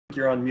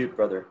you're on mute,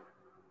 brother.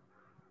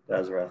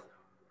 Dasrath.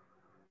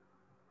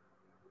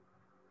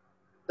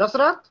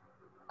 Dasrath,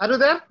 are you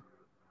there?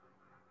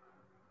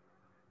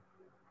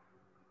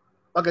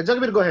 Okay,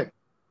 Jagmeer, go ahead.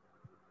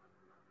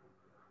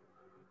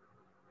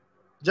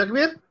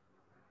 Jagmeer,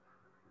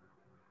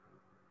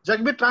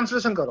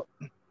 translation karo.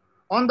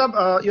 On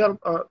the your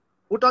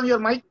put on your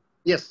mic.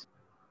 Yes.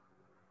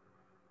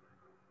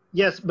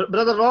 Yes,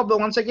 brother Rob,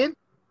 once again.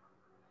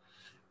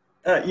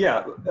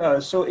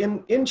 So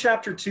in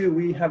chapter 2,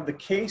 we have the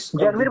case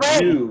of Jagmeer the bhai.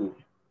 Jew.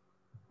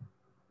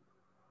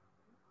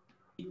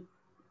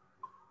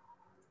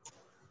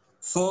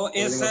 So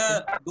इस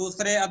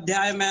दूसरे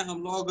अध्याय में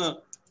हम लोग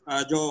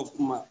जो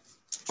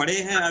पढ़े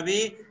हैं अभी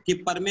कि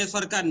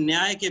परमेश्वर का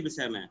न्याय के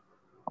विषय में.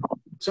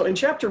 So in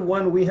chapter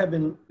 1, we have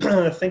been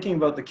thinking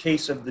about the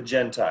case of the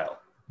Gentile.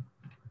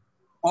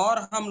 और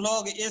हम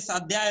लोग इस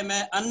अध्याय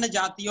में अन्य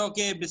जातियों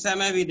के विषय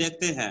में भी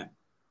देखते हैं.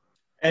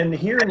 And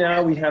here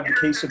now we have the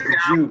case of the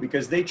Jew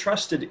because they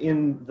trusted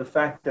in the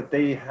fact that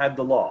they had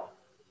the law.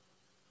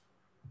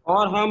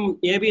 और हम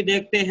ये भी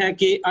देखते हैं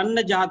कि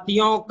अन्य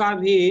जातियों का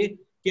भी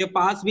के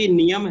पास भी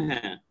नियम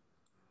हैं.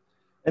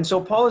 And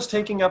so Paul is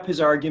taking up his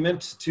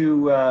argument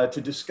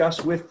to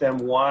discuss with them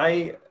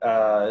why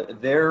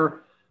the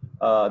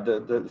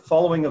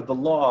following of the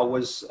law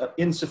was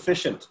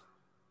insufficient.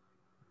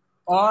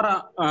 और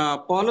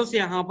पौलुस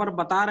यहाँ पर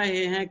बता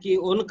रहे हैं कि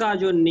उनका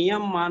जो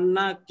नियम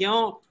मानना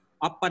क्यों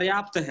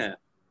अपर्याप्त है.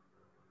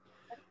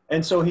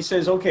 And so he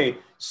says, okay,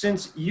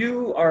 since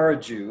you are a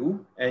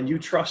Jew and you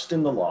trust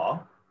in the law,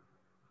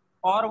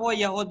 और वो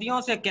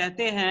यहूदियों से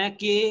कहते हैं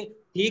कि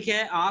ठीक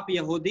है आप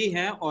यहूदी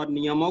हैं और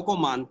नियमों को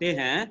मानते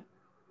हैं.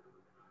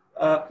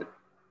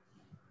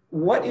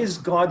 What is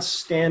God's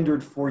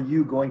standard for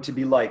you going to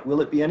be like? Will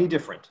it be any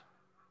different?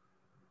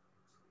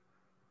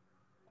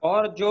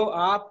 और जो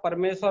आप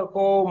परमेश्वर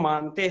को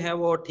मानते हैं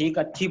वो ठीक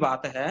अच्छी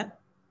बात है.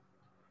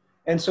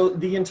 And so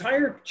the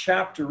entire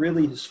chapter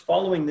really is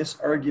following this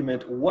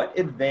argument. What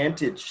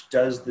advantage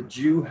does the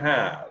Jew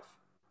have?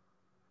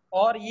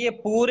 और ये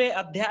पूरे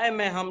अध्याय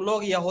में हम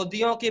लोग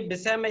यहूदियों के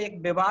विषय में एक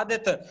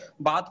विवादित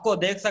बात को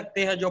देख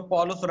सकते हैं जो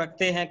पौलुस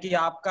रखते हैं कि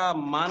आपका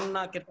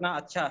मानना कितना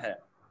अच्छा है.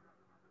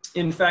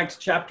 In fact,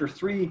 chapter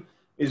 3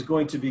 is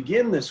going to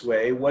begin this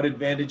way. What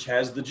advantage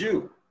has the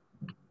Jew?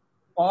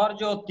 और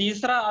जो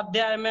तीसरा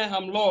अध्याय में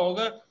हम लोग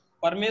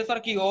परमेश्वर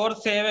की ओर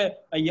से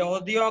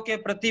यहूदियों के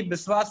प्रति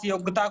विश्वास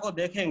योग्यता को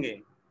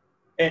देखेंगे.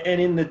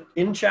 And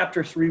in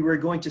chapter 3, we're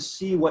going to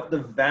see what the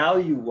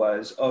value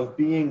was of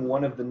being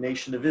one of the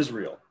nation of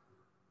Israel.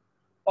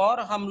 और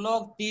हम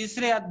लोग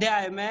तीसरे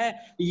अध्याय में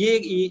ये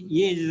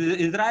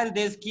इजराइल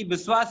देश की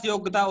विश्वास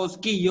योग्यता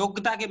उसकी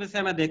योग्यता के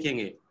विषय में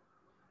देखेंगे.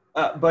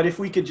 But if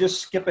we could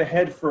just skip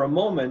ahead for a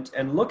moment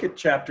and look at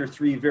chapter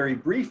 3 very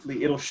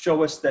briefly, it'll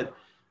show us that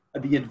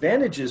the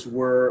advantages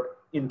were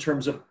in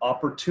terms of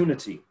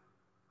opportunity.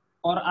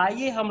 और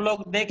आइए हम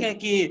लोग देखें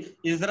कि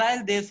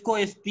इजराइल देश को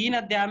इस 3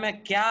 अध्याय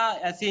में क्या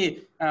ऐसी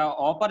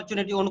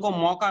अपॉर्चुनिटी उनको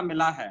मौका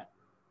मिला है.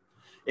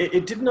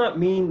 It did not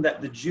mean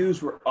that the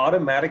Jews were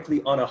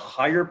automatically on a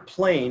higher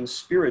plane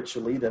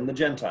spiritually than the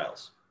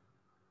Gentiles.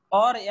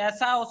 और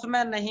ऐसा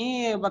उसमें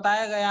नहीं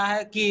बताया गया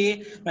है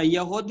कि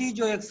यहूदी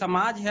जो एक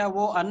समाज है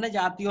वो अन्य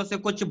जातियों से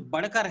कुछ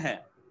बढ़कर है.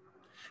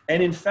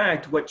 And in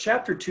fact, what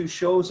chapter 2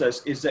 shows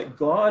us is that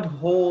God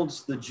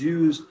holds the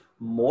Jews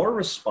more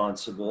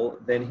responsible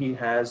than he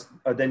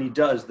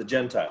does the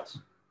Gentiles.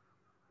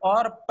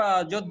 और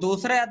जो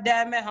दूसरे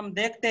अध्याय में हम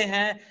देखते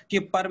हैं कि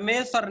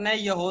परमेश्वर ने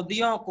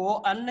यहूदियों को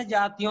अन्य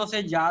जातियों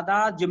से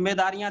ज्यादा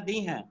जिम्मेदारियां दी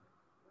हैं.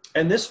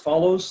 And this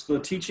follows the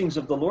teachings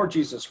of the Lord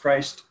Jesus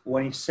Christ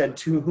when he said,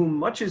 "To whom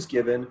much is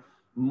given,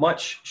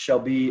 much shall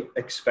be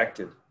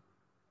expected."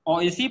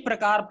 और इसी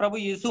प्रकार प्रभु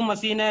यीशु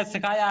मसीह ने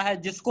सिखाया है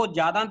जिसको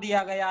ज्यादा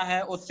दिया गया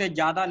है उससे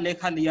ज्यादा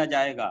लेखा लिया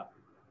जाएगा.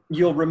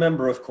 You'll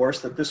remember, of course,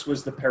 that this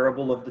was the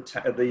parable of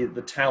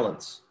the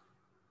talents.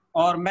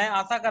 और मैं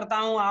आशा करता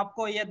हूं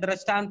आपको ये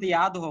दृष्टांत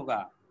याद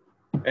होगा.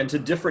 And to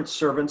different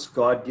servants,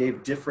 God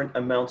gave different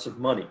amounts of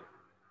money.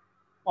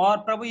 और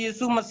प्रभु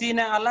यीशु मसीह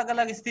ने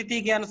अलग-अलग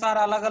स्थिति के अनुसार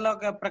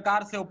अलग-अलग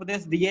प्रकार से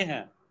उपदेश दिए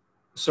हैं.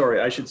 Sorry,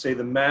 I should say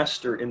the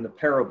master in the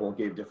parable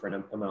gave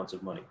different amounts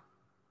of money.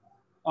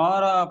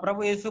 और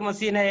प्रभु यीशु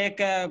मसीह ने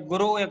एक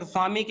गुरु एक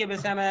स्वामी के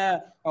विषय में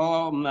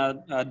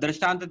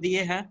दृष्टांत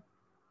दिए हैं.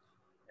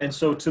 And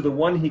so to the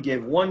one he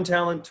gave 1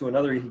 talent, to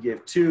another he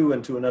gave 2,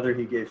 and to another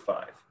he gave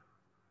 5.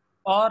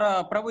 और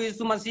प्रभु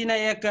यीशु मसीह ने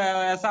एक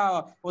ऐसा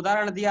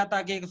उदाहरण दिया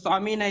था कि एक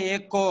स्वामी ने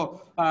एक को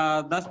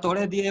 10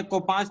 तोड़े दिए, एक को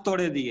 5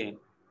 तोड़े दिए.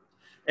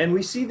 And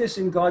we see this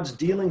in God's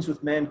dealings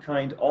with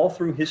mankind all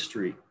through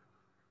history.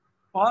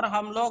 और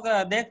हम लोग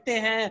देखते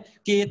हैं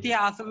कि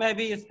इतिहास में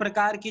भी इस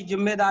प्रकार की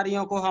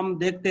जिम्मेदारियों को हम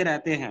देखते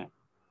रहते हैं.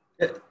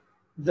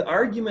 The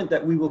argument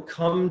that we will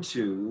come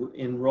to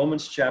in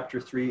Romans chapter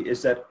 3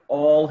 is that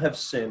all have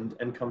sinned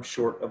and come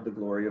short of the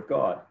glory of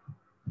God.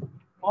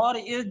 और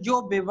ये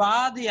जो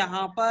विवाद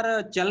यहाँ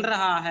पर चल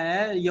रहा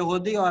है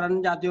यहूदी और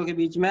अन्य जातियों के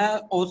बीच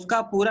में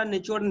उसका पूरा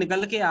निचोड़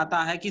निकल के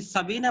आता है कि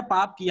सभी ने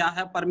पाप किया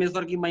है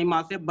परमेश्वर की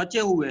महिमा से बचे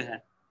हुए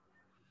हैं.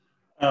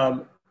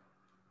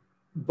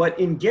 But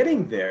in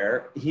getting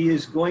there, he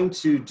is going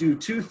to do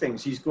two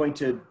things. He's going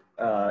to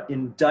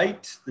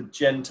indict the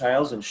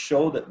Gentiles and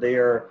show that they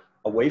are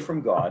away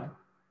from God.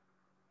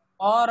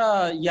 और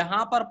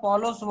यहाँ पर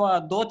पौलुस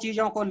दो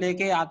चीजों को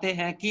लेके आते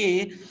हैं कि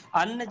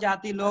अन्य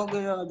जाति लोग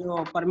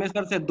जो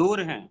परमेश्वर से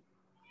दूर हैं.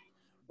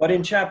 But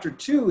in chapter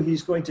 2,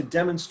 he's going to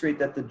demonstrate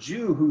that the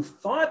Jew who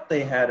thought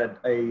they had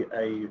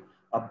a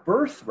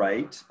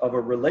birthright of a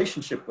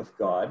relationship with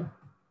God,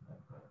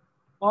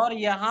 और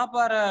यहाँ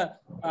पर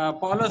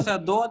पौलुस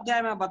 2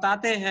 अध्याय में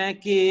बताते हैं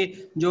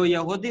कि जो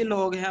यहूदी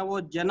लोग हैं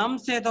वो जन्म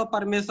से तो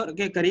परमेश्वर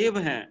के करीब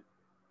हैं.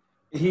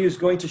 he is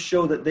going to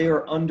show that they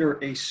are under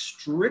a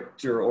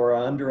stricter or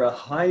under a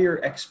higher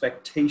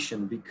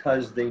expectation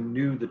because they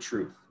knew the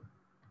truth.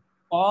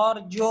 और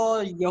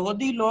जो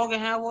यहूदी लोग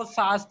हैं वो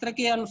शास्त्र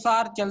के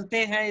अनुसार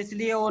चलते हैं,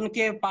 इसलिए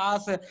उनके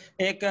पास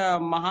एक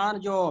महान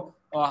जो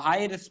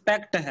हाई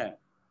रिस्पेक्ट है.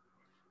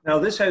 Now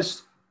this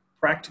has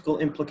practical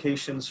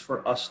implications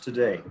for us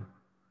today.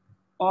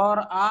 और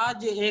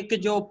आज एक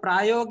जो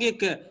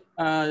प्रायोगिक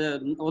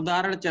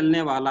उदाहरण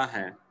चलने वाला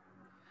है.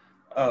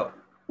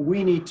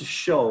 We need to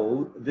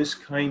show this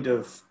kind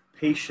of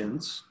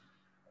patience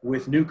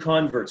with new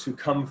converts who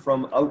come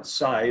from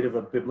outside of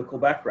a biblical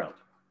background.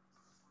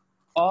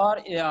 और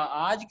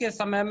आज के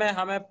समय में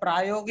हमें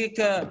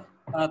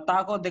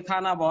प्रायोगिकता को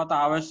दिखाना बहुत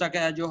आवश्यक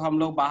है जो हम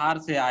लोग बाहर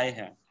से आए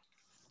हैं.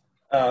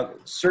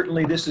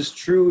 Certainly this is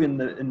true in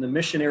the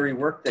missionary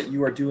work that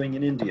you are doing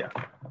in India.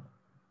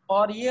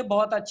 और ये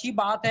बहुत अच्छी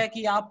बात है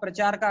कि आप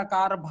प्रचार का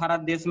कार्य भारत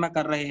देश में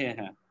कर रहे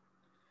हैं.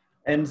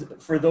 And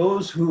for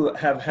those who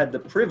have had the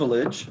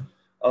privilege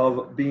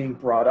of being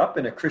brought up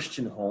in a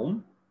Christian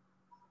home,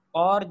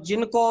 और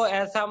जिनको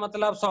ऐसा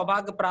मतलब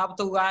सौभाग्य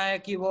प्राप्त हुआ है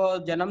कि वो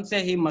जन्म से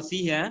ही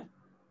मसीह हैं,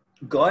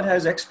 God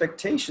has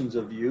expectations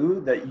of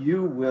you that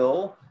you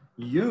will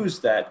use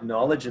that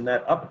knowledge and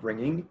that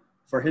upbringing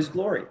for His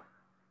glory.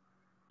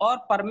 और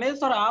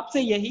परमेश्वर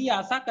आपसे यही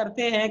आशा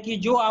करते हैं कि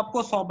जो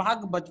आपको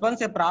सौभाग्य बचपन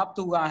से प्राप्त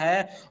हुआ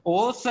है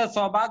उस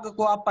सौभाग्य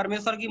को आप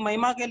परमेश्वर की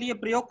महिमा के लिए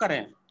प्रयोग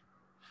करें.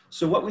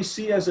 So what we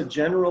see as a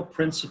general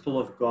principle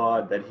of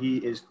God, that He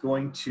is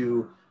going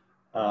to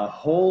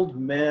hold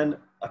men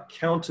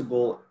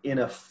accountable in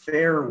a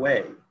fair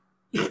way.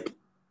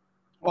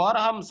 और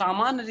हम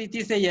सामान्य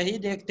रीति से यही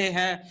देखते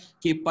हैं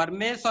कि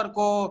परमेश्वर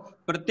को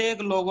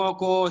प्रत्येक लोगों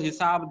को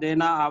हिसाब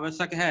देना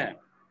आवश्यक है.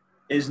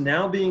 Is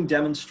now being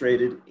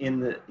demonstrated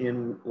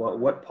in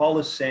what Paul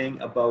is saying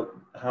about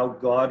how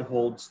God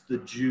holds the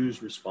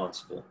Jews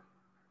responsible.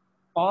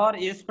 और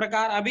इस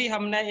प्रकार अभी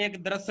हमने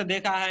एक दृश्य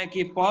देखा है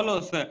कि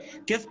पौलुस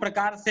किस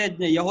प्रकार से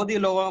यहूदी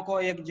लोगों को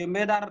एक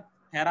जिम्मेदार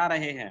ठहरा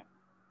रहे हैं.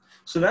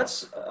 So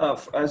that's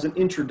as an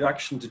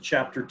introduction to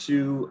chapter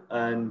 2,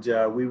 and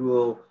we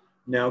will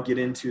now get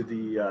into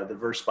the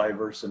verse by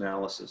verse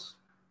analysis.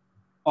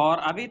 और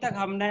अभी तक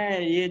हमने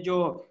ये जो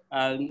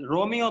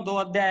रोमियो 2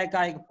 अध्याय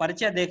का एक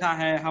परिचय देखा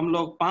है. हम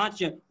लोग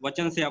 5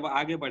 वचन से अब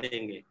आगे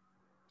बढ़ेंगे.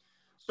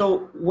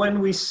 So when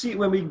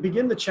we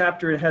begin the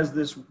chapter, it has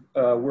this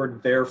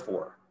word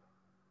therefore.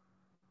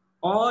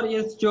 और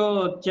इस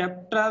जो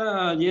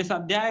चैप्टर इस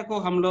अध्याय को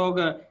हम लोग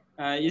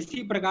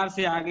इसी प्रकार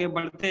से आगे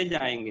बढ़ते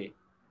जाएंगे.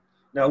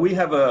 Now we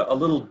have a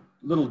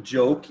little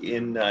joke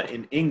in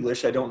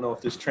English. I don't know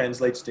if this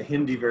translates to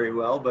Hindi very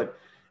well, but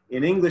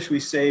in English we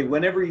say,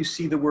 whenever you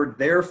see the word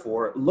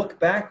therefore, look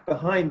back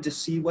behind to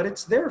see what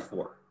it's there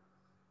for.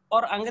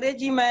 और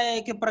अंग्रेजी में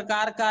एक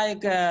प्रकार का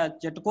एक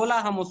चटकोला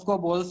हम उसको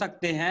बोल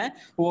सकते हैं.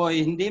 वो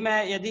हिंदी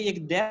में यदि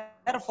एक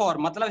therefore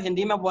मतलब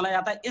हिंदी में बोला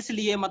जाता है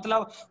इसलिए,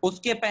 मतलब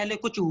उसके पहले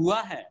कुछ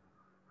हुआ है.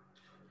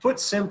 Put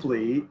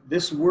simply,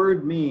 this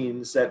word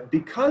means that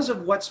because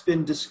of what's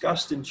been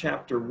discussed in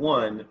chapter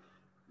 1,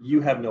 you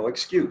have no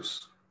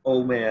excuse.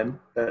 Oh man,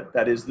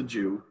 that is the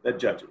Jew that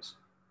judges.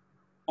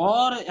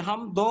 और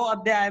हम 2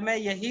 अध्याय में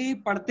यही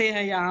पढ़ते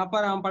हैं. यहाँ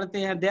पर हम पढ़ते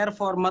हैं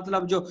therefore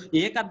मतलब जो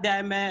एक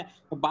अध्याय में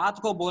बात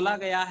को बोला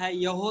गया है,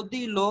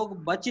 यहूदी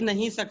लोग बच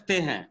नहीं सकते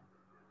हैं.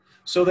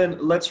 So then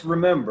let's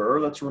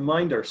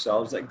remind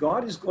ourselves that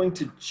God is going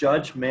to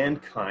judge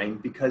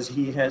mankind because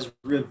He has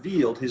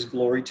revealed His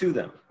glory to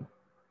them.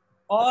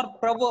 और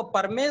प्रभु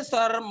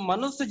परमेश्वर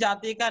मनुष्य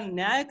जाति का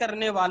न्याय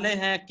करने वाले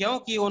हैं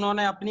क्योंकि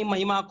उन्होंने अपनी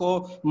महिमा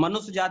को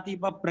मनुष्य जाति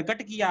पर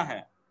प्रकट किया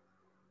है.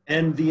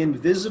 And the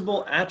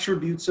invisible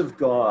attributes of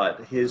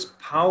God, His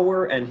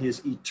power and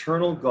His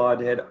eternal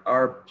Godhead,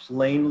 are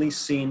plainly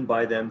seen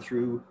by them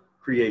through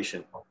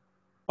creation.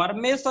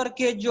 परमेश्वर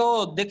के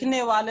जो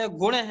दिखने वाले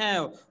गुण हैं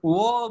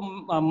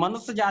वो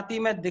मनुष्य जाति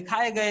में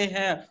दिखाए गए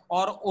हैं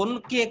और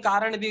उनके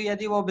कारण भी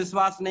यदि वो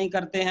विश्वास नहीं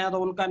करते हैं तो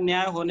उनका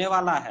न्याय होने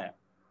वाला है.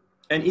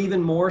 And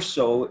even more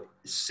so,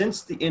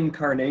 since the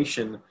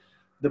incarnation,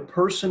 the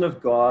person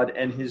of God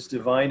and His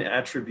divine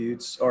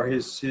attributes, or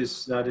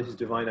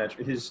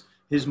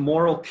his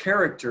moral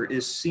character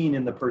is seen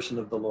in the person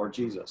of the Lord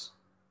Jesus.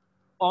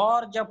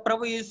 और जब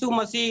प्रभु यीशु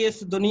मसीह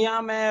इस दुनिया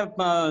में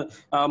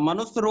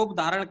मनुष्य रूप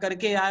धारण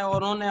करके आए और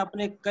उन्होंने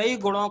अपने कई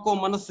गुणों को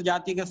मनुष्य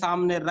जाति के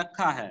सामने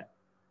रखा है.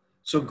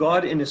 So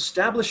God, in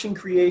establishing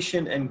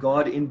creation and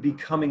God in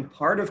becoming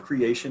part of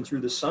creation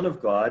through the Son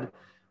of God,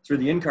 through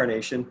the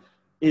incarnation,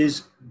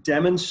 is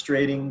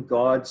demonstrating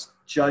God's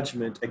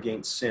judgment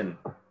against sin.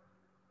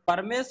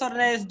 परमेश्वर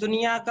ने इस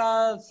दुनिया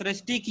का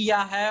सृष्टि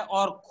किया है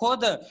और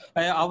खुद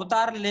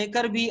अवतार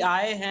लेकर भी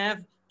आए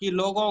हैं कि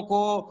लोगों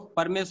को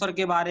परमेश्वर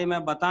के बारे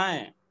में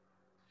बताएं।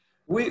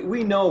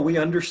 We know, we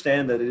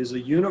understand that it is a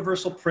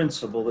universal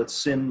principle that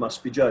sin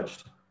must be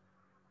judged.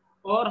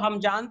 और हम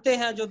जानते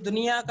हैं जो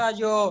दुनिया का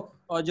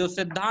जो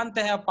सिद्धांत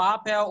है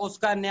पाप है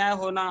उसका न्याय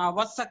होना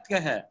आवश्यक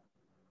है।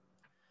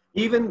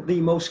 Even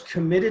the most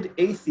committed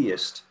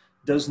atheist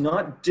does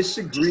not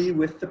disagree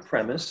with the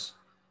premise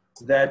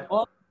that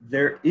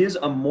there is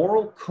a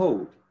moral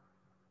code.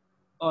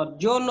 और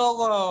जो लोग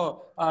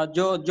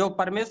जो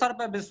परमेश्वर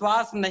पर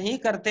विश्वास नहीं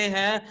करते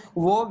हैं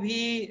वो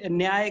भी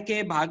न्याय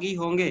के भागी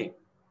होंगे।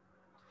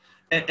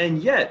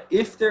 And yet,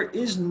 if there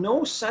is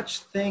no such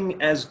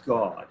thing as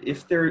God,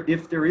 if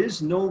there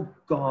is no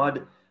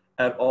God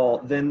at all,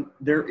 then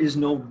there is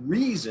no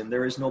reason,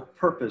 there is no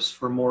purpose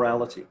for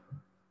morality.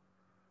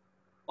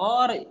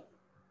 और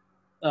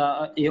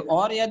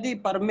यदि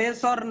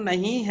परमेश्वर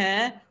नहीं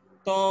है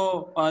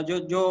तो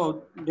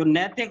जो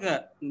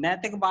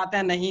नैतिक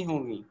बातें नहीं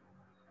होंगी।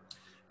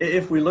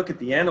 If we look at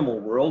the animal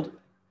world,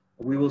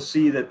 we will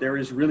see that there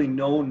is really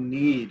no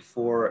need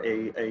for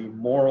a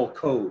moral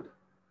code.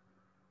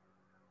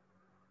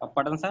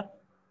 Pardon, sir?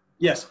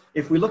 Yes,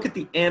 if we look at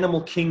the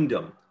animal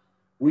kingdom,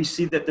 we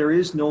see that there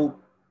is no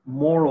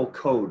moral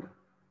code.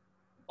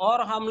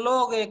 और हम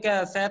लोग एक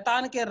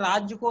शैतान के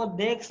राज्य को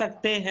देख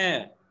सकते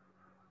हैं।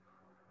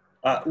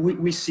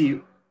 We see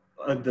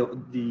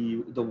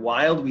the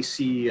wild, we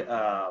see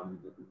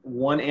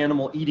one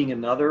animal eating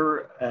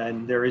another,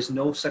 and there is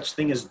no such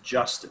thing as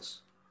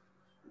justice.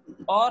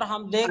 और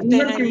हम देखते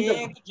हैं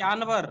एक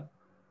जानवर,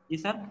 जी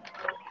सर,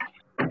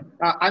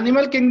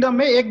 एनिमल किंगडम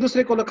में एक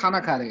दूसरे को लोग खाना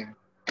खा रहे हैं।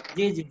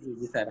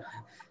 जी सर।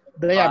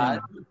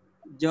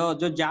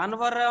 जो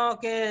जानवरों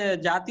के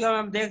जातियों में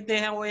हम देखते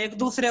हैं वो एक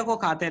दूसरे को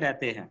खाते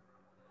रहते हैं।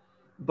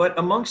 But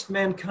amongst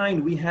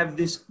mankind, we have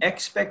this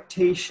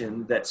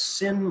expectation that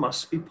sin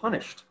must be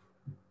punished.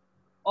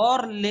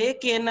 और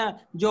लेकिन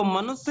जो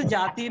मनुष्य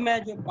जाति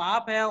में जो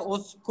पाप है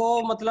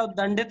उसको मतलब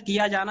दंडित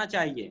किया जाना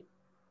चाहिए।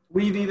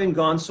 We've even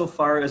gone so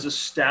far as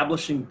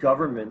establishing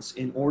governments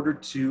in order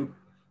to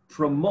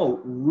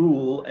promote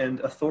rule and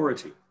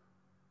authority.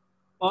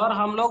 और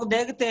हम लोग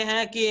देखते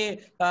हैं कि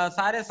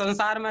सारे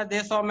संसार में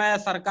देशों में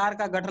सरकार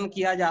का गठन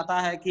किया जाता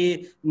है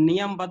कि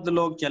नियमबद्ध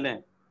लोग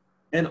चलें।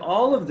 And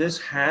all of this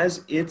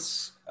has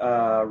its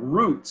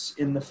roots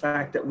in the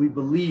fact that we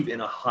believe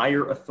in a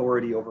higher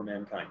authority over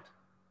mankind.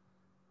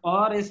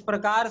 और इस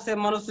प्रकार से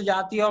मनुष्य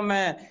जातियों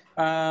में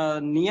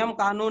नियम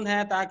कानून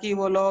है ताकि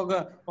वो लोग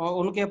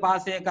उनके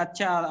पास एक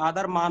अच्छा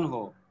आदर मान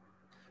हो।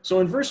 So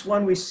in verse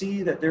 1 we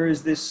see that there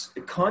is this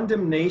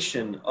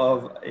condemnation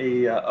of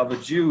a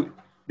Jew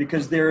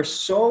because there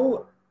is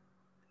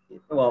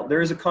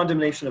a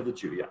condemnation of the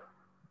Jew, yeah.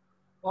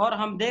 और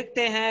हम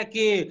देखते हैं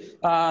कि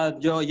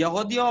जो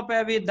यहूदियों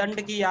पे भी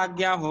दंड की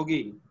आज्ञा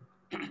होगी।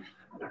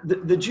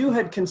 The Jew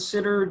had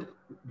considered,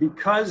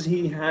 because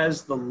he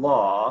has the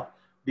law,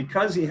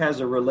 because he has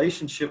a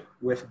relationship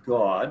with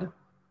God,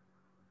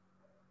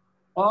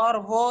 और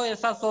वो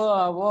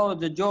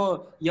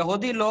जो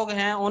यहूदी लोग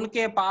हैं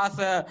उनके पास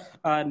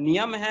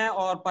नियम है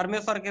और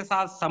परमेश्वर के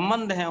साथ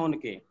संबंध है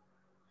उनके।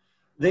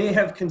 They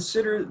have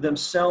considered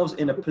themselves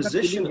in a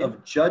position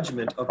of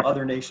judgment of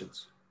other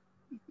nations.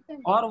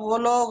 और वो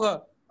लोग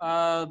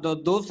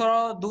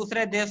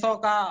दूसरे देशों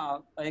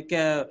का एक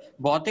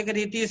भौतिक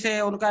रीति से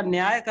उनका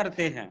न्याय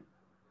करते हैं।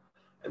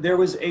 There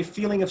was a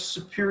feeling of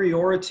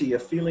superiority, a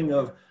feeling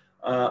of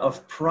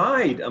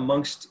pride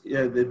amongst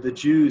the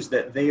Jews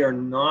that they are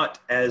not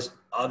as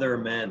other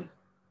men.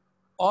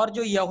 और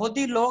जो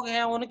यहूदी लोग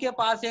हैं उनके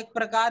पास एक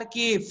प्रकार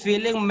की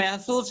फीलिंग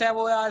महसूस है,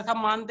 वो ऐसा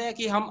मानते हैं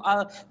कि हम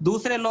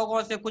दूसरे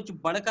लोगों से कुछ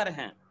बढ़कर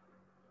हैं।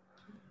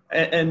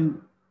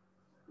 And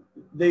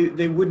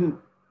they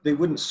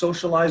wouldn't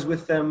socialize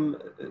with them,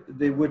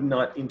 they would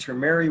not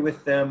intermarry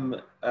with them,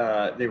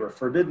 they were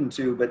forbidden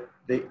to, but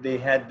they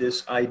had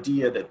this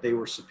idea that they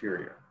were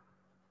superior.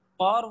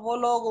 और वो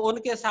लोग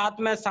उनके साथ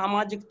में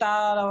सामाजिकता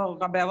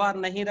का व्यवहार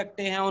नहीं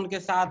रखते हैं, उनके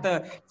साथ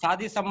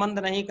शादी संबंध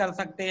नहीं कर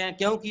सकते हैं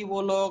क्योंकि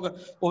वो लोग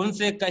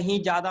उनसे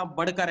कहीं ज्यादा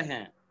बढ़कर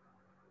हैं।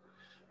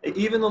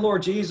 Even the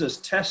Lord Jesus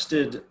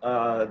tested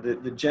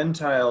the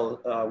Gentile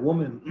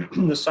woman,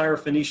 the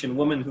Syrophoenician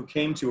woman who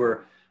came to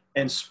her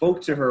and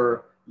spoke to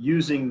her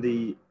using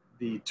the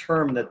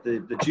term that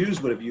the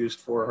Jews would have used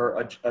for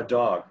her, a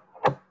dog.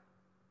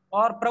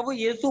 और प्रभु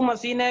यीशु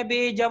मसीह ने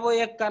भी जब वो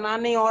एक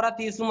कनानी औरत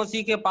यीशु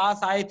मसीह के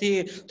पास आई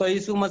थी तो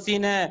यीशु मसीह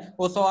ने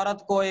उस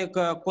औरत को एक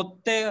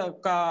कुत्ते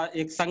का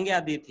एक संज्ञा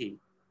दी थी।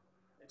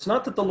 It's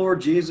not that the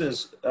Lord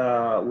Jesus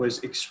was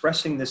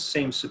expressing this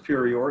same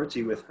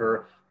superiority with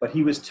her, but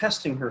he was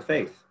testing her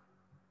faith.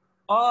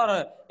 और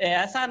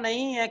ऐसा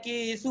नहीं है कि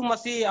यीशु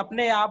मसीह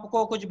अपने आप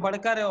को कुछ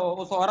बढ़कर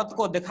उस औरत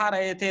को दिखा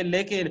रहे थे,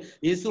 लेकिन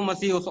यीशु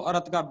मसीह उस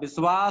औरत का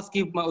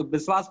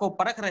विश्वास को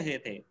परख रहे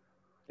थे।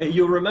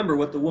 You'll remember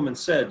what the woman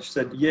said. She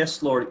said,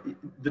 "Yes, Lord,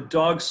 the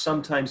dogs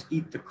sometimes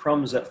eat the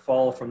crumbs that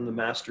fall from the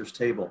master's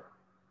table."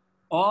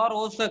 और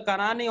उस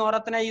कनानी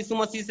औरत ने यीशु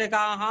मसीह से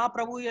कहा, हाँ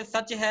प्रभु ये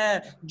सच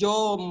है,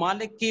 जो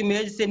मालिक की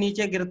मेज से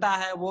नीचे गिरता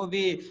है वो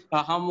भी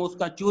हम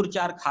उसका चूर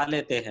चार खा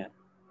लेते हैं।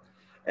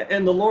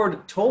 And the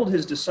Lord told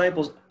his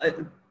disciples,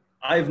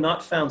 I've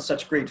not found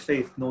such great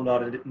faith, no,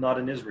 not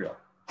in Israel.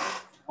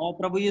 और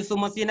प्रभु यीशु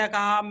मसीह ने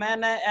कहा,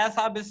 मैंने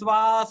ऐसा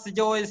विश्वास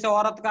जो इस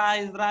औरत का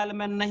है इज़राइल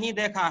में नहीं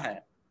देखा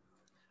है।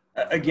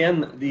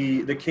 Again,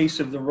 the case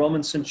of the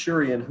Roman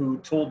centurion who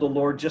told the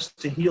Lord just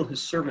to heal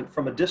his servant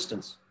from a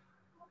distance.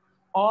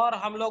 और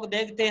हम लोग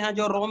देखते हैं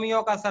जो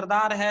रोमियो का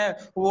सरदार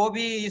है वो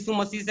भी यीशु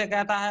मसीह से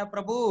कहता है,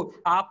 प्रभु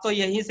आप तो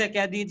यहीं से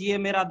कह दीजिए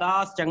मेरा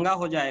दास चंगा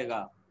हो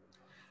जाएगा।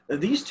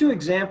 These two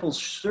examples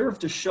serve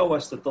to show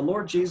us that the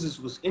Lord Jesus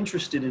was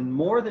interested in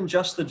more than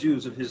just the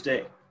Jews of his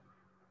day.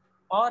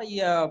 और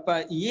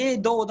ये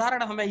दो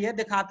उदाहरण हमें ये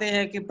दिखाते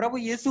हैं कि प्रभु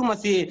यीशु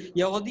मसीह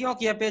यहूदियों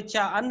की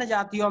अपेक्षा अन्य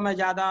जातियों में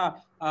ज्यादा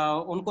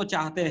उनको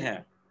चाहते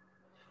हैं।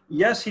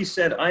 Yes, he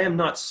said, I am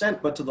not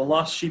sent but to the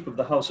lost sheep of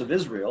the house of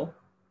Israel.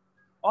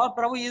 और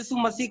प्रभु यीशु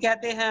मसीह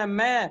कहते हैं,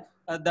 मैं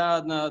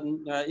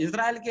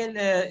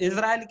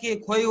इज़राइल की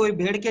खोई हुई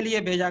भेड़ के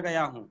लिए भेजा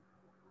गया हूँ।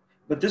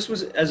 But this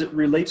was as it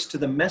relates to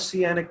the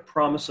messianic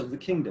promise of the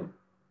kingdom.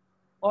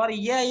 और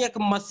यह एक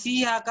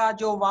मसीहा का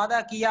जो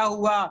वादा किया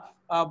हुआ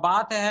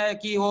बात है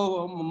कि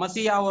वो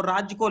मसीहा वो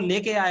राज्य को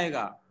लेके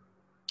आएगा।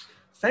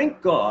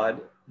 Thank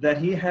God that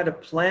he had a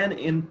plan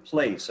in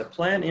place, a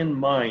plan in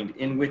mind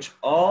in which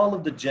all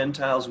of the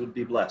Gentiles would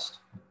be blessed.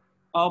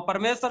 और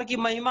परमेश्वर की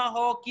महिमा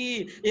हो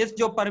कि इस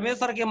जो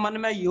परमेश्वर के मन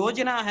में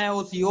योजना है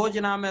उस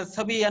योजना में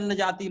सभी अन्य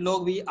जाति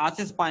लोग भी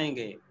आशीष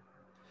पाएंगे।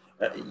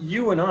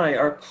 You and I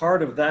are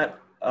part of that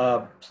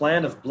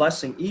plan of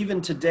blessing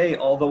even today,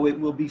 although it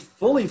will be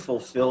fully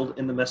fulfilled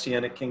in the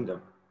Messianic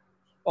kingdom.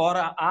 और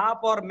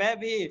आप और मैं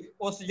भी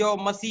उस जो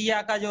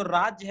मसीहा का जो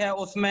राज्य है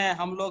उसमें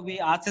हम लोग भी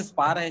आशीष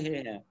पा रहे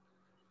हैं।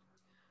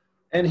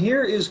 And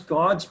here is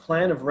God's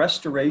plan of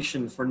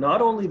restoration for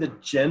not only the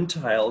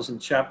Gentiles in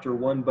chapter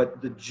 1,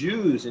 but the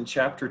Jews in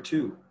chapter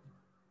 2.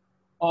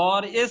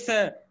 और इस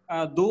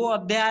दो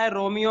अध्याय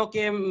रोमियो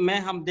के में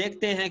हम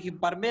देखते हैं कि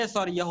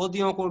परमेश्वर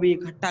यहूदियों को भी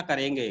इकट्ठा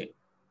करेंगे।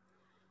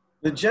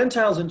 The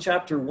Gentiles in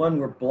chapter 1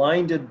 were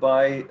blinded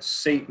by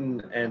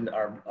Satan and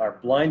are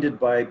blinded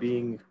by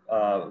being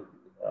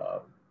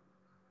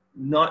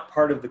not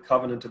part of the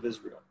covenant of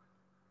Israel.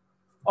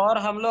 और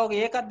हम लोग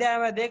एक अध्याय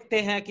में देखते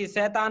हैं कि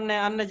शैतान ने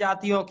अन्य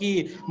जातियों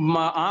की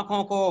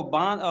आंखों को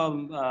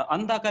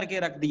अंधा करके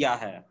रख दिया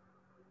है।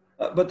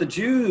 But the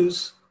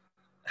Jews,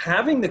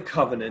 having the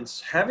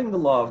covenants, having the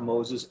law of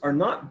Moses, are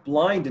not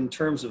blind in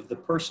terms of the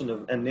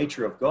person and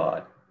nature of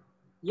God.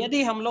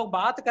 यदि हम लोग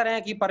बात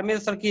करें कि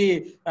परमेश्वर की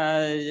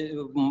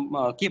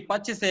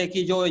पक्ष से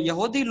कि जो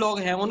यहूदी लोग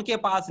हैं उनके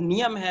पास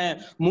नियम है,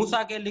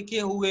 मूसा के लिखे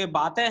हुए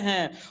बातें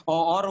हैं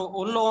और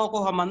उन लोगों को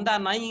हम अंधा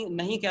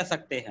नहीं कह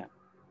सकते हैं।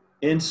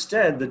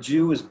 Instead, the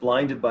Jew is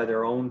blinded by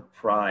their own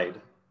pride.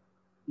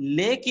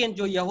 लेकिन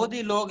जो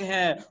यहूदी लोग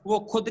हैं वो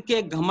खुद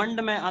के घमंड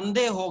में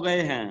अंधे हो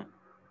गए हैं।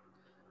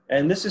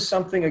 And this is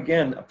something,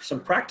 again, some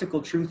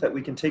practical truth that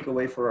we can take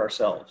away for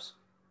ourselves.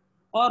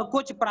 और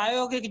कुछ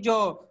प्रायोगिक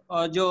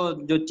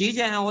जो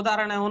चीजें हैं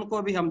उदाहरण हैं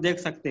उनको भी हम देख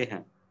सकते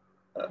हैं।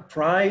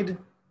 Pride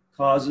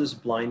causes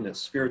blindness,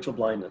 spiritual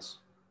blindness.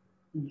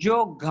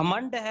 जो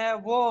घमंड है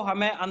वो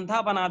हमें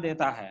अंधा बना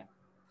देता है।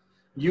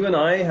 You and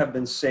I have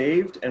been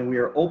saved and we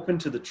are open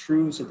to the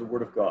truths of the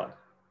Word of God.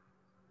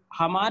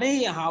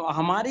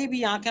 हमारी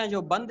भी आंखें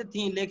जो बंद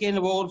थीं लेकिन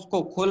वो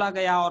उसको खोला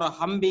गया और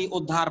हम भी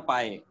उद्धार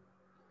पाए।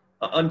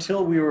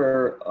 Until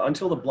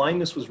the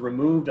blindness was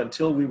removed,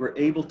 until we were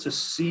able to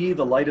see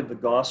the light of the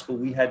gospel,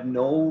 we had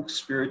no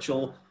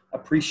spiritual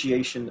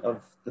appreciation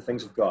of the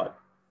things of God.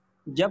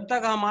 जब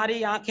तक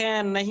हमारी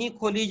आंखें नहीं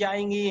खोली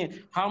जाएंगी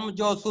हम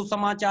जो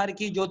सुसमाचार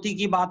की ज्योति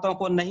की बातों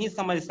को नहीं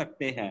समझ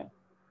सकते हैं।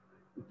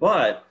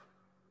 But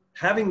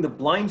having the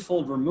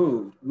blindfold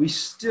removed, we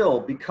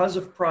still, because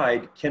of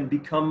pride, can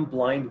become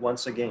blind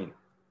once again.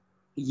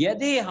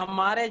 यदि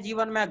हमारे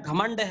जीवन में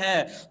घमंड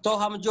है तो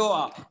हम जो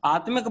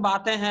आत्मिक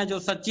बातें हैं जो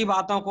सच्ची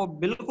बातों को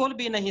बिल्कुल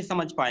भी नहीं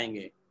समझ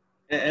पाएंगे।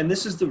 And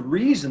this is the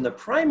reason, the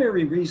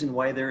primary reason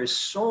why there is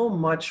so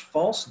much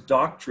false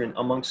doctrine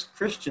amongst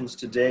Christians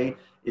today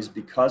is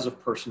because of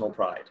personal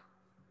pride.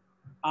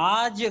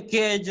 आज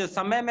के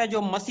समय में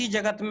जो मसीह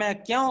जगत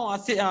में क्यों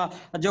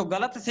जो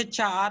गलत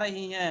शिक्षा आ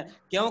रही है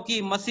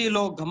क्योंकि मसीह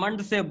लोग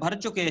घमंड से भर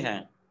चुके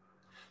हैं।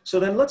 So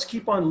then let's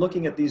keep on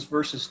looking at these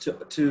verses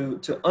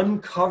to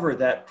uncover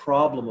that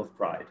problem of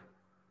pride.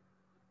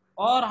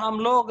 और हम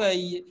लोग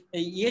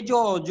ये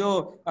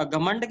जो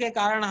घमंड के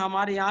कारण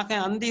हमारी आंखें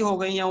अंधी हो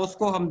गई हैं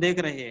उसको हम देख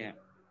रहे हैं।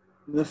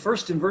 The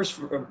first in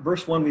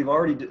verse 1 we've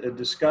already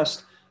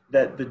discussed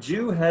that the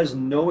Jew has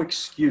no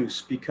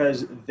excuse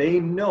because they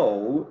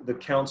know the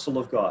counsel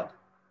of God.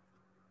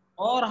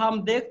 और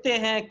हम देखते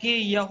हैं कि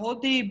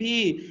यहूदी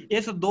भी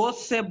इस दोष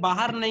से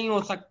बाहर नहीं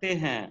हो सकते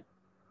हैं।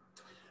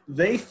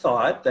 They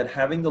thought that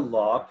having the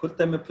law put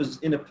them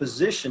in a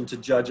position to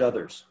judge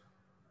others.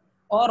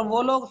 और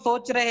वो लोग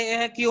सोच रहे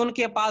हैं कि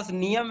उनके पास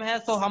नियम है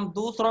तो हम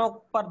दूसरों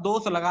पर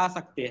दोष लगा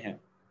सकते हैं।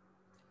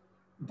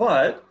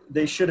 But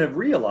they should have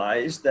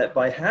realized that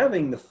by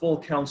having the full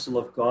counsel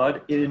of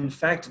God, it in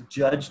fact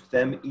judged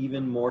them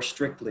even more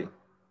strictly.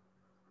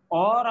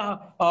 और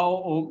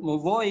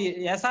वो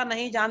ऐसा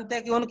नहीं जानते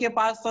कि उनके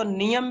पास तो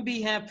नियम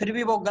भी हैं, फिर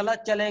भी वो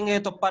गलत चलेंगे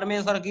तो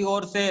परमेश्वर की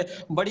ओर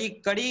से बड़ी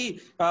कड़ी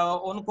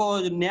उनको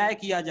न्याय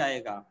किया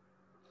जाएगा.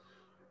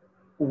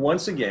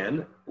 Once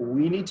again,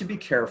 we need to be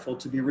careful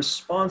to be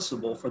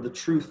responsible for the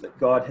truth that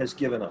God has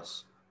given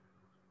us.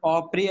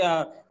 और प्रिय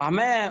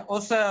हमें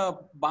उस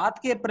बात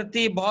के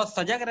प्रति बहुत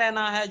सजग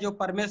रहना है जो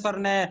परमेश्वर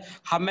ने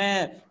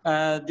हमें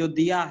जो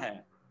दिया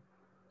है.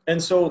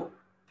 And so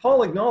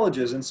Paul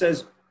acknowledges and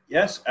says,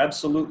 yes,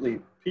 absolutely.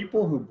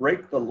 People who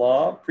break the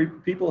law,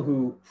 people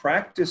who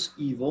practice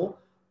evil,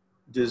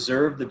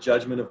 deserve the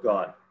judgment of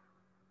God.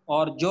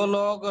 और जो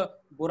लोग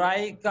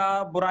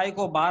बुराई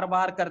को बार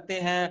बार करते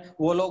हैं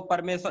वो लोग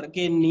परमेश्वर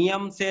के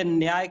नियम से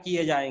न्याय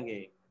किए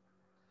जाएंगे.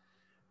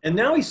 And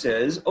now he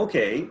says,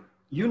 okay,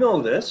 you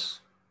know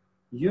this,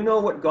 you know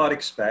what God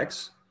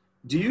expects.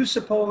 Do you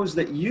suppose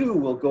that you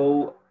will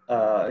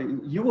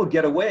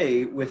get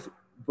away with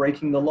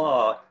breaking the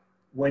law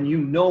when you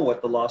know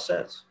what the law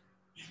says?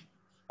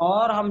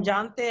 और हम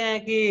जानते हैं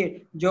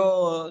कि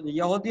जो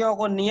यहूदियों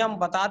को नियम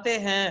बताते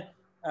हैं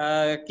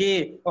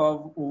कि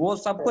वो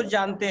सब कुछ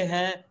जानते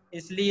हैं,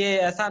 इसलिए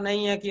ऐसा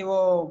नहीं है कि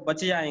वो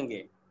बच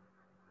जाएंगे.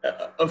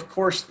 Of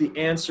course, the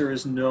answer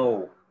is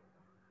no.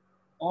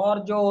 और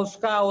जो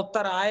उसका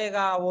उत्तर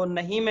आएगा वो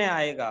नहीं में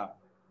आएगा.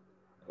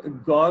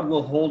 God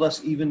will hold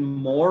us even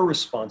more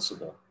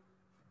responsible.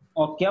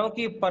 और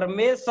क्योंकि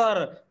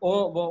परमेश्वर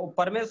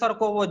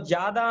को वो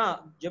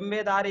ज्यादा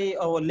जिम्मेदारी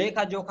और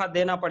लेखा जोखा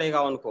देना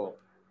पड़ेगा उनको.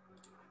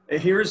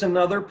 Here's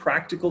another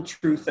practical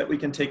truth that we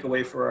can take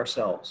away for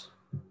ourselves.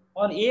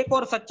 और एक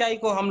और सच्चाई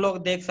को हम लोग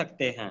देख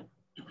सकते हैं.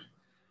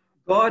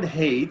 God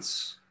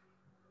hates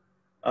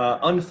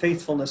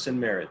unfaithfulness in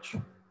marriage.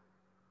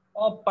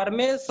 और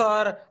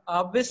परमेश्वर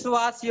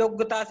अविश्वास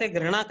योग्यता से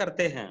घृणा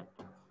करते हैं.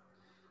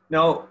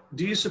 Now,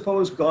 do you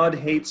suppose God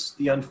hates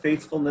the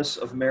unfaithfulness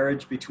of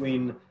marriage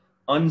between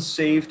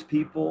unsaved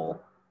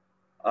people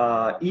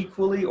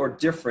equally or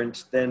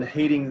different than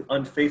hating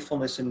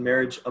unfaithfulness in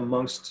marriage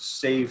amongst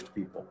saved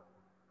people?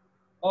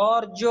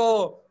 और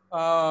जो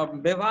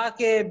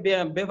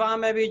विवाह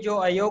में भी जो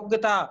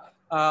अयोग्यता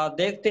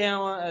देखते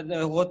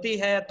हैं होती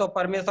है तो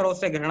परमेश्वर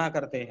उससे घृणा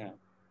करते हैं.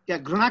 क्या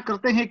घृणा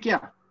करते हैं? क्या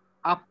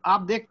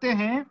आप देखते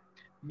हैं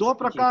दो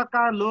प्रकार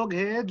का लोग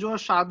है, जो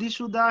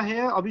शादीशुदा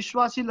है,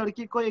 अविश्वासी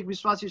लड़की को एक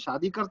विश्वासी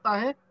शादी करता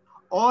है,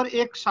 और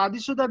एक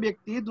शादीशुदा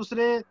व्यक्ति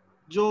दूसरे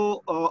जो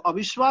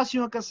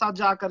अविश्वासियों के साथ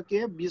जाकर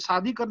के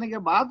शादी करने के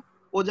बाद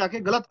वो जाके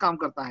गलत काम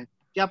करता है.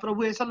 क्या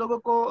प्रभु ऐसा लोगों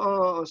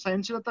को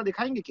सहनशीलता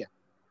दिखाएंगे क्या?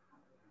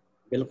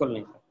 बिल्कुल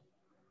नहीं.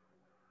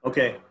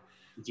 Okay.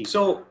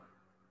 So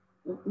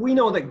we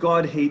know that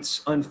God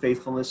hates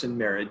unfaithfulness in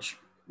marriage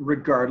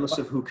regardless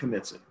of who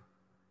commits it.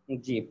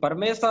 जी,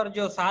 परमेश्वर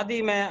जो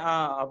शादी में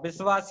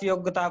अविश्वास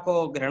योग्यता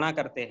को घृणा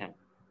करते हैं.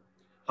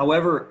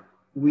 However,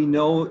 we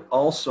know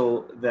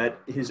also that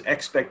his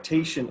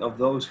expectation of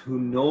those who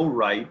know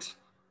right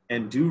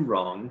and do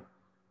wrong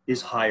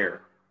is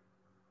higher.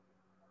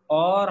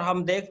 और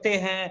हम देखते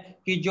हैं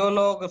कि जो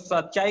लोग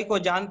सच्चाई को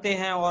जानते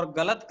हैं और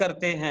गलत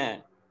करते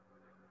हैं.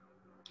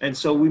 And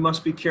so we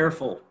must be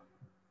careful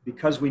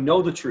because we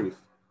know the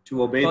truth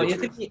to obey the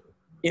truth.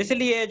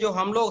 इसलिए जो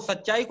हम लोग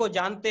सच्चाई को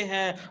जानते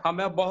हैं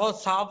हमें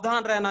बहुत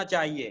सावधान रहना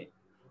चाहिए.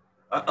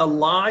 A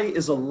lie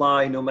is a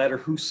lie no matter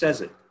who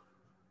says it.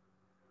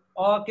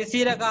 और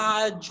किसी ने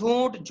कहा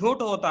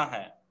झूठ होता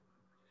है.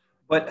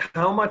 But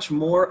how much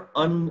more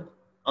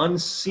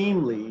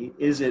unseemly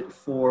is it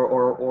for,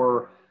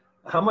 or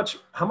how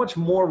much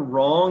more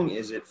wrong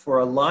is it for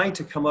a lie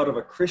to come out of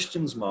a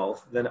Christian's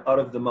mouth than out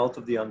of the mouth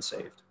of the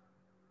unsaved?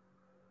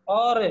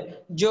 और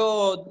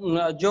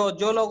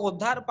जो लोग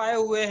उद्धार पाए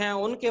हुए हैं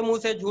उनके मुंह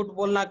से झूठ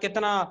बोलना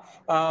कितना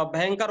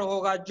भयंकर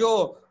होगा.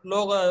 जो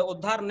लोग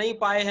उद्धार नहीं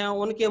पाए हैं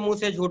उनके मुंह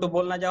से झूठ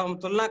बोलना, जब हम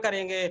तुलना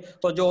करेंगे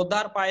तो जो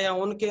उद्धार पाए हैं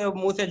उनके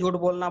मुंह से झूठ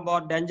बोलना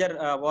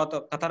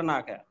बहुत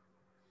खतरनाक है.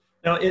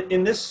 Now,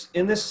 in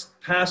this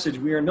passage,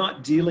 we are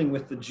not dealing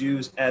with the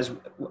Jews as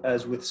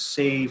with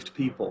saved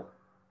people.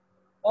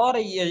 और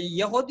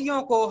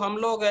यहूदियों को हम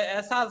लोग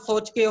ऐसा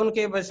सोच के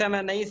उनके विषय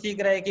में नहीं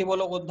सीख रहे कि वो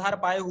लोग उद्धार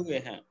पाए हुए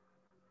हैं.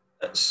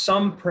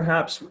 Some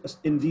perhaps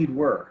indeed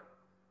were.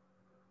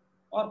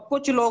 और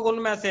कुछ लोग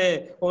उनमें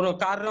से उन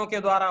कार्यों के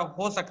द्वारा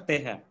हो सकते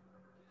हैं.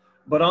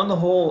 But on the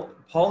whole,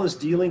 Paul is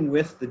dealing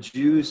with the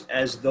Jews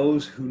as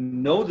those who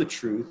know the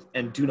truth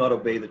and do not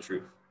obey the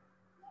truth.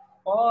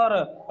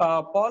 और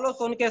पौलुस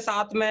उनके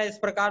साथ में इस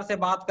प्रकार से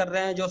बात कर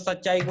रहे हैं जो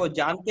सच्चाई को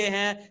जानते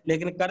हैं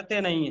लेकिन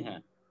करते नहीं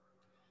हैं.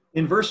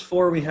 In verse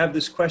 4, we have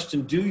this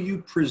question: do you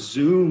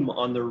presume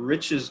on the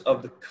riches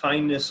of the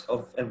kindness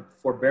of and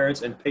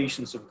forbearance and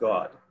patience of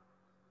God?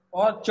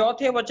 और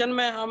चौथे वचन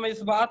में हम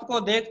इस बात को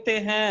देखते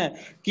हैं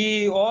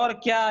कि और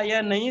क्या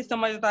यह नहीं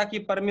समझता कि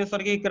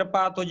परमेश्वर की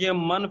कृपा तुझे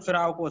मन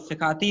फिराव को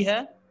सिखाती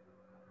है.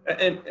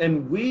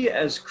 And we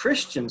as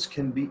Christians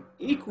can be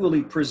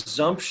equally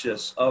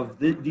presumptuous of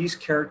these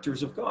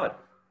characters of God.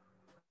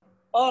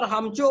 और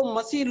हम जो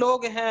मसीह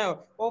लोग हैं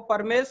वो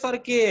परमेश्वर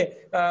के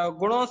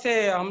गुणों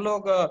से हम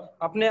लोग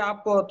अपने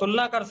आप को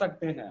तुलना कर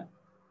सकते हैं।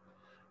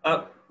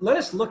 Let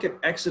us look at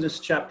Exodus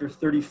chapter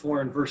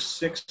 34 and verse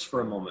 6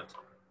 for a moment.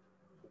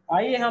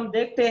 आइए हम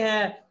देखते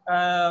हैं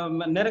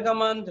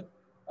निर्गमन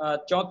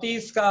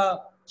 34 का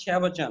 6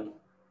 वचन।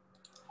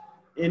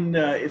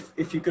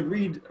 If you could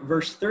read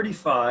verse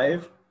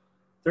 35,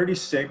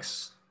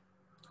 36,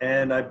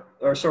 and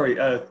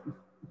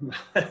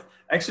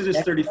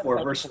Exodus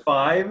 34, verse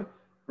 5,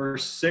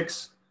 verse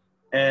 6,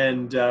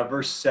 and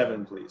verse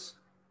 7, please.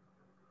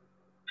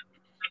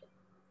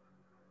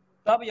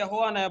 तब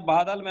यहोवा ने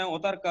बादल में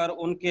उतरकर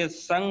उनके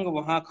संग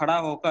वहां खड़ा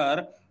होकर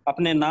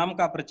अपने नाम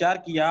का प्रचार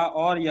किया,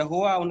 और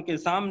यहोवा उनके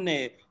सामने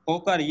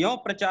होकर यों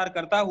प्रचार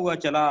करता हुआ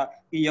चला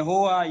कि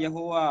यहोवा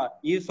यहोवा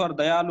ईश्वर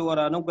दयालु और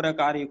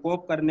अनुग्रहकारी,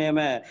 कोप करने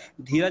में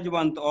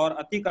धीरजवंत और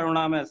अति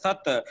करुणा में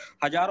सत्य,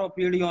 हजारों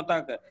पीढ़ियों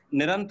तक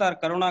निरंतर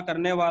करुणा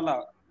करने वाला,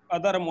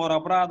 अधर्म और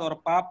अपराध और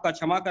पाप का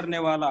क्षमा करने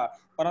वाला,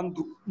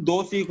 परंतु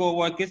दोषी को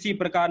वह किसी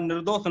प्रकार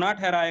निर्दोष न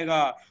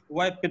ठहराएगा।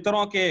 वह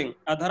पितरों के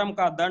अधर्म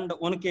का दंड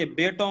उनके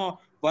बेटों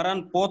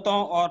वरन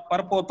पोतों और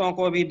परपोतों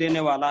को भी देने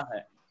वाला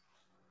है।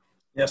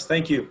 Yes,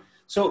 thank you.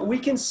 So we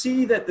can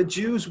see that the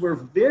Jews were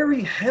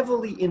very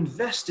heavily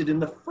invested in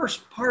the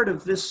first part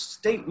of this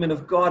statement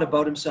of God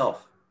about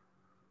himself.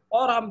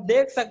 और हम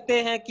देख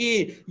सकते हैं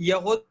कि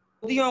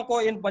यहूदियों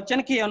को इन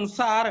वचन के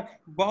अनुसार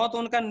बहुत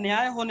उनका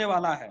न्याय होने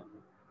वाला है।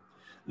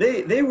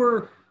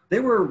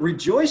 They were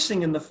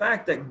rejoicing in the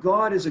fact that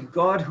God is a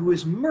God who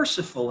is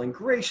merciful and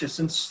gracious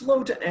and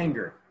slow to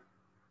anger.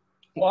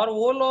 और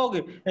वो लोग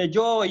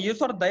जो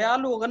ईश्वर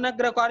दयालु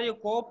अनुग्रहकारी,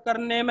 कोप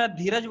करने में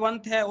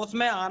धीरजवंत है,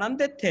 उसमें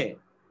आनंदित थे।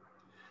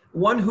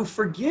 One who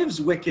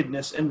forgives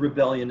wickedness and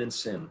rebellion and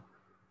sin.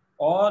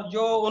 और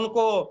जो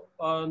उनको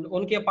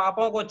उनके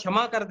पापों को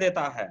क्षमा कर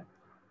देता है।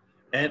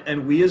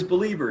 And we as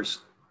believers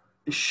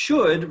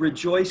should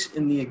rejoice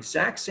in the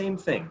exact same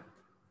thing.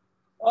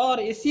 और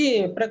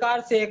इसी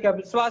प्रकार से एक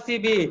विश्वासी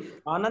भी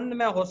आनंद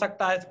में हो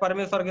सकता है इस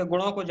परमेश्वर के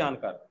गुणों को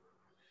जानकर।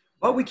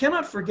 But we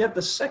cannot forget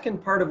the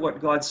second part of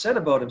what God said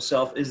about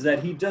himself is that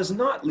he does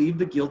not leave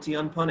the guilty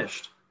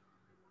unpunished.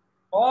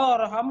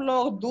 और हम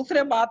लोग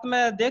दूसरे बात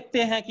में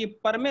देखते हैं कि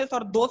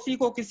परमेश्वर दोषी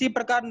को किसी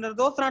प्रकार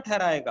निर्दोष न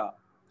ठहराएगा।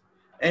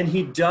 And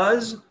he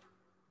does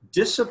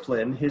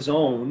discipline his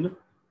own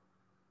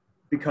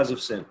because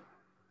of sin.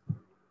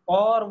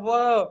 और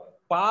वह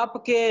पाप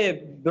के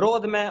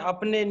विरोध में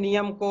अपने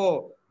नियम को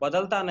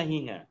बदलता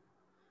नहीं है।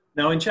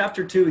 Now in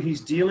chapter 2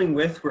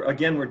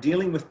 we're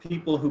dealing with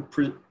people who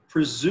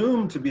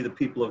presume to be the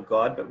people of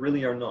God but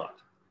really are not.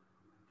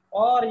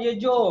 और ये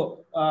जो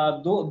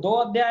दो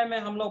अध्याय में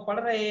हम लोग पढ़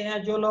रहे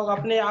हैं, जो लोग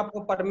अपने आप को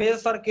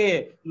परमेश्वर के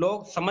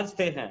लोग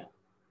समझते हैं।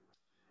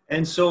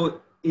 And so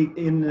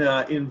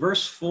in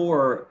verse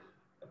 4,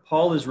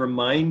 Paul is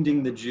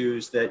reminding the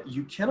Jews that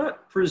you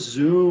cannot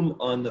presume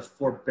on the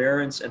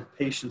forbearance and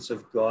patience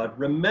of God.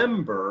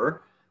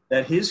 Remember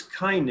that his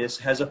kindness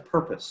has a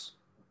purpose.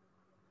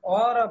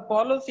 और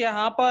पौलुस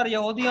यहाँ पर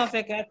यहूदियों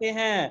से कहते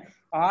हैं,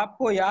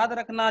 आपको याद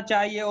रखना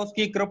चाहिए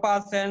उसकी कृपा,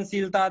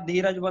 सहनशीलता,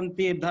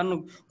 धीरजवंती, धन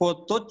को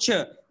तुच्छ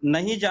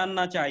नहीं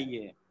जानना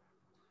चाहिए।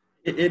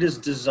 It is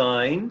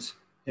designed,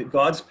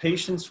 God's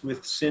patience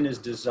with sin is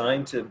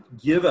designed to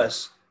give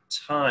us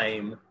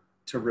time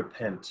to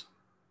repent.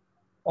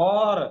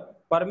 और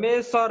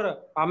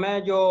परमेश्वर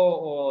हमें जो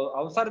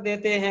अवसर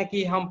देते हैं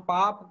कि हम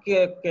पाप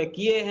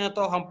किए हैं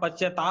तो हम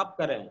पश्चाताप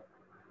करें।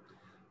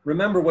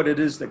 Remember what it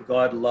is that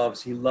God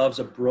loves. He loves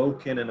a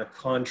broken and a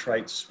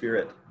contrite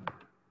spirit.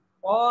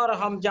 और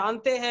हम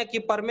जानते हैं कि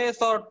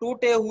परमेश्वर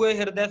टूटे हुए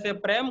हृदय से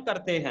प्रेम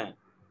करते हैं।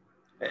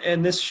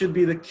 And this should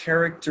be the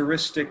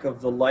characteristic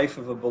of the life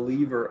of a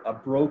believer, a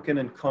broken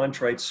and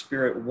contrite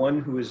spirit, one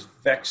who is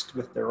vexed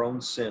with their own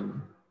sin.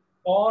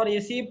 और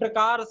इसी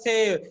प्रकार से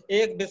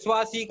एक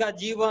विश्वासी का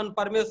जीवन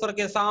परमेश्वर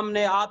के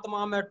सामने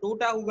आत्मा में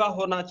टूटा हुआ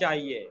होना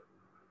चाहिए।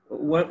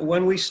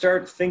 When we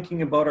start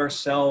thinking about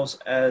ourselves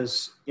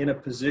as in a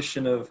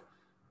position of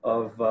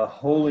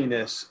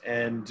holiness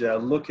and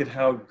look at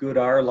how good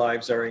our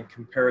lives are in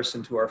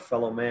comparison to our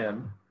fellow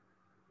man,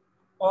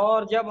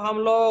 और जब हम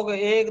लोग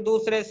एक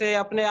दूसरे से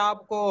अपने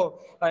आप को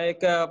एक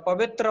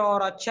पवित्र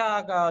और अच्छा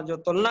का जो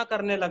तुलना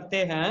करने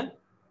लगते हैं,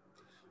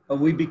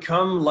 we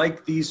become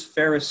like these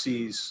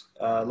Pharisees,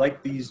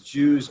 like these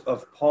Jews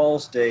of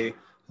Paul's day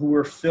who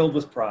were filled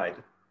with pride.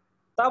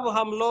 तब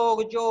हम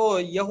लोग जो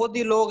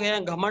यहूदी लोग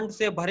हैं, घमंड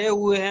से भरे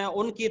हुए हैं,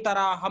 उनकी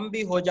तरह हम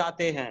भी हो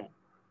जाते हैं।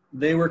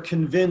 They were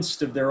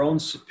convinced of their own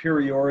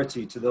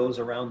superiority to those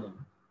around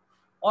them.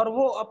 और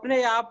वो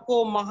अपने आप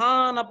को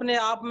महान अपने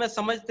आप में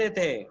समझते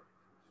थे।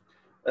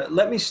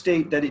 Let me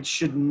state that it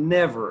should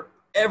never,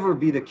 ever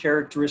be the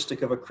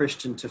characteristic of a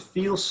Christian to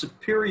feel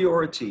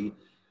superiority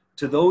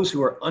to those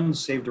who are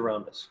unsaved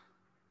around us.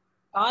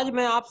 आज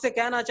मैं आपसे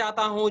कहना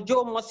चाहता हूं,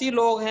 जो मसीह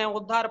लोग हैं,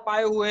 उद्धार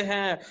पाए हुए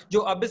हैं, जो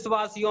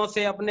अविश्वासियों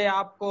से अपने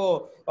आप को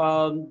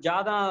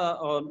ज्यादा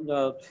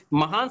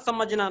महान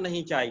समझना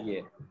नहीं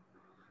चाहिए।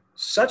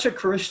 Such a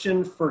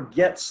Christian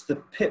forgets the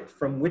pit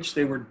from which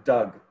they were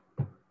dug.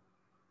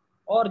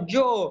 और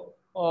जो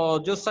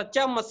और जो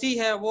सच्चा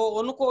मसीह है वो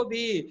उनको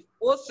भी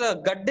उस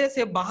गड्ढे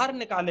से बाहर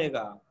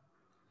निकालेगा।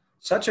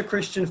 Such a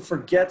Christian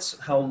forgets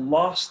how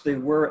lost they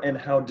were and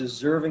how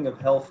deserving of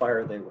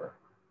hellfire they were.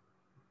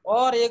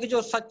 और एक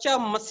जो सच्चा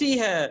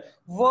मसीह है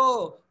वो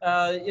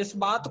इस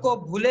बात को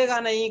भूलेगा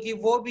नहीं कि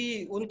वो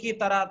भी उनकी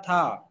तरह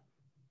था।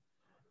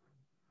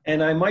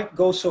 And I might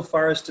go so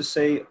far as to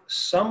say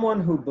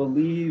someone who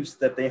believes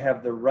that they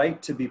have the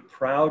right to be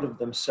proud of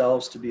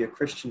themselves to be a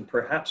Christian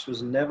perhaps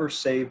was never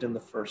saved in the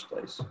first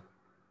place.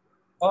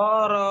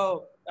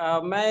 और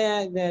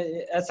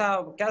मैं ऐसा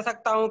कह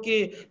सकता हूं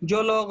कि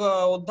जो लोग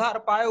उद्धार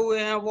पाए हुए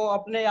हैं वो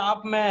अपने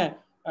आप में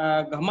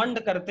घमंड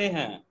करते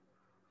हैं।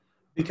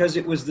 Because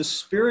it was the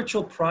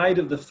spiritual pride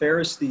of the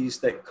Pharisees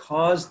that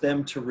caused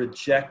them to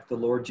reject the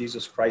Lord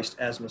Jesus Christ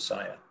as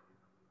Messiah.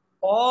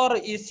 और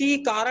इसी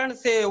कारण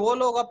से वो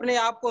लोग अपने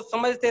आप को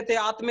समझते थे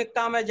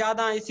आत्मिकता में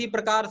ज्यादा, इसी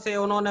प्रकार से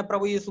उन्होंने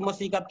प्रभु यीशु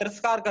मसीह का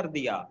तिरस्कार कर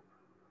दिया।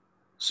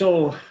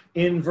 So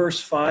in verse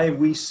 5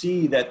 we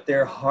see that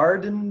their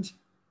hardened,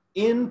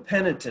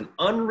 impenitent,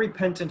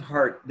 unrepentant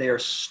heart, they are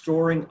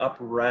storing up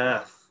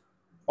wrath.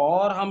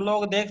 और हम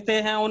लोग देखते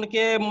हैं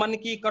उनके मन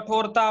की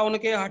कठोरता,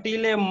 उनके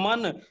हठीले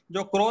मन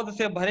जो क्रोध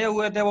से भरे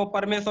हुए थे वो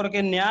परमेश्वर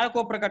के न्याय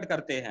को प्रकट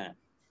करते हैं।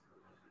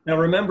 Now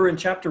remember in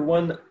chapter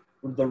 1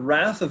 the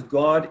wrath of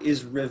God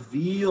is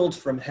revealed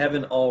from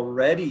heaven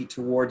already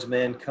towards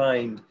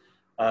mankind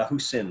who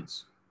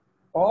sins.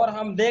 और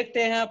हम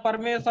देखते हैं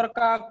परमेश्वर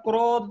का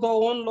क्रोध तो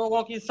उन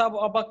लोगों की सब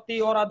अभक्ति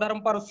और अधर्म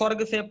पर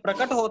स्वर्ग से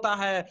प्रकट होता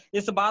है।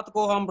 इस बात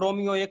को हम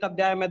रोमियो 1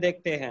 अध्याय में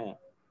देखते हैं।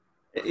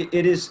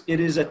 It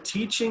is a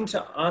teaching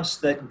to us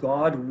that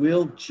God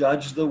will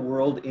judge the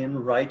world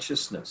in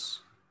righteousness.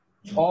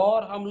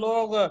 और हम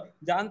लोग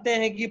जानते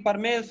हैं कि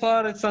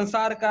परमेश्वर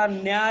संसार का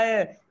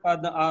न्याय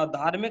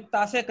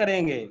धार्मिकता से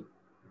करेंगे।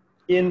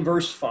 In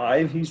verse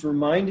 5 he's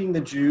reminding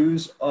the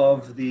Jews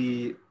of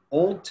the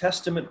Old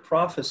Testament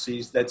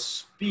prophecies that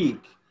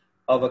speak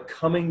of a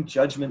coming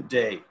judgment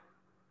day.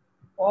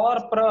 और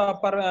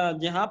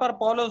जहाँ पर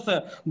पौलुस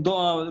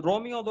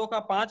रोमियो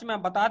 2:5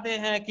 में बताते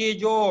हैं कि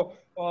जो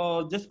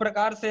जिस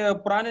प्रकार से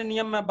पुराने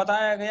नियम में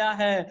बताया गया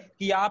है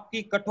कि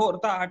आपकी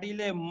कठोरता,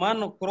 हठीले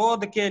मन,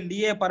 क्रोध के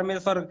लिए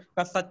परमेश्वर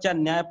का सच्चा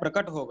न्याय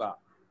प्रकट होगा।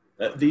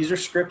 These are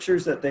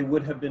scriptures that they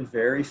would have been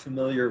very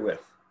familiar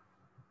with.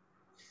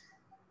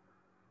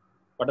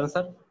 Pardon,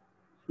 sir?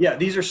 Yeah,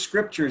 these are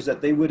scriptures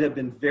that they would have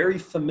been very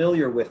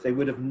familiar with. They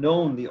would have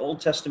known the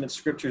Old Testament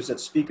scriptures that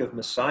speak of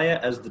Messiah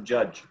as the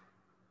judge.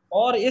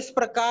 और इस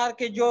प्रकार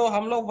के जो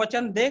हम लोग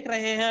वचन देख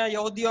रहे हैं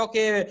यहूदियों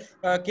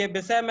के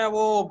विषय में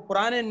वो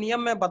पुराने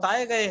नियम में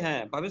बताए गए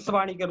हैं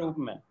भविष्यवाणी के रूप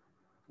में।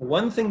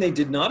 One thing they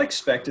did not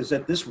expect is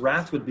that this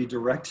wrath would be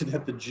directed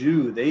at the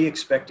Jew. They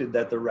expected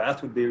that the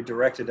wrath would be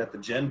directed at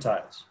the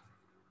Gentiles.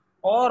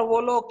 और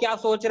वो लोग क्या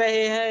सोच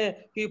रहे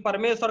हैं कि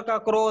परमेश्वर का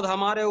क्रोध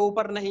हमारे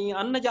ऊपर नहीं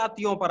अन्य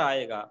जातियों पर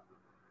आएगा।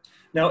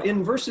 Now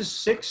in verses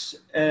 6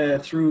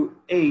 through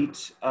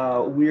 8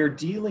 we are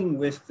dealing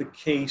with the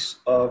case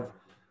of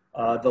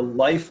the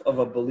life of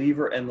a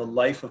believer and the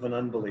life of an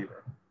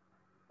unbeliever.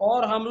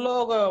 और हम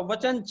लोग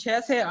वचन 6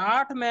 से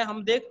 8 में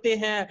हम देखते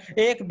हैं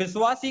एक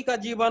विश्वासी का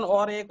जीवन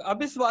और एक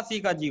अविश्वासी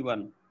का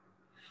जीवन।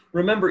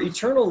 Remember,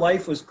 eternal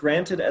life was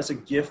granted as a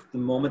gift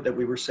the moment that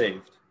we were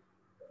saved.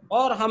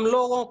 और हम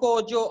लोगों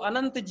को जो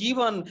अनंत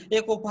जीवन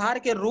एक उपहार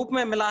के रूप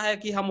में मिला है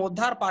कि हम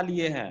उद्धार पा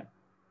लिए हैं।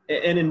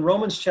 And in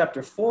Romans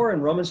chapter 4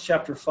 and Romans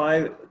chapter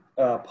 5,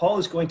 Paul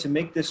is going to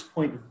make this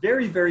point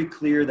very, very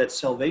clear that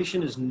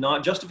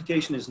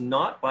justification is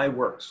not by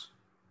works.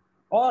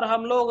 और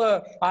हम लोग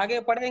आगे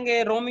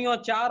पढ़ेंगे रोमियो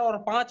 4 और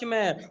 5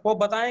 में वो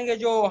बताएंगे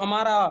जो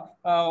हमारा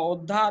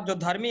उद्धार, जो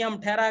धर्मी हम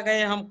ठहराए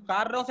गए, हम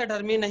कार्यों से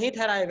धर्मी नहीं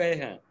ठहराए गए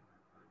हैं।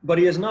 But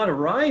he has not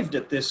arrived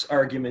at this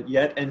argument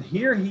yet, and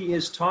here he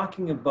is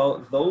talking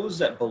about those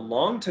that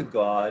belong to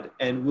God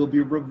and will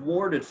be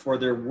rewarded for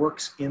their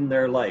works in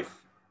their life.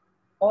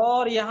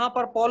 और यहाँ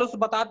पर पौलुस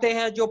बताते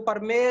हैं जो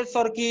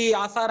परमेश्वर की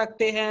आशा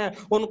रखते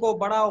हैं उनको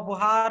बड़ा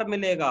उपहार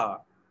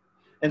मिलेगा।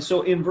 And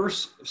so in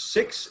verse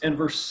 6 and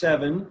verse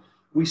 7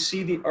 we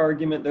see the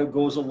argument that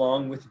goes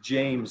along with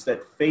James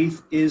that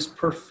faith is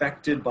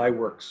perfected by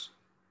works.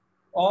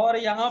 और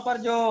यहाँ पर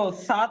जो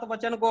 7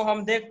 वचन को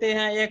हम देखते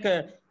हैं, एक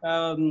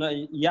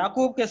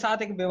याकूब के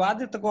साथ एक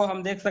विवादित को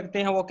हम देख सकते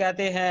हैं। वो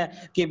कहते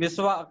हैं कि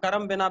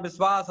कर्म बिना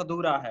विश्वास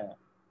अधूरा है।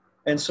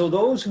 And so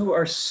those who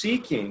are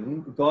seeking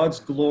God's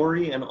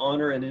glory and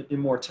honor and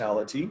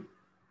immortality,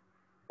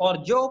 और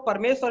जो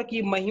परमेश्वर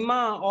की महिमा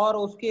और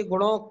उसके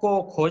गुणों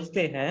को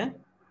खोजते हैं,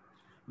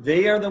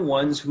 they are the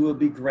ones who will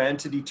be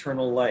granted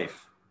eternal life.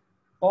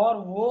 और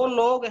वो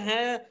लोग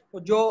हैं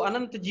जो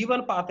अनंत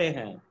जीवन पाते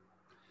हैं।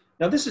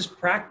 Now this is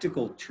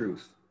practical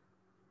truth.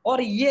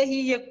 और ये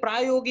ही एक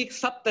प्रायोगिक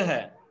सत्य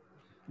है।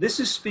 This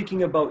is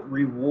speaking about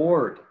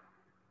reward.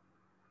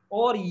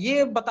 और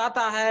ये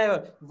बताता है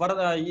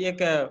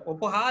एक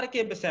उपहार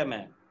के विषय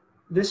में।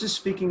 This is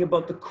speaking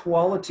about the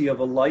quality of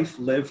a life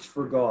lived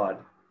for God.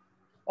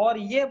 और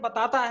ये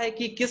बताता है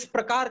कि किस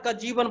प्रकार का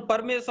जीवन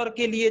परमेश्वर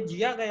के लिए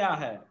जिया गया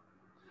है।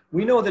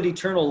 We know that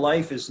eternal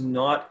life is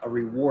not a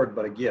reward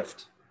but a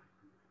gift.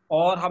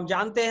 और हम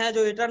जानते हैं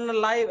जो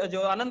इटर्नल लाइफ, जो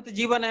अनंत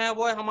जीवन है,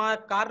 वो हमारे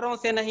कार्यों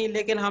से नहीं,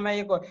 लेकिन हमें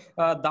एक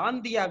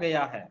दान दिया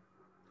गया है.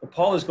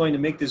 Paul is going to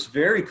make this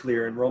very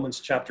clear in Romans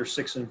chapter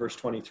 6 and verse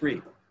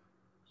 23.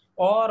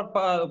 और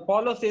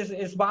पौलुस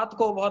इस बात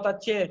को बहुत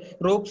अच्छे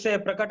रूप से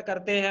प्रकट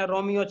करते हैं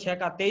रोमियो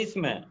 6:23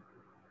 में.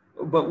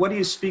 But what he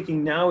is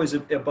speaking now is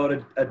about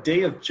a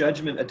day of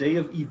judgment, a day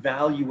of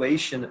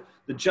evaluation,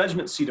 the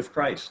judgment seat of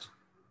Christ.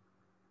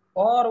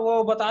 और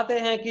वो बताते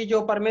हैं कि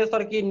जो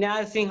परमेश्वर की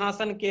न्याय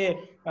सिंहासन के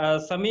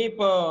समीप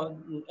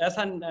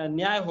ऐसा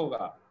न्याय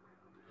होगा.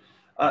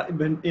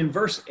 In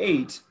verse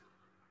 8,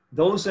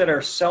 those that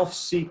are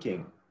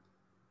self-seeking,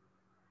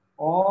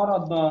 और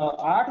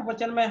 8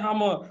 वचन में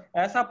हम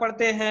ऐसा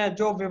पढ़ते हैं,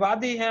 जो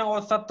विवादी हैं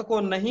और सत्य को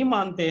नहीं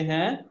मानते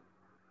हैं.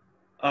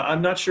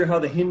 I'm not sure how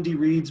the Hindi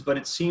reads, but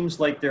it seems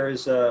like there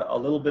is a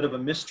little bit of a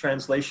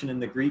mistranslation in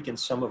the Greek in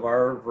some of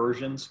our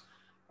versions.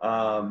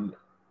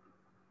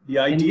 The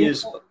idea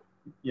is,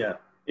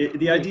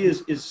 the idea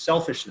is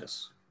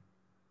selfishness.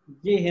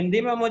 जी,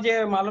 हिंदी में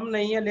मुझे मालूम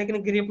नहीं है,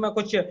 लेकिन Greek में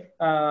कुछ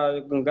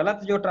गलत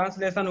जो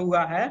ट्रांसलेशन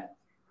हुआ है,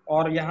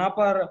 और यहाँ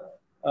पर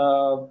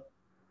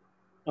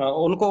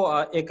उनको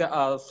एक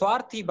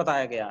स्वार्थी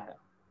बताया गया है.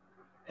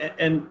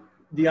 And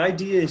the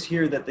idea is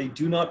here that they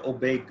do not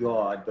obey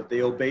God, but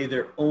they obey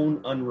their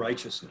own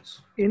unrighteousness.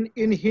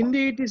 In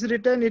Hindi, it is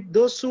written, it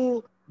those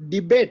who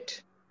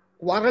debate,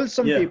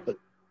 quarrelsome people.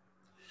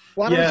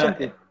 Quarrelsome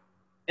people.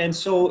 And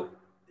so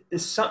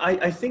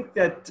I think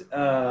that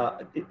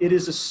it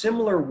is a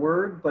similar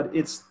word, but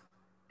it's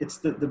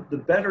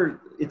the better.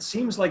 It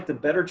seems like the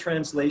better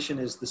translation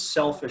is the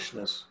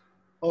selfishness.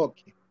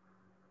 Okay.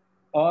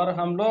 और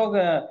हम लोग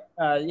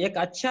एक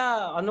अच्छा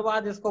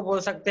अनुवाद इसको बोल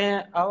सकते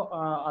हैं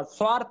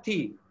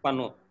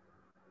स्वार्थीपन.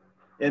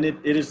 And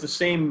it is the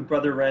same,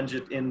 Brother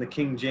Ranjit, in the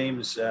King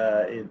James.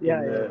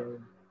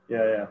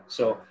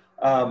 So,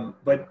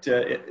 but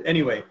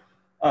anyway,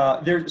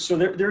 there's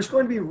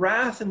going to be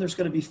wrath and there's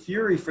going to be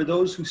fury for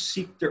those who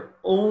seek their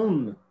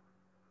own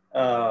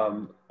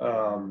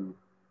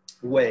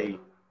way.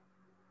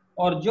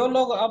 और जो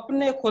लोग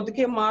अपने खुद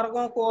के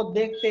मार्गों को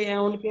देखते हैं,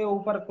 उनके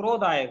ऊपर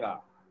क्रोध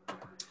आएगा.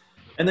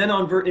 And then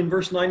in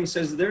verse 9 he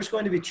says there's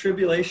going to be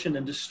tribulation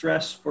and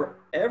distress for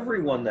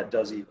everyone that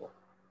does evil.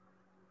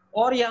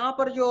 और यहाँ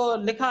पर जो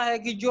लिखा है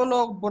कि जो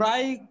लोग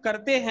बुराई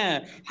करते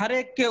हैं, हर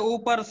एक के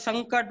ऊपर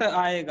संकट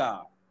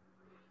आएगा.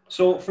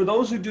 So for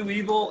those who do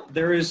evil,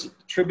 there is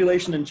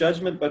tribulation and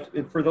judgment, but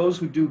for those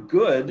who do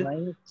good,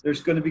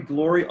 there's going to be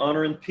glory,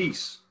 honor, and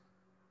peace.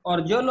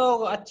 और जो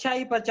लोग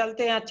अच्छाई पर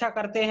चलते हैं, अच्छा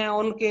करते हैं,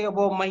 उनके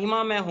वो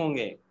महिमा में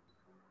होंगे.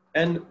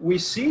 And we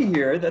see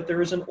here that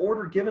there is an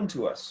order given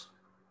to us.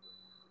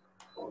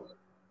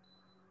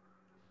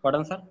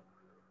 Pardon, sir?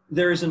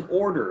 There is an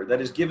order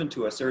that is given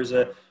to us. There is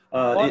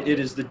it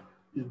is the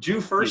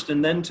Jew first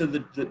and then to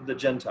the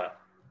Gentile.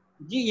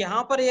 जी,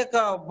 यहाँ पर एक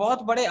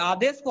बहुत बड़े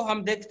आदेश को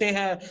हम देखते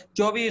हैं.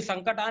 जो भी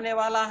संकट आने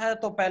वाला है,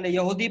 तो पहले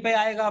यहूदी पे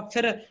आएगा,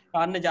 फिर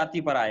अन्य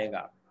जाति पर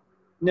आएगा.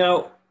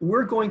 Now,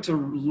 we're going to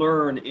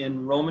learn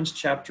in Romans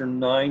chapter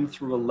 9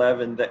 through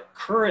 11 that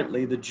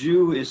currently the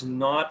Jew is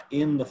not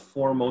in the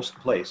foremost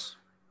place.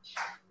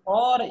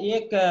 और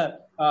एक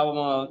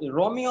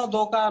रोमियो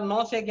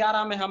 2:9 से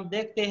 11 में हम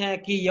देखते हैं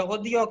कि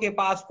यहूदियों के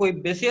पास कोई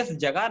विशेष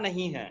जगह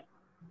नहीं है.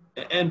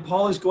 And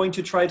Paul is going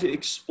to try to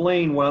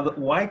explain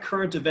why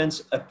current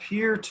events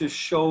appear to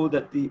show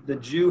that the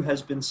Jew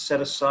has been set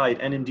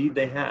aside, and indeed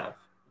they have.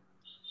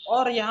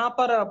 और यहाँ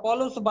पर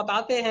पौलुस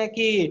बताते हैं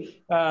कि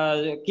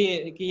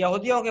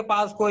यहूदियों के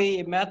पास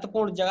कोई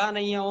महत्वपूर्ण जगह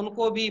नहीं है,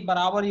 उनको भी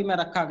बराबरी में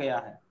रखा गया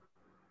है.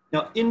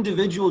 Now,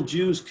 individual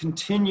Jews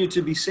continue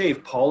to be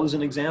saved. Paul is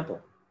an example.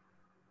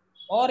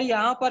 और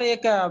यहाँ पर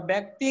एक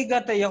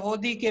व्यक्तिगत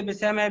यहूदी के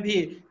विषय में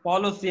भी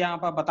पौलुस यहाँ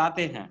पर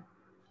बताते हैं.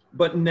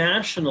 But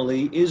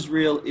nationally,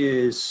 Israel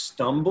is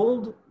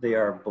stumbled, they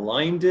are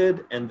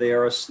blinded, and they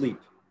are asleep.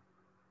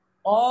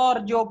 और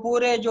जो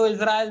पूरे जो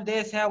इज़राइल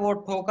देश है, वो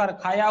ठोकर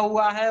खाया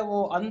हुआ है,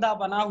 वो अंधा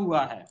बना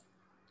हुआ है.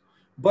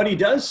 But he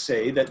does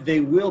say that they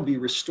will be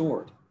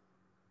restored.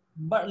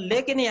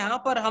 लेकिन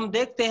यहाँ पर हम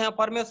देखते हैं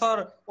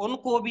परमेश्वर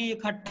उनको भी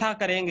इकट्ठा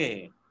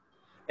करेंगे.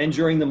 And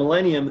during the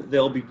millennium,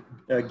 they'll be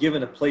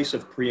given a place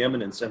of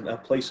preeminence and a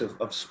place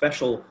of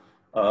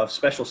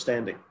special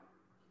standing.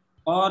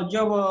 और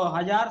जब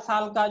 1000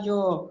 साल का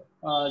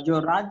जो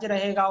राज्य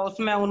रहेगा,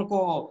 उसमें उनको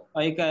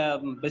एक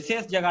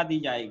विशेष जगह दी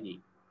जाएगी.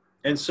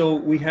 And so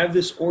we have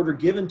this order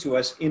given to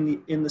us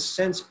in the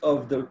sense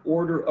of the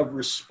order of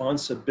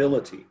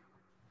responsibility.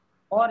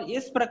 और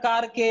इस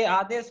प्रकार के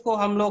आदेश को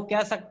हम लोग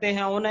कह सकते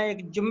हैं, उन्हें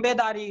एक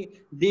जिम्मेदारी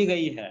दी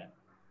गई है.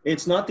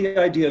 It's not the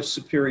idea of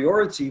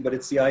superiority, but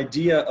it's the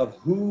idea of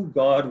who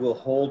God will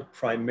hold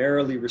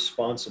primarily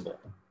responsible.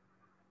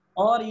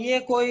 और ये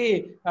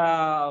कोई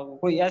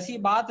ऐसी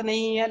बात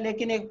नहीं है,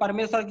 लेकिन एक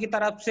परमेश्वर की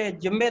तरफ से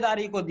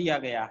जिम्मेदारी को दिया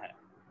गया है.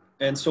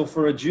 And so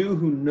for a Jew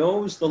who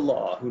knows the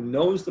law, who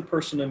knows the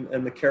person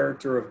and the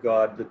character of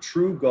God, the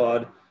true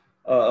God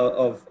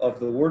of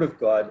the Word of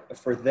God,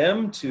 for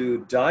them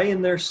to die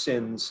in their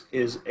sins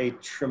is a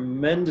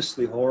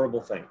tremendously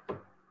horrible thing.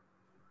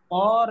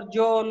 और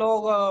जो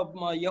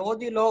लोग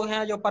यहूदी लोग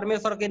हैं जो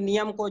परमेश्वर के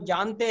नियम को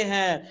जानते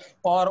हैं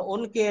और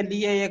उनके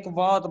लिए एक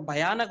बहुत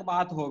भयानक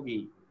बात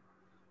होगी।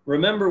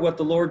 Remember what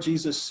the Lord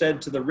Jesus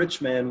said to the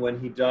rich man when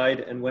he died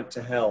and went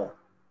to hell.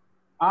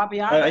 आप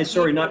याद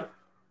Sorry, रखिए, not,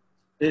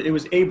 it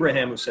was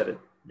Abraham who said it.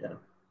 Yeah.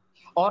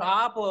 और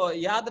आप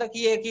याद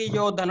रखिए कि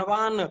जो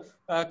धनवान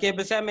के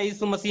विषय में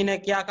यीशु मसीह ने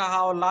क्या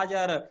कहा, और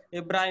लाजर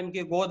इब्राहिम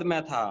की गोद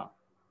में था।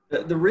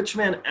 The rich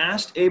man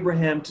asked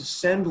Abraham to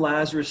send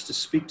Lazarus to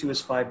speak to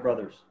his 5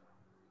 brothers.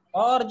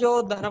 और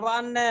जो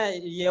धनवान ने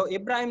ये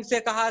इब्राहिम से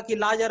कहा कि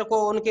लाजर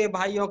को उनके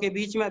भाइयों के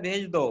बीच में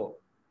भेज दो।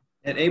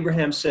 And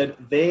Abraham said,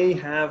 they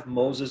have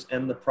Moses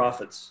and the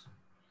prophets.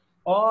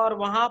 और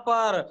वहां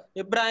पर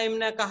इब्राहिम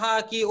ने कहा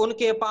कि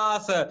उनके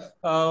पास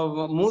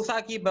मूसा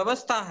की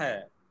व्यवस्था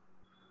है।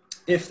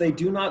 If they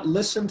do not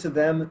listen to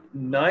them,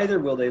 neither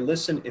will they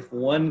listen if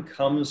one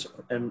comes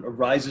and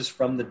arises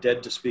from the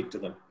dead to speak to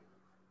them.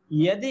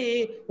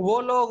 यदि वो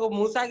लोग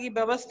मूसा की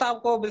व्यवस्था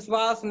को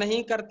विश्वास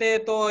नहीं करते,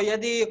 तो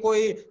यदि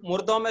कोई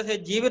मुर्दों में से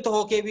जीवित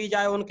होके भी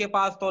जाए उनके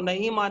पास, तो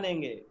नहीं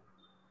मानेंगे।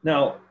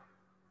 Now,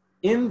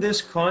 in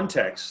this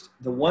context,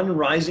 the one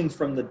rising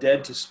from the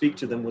dead to speak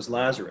to them was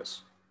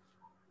Lazarus.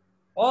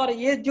 और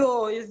ये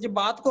जो इस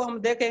बात को हम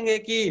देखेंगे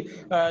कि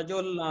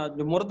जो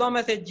मुर्दों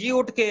में से जी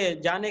उठ के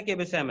जाने के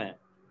विषय में,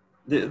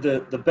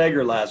 The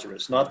beggar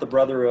Lazarus, not the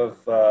brother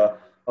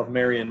of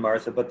Mary and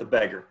Martha, but the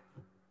beggar.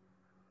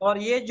 और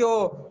ये जो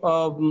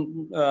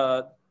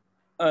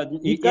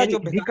भिखारी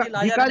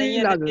लाजर नहीं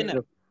है,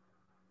 लेकिन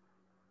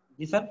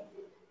जी सर,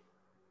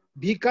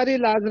 भिखारी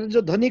लाजर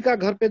जो धनी का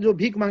घर पे जो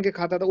भीख मांग के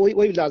खाता था,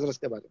 वही लाजरस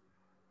के बारे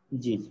में।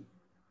 जी।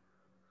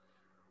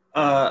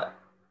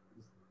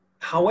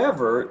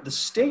 However, the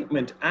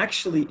statement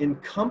actually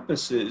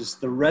encompasses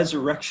the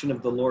resurrection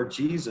of the Lord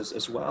Jesus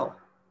as well.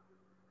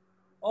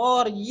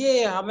 और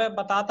ये हमें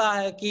बताता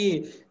है कि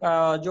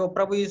जो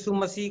प्रभु यीशु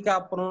मसीह का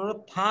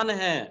पुनरुत्थान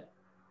है।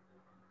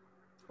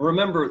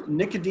 Remember,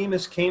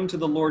 Nicodemus came to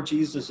the Lord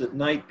Jesus at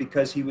night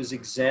because he was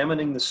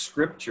examining the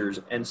scriptures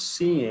and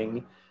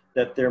seeing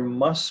that there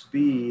must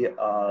be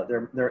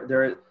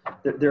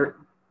the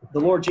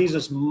Lord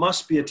Jesus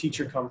must be a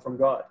teacher come from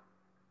God.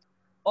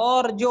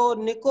 और जो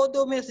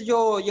Nicodemus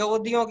जो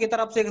यहूदियों की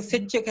तरफ से एक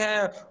शिक्षक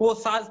है, वो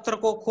शास्त्र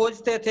को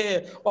खोजते थे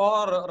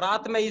और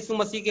रात में यीशु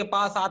मसीह के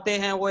पास आते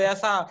हैं। वो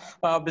ऐसा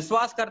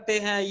विश्वास करते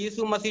हैं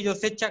यीशु मसीह जो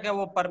शिक्षक है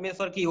वो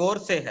परमेश्वर की ओर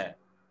से है।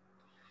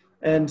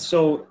 And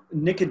so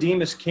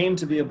Nicodemus came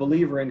to be a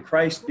believer in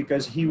Christ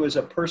because he was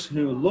a person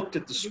who looked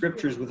at the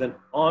scriptures with an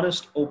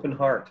honest, open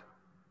heart.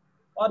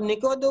 और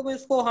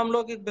निकोदेमुस को हम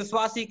लोग एक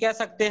विश्वासी कह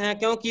सकते हैं,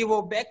 क्योंकि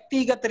वो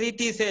व्यक्तिगत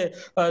रीति से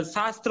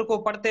शास्त्र को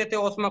पढ़ते थे,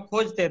 उसमें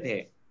खोजते थे।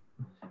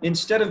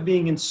 Instead of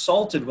being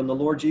insulted when the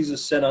Lord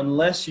Jesus said,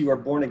 unless you are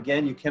born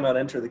again, you cannot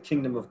enter the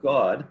kingdom of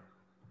God.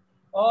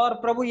 और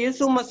प्रभु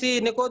यीशु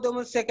मसीह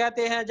निकोदेमुस से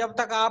कहते हैं, जब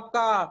तक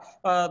आपका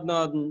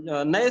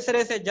नए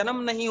सिरे से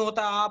जन्म नहीं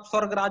होता, आप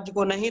स्वर्ग राज्य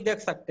को नहीं देख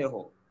सकते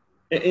हो।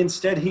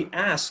 Instead, he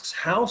asks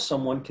how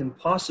someone can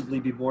possibly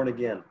be born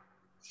again.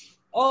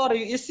 और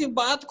इसी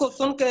बात को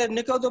सुनकर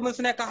निकोदेमुस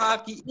ने कहा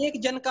कि एक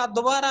जन का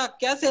दोबारा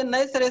कैसे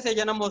नए सिरे से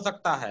जन्म हो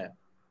सकता है।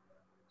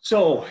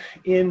 So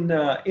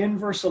in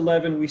verse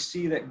 11, we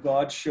see that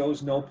God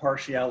shows no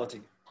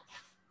partiality.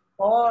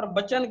 और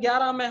वचन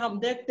 11 में हम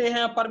देखते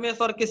हैं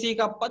परमेश्वर किसी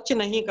का पक्ष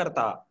नहीं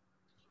करता।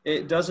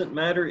 It doesn't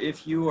matter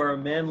if you are a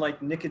man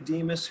like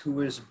Nicodemus who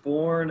was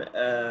born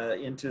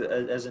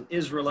as an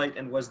Israelite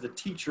and was the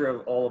teacher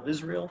of all of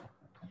Israel.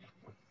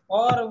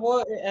 और वो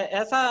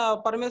ऐसा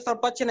परमेश्वर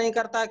पक्ष नहीं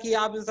करता कि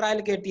आप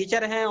इस्राएल के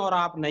टीचर हैं और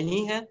आप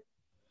नहीं हैं।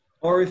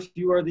 Or if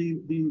you are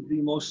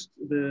the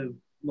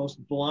most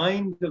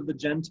blind of the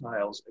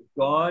Gentiles,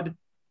 God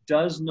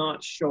does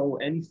not show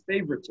any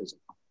favoritism.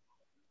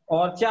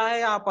 और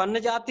चाहे आप अन्य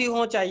जाति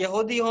हो चाहे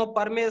यहूदी हो,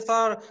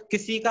 परमेश्वर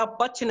किसी का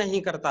पक्ष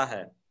नहीं करता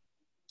है।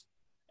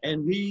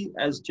 And we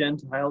as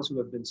Gentiles who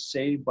have been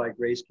saved by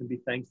grace can be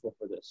thankful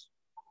for this.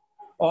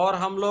 और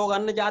हम लोग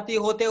अन्य जाति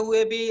होते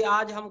हुए भी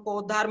आज हमको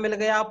उद्धार मिल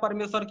गया,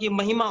 परमेश्वर की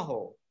महिमा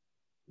हो।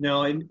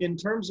 Now, in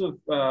terms of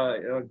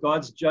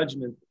God's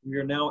judgment, we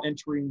are now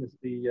entering the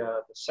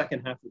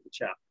second half of the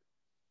chapter.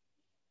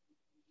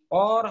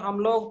 और हम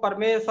लोग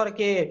परमेश्वर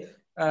के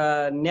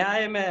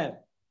न्याय में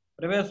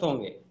प्रवेश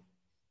होंगे।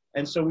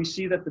 And so we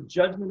see that the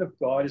judgment of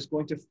God is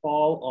going to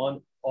fall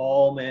on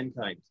all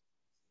mankind.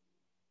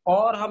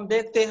 और हम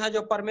देखते हैं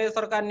जो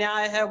परमेश्वर का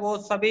न्याय है वो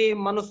सभी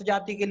मनुष्य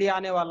जाति के लिए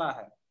आने वाला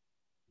है।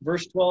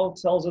 Verse 12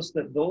 tells us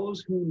that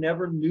those who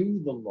never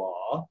knew the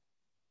law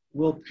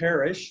will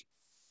perish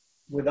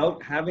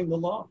without having the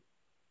law.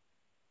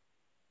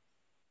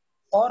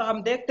 और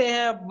हम देखते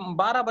हैं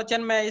 12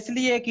 वचन में,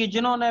 इसलिए कि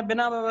जिन्होंने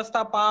बिना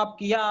व्यवस्था पाप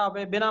किया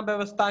वे बिना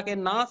व्यवस्था के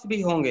नाश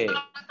भी होंगे।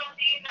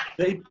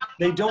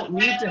 They don't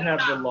need to have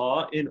the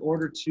law in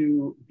order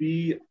to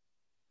be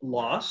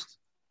lost.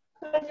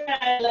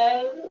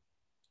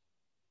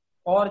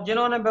 और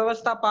जिन्होंने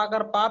व्यवस्था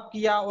पाकर पाप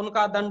किया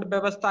उनका दंड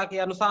व्यवस्था के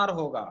अनुसार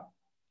होगा।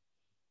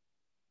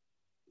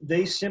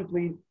 They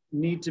simply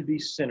need to be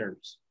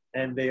sinners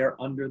and they are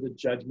under the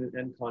judgment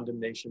and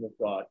condemnation of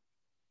God.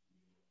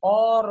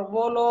 और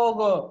वो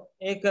लोग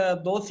एक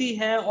दोषी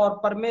हैं और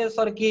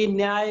परमेश्वर की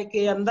न्याय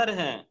के अंदर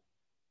हैं।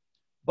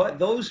 But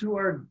those who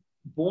are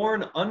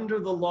born under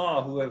the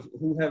law,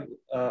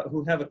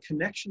 who have a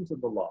connection to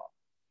the law,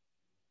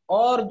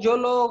 और जो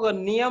लोग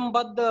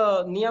नियमबद्ध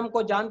नियम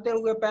को जानते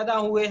हुए पैदा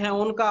हुए हैं,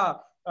 उनका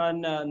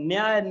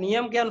न्याय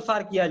नियम के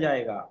अनुसार किया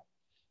जाएगा।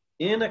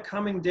 in a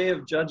coming day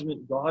of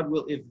judgment, God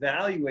will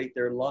evaluate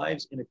their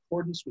lives in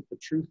accordance with the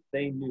truth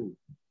they knew.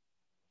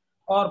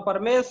 और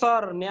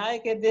परमेश्वर न्याय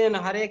के दिन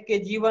हर एक के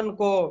जीवन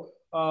को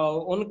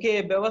उनके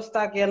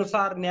व्यवस्था के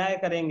अनुसार न्याय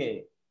करेंगे।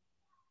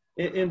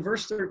 In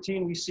verse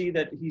 13, we see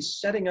that he's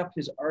setting up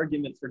his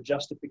argument for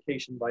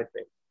justification by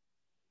faith.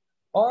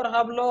 और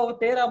हम लोग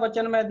 13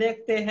 वचन में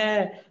देखते हैं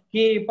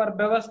कि पर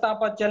व्यवस्था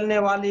पर चलने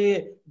वाले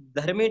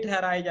धर्मी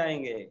ठहराए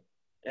जाएंगे।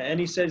 And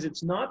he says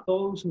it's not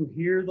those who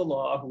hear the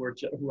law who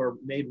are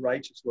made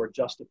righteous, who are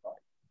justified.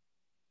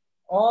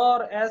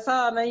 और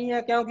ऐसा नहीं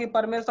है, क्योंकि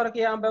परमेश्वर की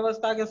यहाँ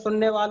व्यवस्था के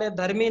सुनने वाले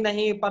धर्मी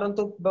नहीं,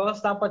 परंतु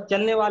व्यवस्था पर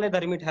चलने वाले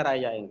धर्मी ठहराए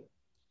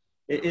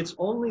जाएंगे। It's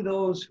only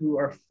those who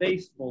are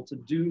faithful to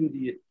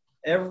do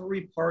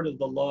every part of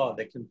the law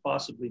that can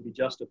possibly be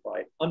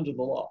justified under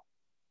the law.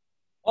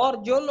 और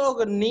जो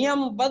लोग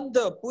नियमबद्ध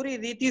पूरी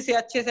रीति से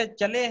अच्छे से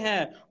चले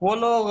हैं, वो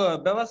लोग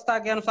व्यवस्था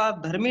के अनुसार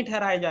धर्मी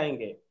ठहराए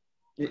जाएंगे।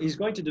 He's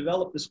going to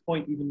develop this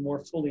point even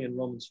more fully in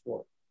Romans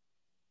 4.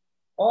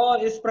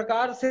 और इस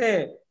प्रकार से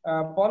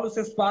पौलुस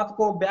इस बात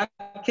को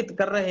व्याख्यात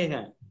कर रहे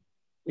हैं।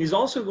 He's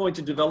also going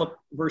to develop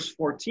verse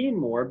 14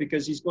 more,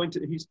 because he's going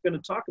to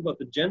talk about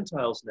the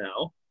Gentiles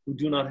now who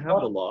do not have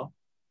the law.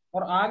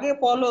 और आगे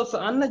पौलुस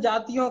अन्य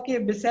जातियों के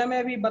विषय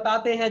में भी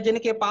बताते हैं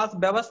जिनके पास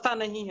व्यवस्था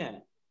नहीं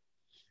है।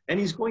 And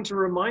he's going to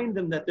remind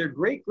them that their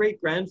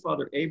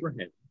great-great-grandfather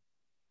Abraham,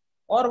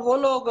 और वो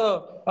लोग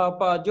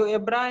जो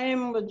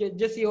इब्राहिम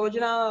जिस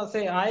योजना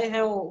से आए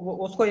हैं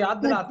उसको याद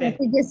दिलाते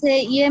हैं। जैसे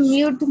ये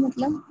म्यूट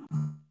मतलब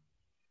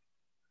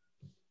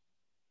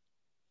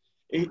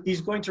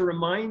he's going to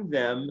remind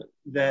them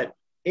that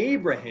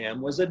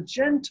Abraham was a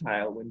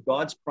Gentile when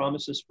God's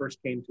promises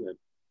first came to him.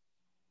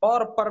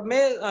 और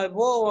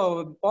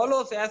वो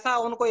पौलुस ऐसा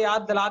उनको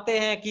याद दिलाते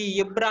हैं कि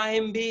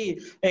इब्राहिम भी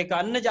एक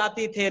अन्य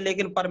जाति थे,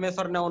 लेकिन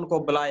परमेश्वर ने उनको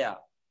बुलाया।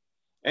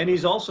 And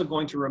he's also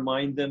going to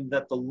remind them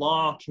that the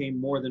law came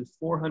more than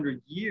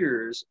 400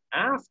 years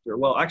after.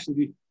 Well,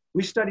 actually,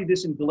 we studied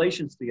this in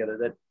Galatians together,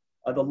 that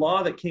the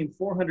law that came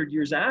 400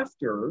 years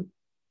after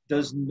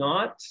does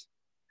not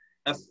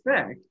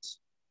affect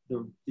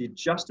the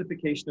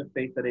justification of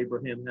faith that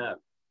Abraham had.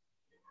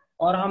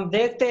 और हम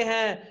देखते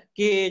हैं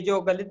कि जो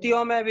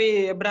गलतियों में भी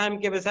इब्राहिम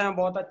के विषय में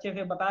बहुत अच्छे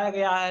से बताया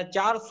गया है,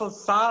 400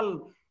 साल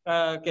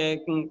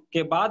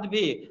के बाद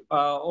भी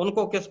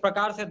उनको किस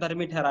प्रकार से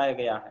धर्मी ठहराया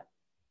गया है।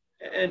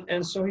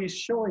 And so he's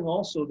showing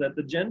also that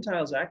the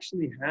Gentiles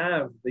actually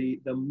have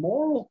the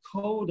moral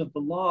code of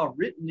the law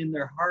written in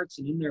their hearts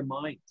and in their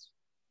minds.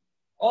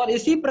 और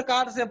इसी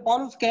प्रकार से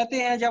पौलुस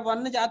कहते हैं, जब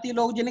अन्य जाति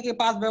लोग जिनके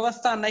पास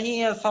व्यवस्था नहीं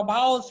है,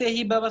 स्वभाव से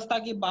ही व्यवस्था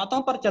की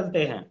बातों पर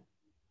चलते हैं।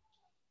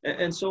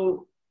 And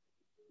so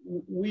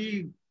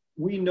we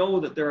know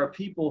that there are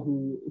people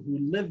who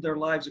live their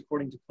lives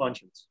according to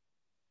conscience.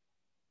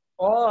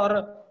 और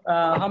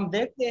हम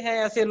देखते हैं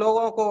ऐसे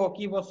लोगों को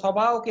कि वो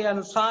स्वभाव के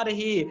अनुसार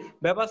ही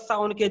व्यवस्था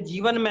उनके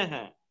जीवन में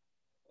है।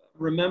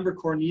 Remember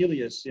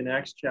Cornelius in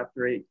Acts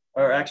chapter 8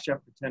 or Acts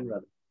chapter 10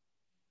 rather.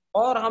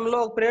 और हम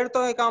लोग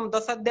प्रेरितों के काम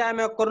 10 अध्याय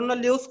में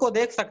कुरनेलियुस को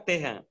देख सकते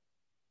हैं।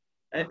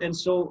 And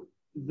so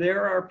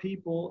there are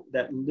people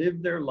that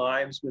live their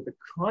lives with a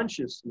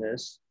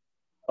consciousness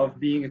of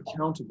being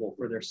accountable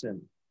for their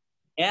sin.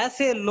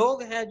 ऐसे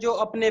लोग हैं जो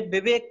अपने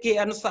विवेक के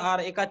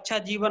अनुसार एक अच्छा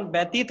जीवन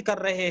व्यतीत कर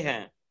रहे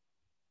हैं।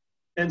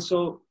 And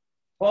so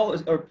Paul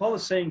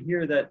is saying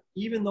here that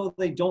even though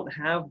they don't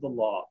have the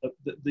law,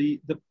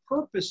 the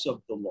purpose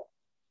of the law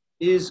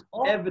is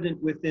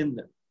evident within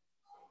them.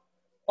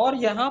 और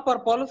यहाँ पर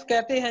पौलुस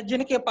कहते हैं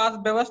जिनके पास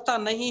व्यवस्था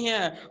नहीं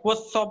है, वो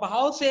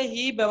स्वभाव से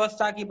ही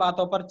व्यवस्था की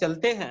बातों पर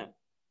चलते हैं।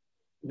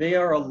 They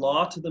are a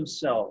law to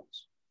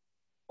themselves.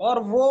 और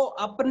वो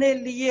अपने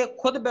लिए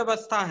खुद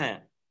व्यवस्था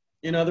हैं।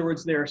 In other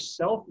words, they are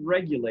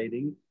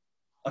self-regulating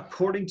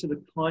according to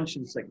the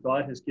conscience that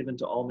God has given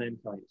to all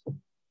mankind.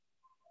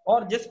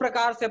 और जिस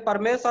प्रकार से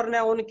परमेश्वर ने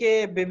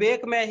उनके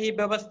विवेक में ही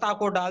व्यवस्था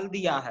को डाल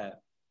दिया है।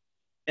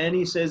 And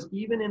he says,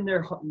 even in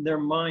their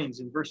minds,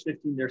 in verse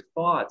 15, their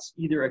thoughts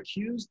either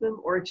accuse them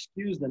or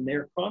excuse them.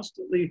 They're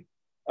constantly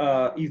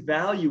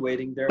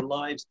evaluating their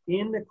lives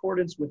in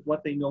accordance with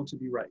what they know to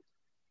be right.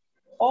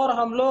 और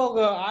हम लोग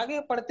आगे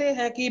पढ़ते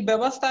हैं कि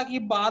व्यवस्था की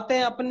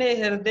बातें अपने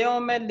हृदयों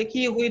में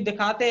लिखी हुई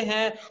दिखाते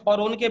हैं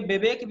और उनके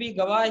विवेक भी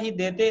गवाही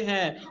देते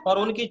हैं और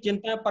उनकी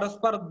चिंताएं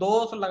परस्पर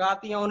दोष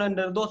लगाती हैं, उन्हें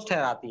निर्दोष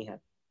ठहराती हैं।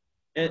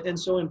 And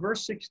so in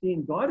verse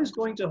 16, God is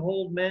going to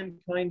hold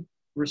mankind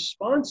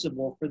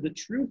responsible for the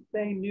truth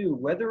they knew,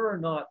 whether or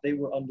not they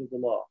were under the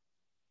law.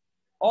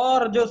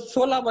 और जो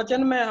 16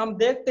 वचन में हम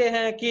देखते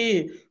हैं कि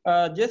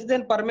जिस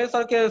दिन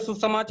परमेश्वर के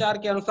सुसमाचार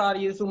के अनुसार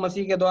यीशु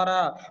मसीह के द्वारा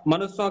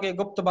मनुष्यों के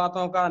गुप्त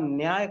बातों का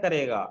न्याय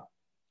करेगा।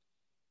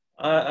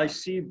 I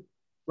see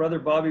Brother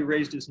Bobby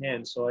raised his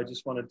hand, so I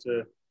just wanted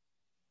to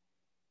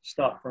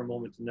stop for a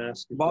moment and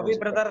ask if there Bobby was a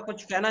brother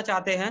कुछ कहना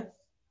चाहते हैं?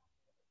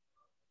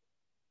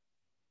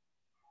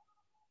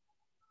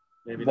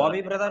 maybe not.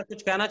 बॉबी ब्रदर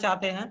कुछ कहना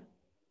चाहते हैं?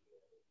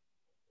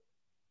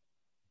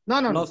 No,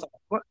 no, no no. Sir.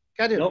 What-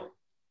 Carry on. Nope.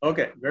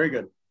 Okay, very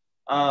good.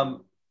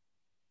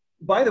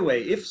 By the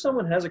way, if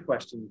someone has a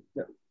question,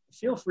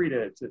 feel free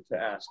to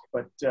ask.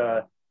 But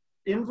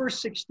in verse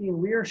 16,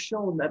 we are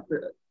shown that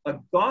a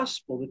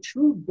gospel, the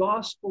true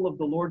gospel of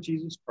the Lord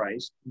Jesus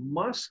Christ,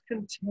 must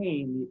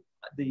contain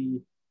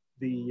the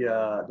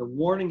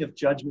warning of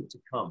judgment to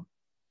come.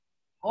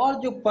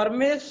 और जो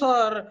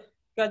परमेश्वर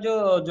का जो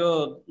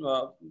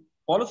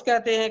पौलुस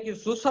कहते हैं कि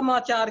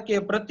सुसमाचार के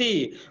प्रति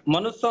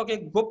मनुष्यों के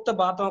गुप्त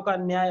बातों का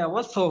न्याय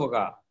अवश्य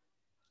होगा.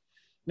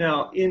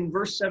 Now, in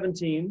verse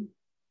 17,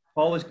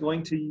 Paul is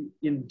going to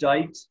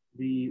indict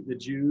the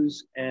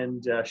Jews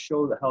and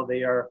show how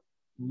they are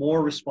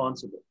more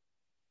responsible.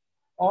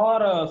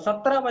 और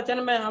 17 वचन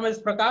में हम इस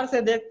प्रकार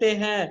से देखते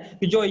हैं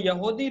कि जो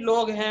यहूदी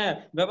लोग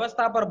हैं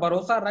व्यवस्था पर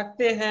भरोसा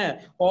रखते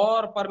हैं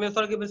और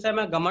परमेश्वर के विषय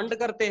में घमंड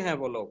करते हैं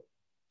वो लोग.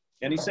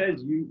 And he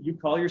says, you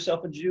call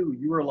yourself a Jew,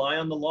 you rely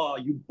on the law,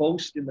 you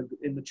boast in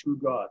the true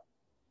God.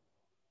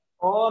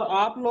 और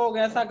आप लोग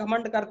ऐसा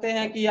घमंड करते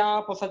हैं कि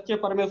आप सच्चे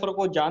परमेश्वर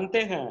को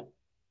जानते हैं.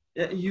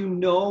 You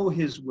know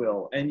his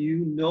will and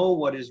you know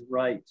what is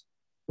right.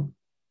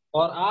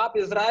 और आप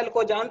इज़राइल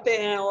को जानते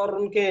हैं और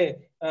उनके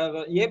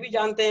ये भी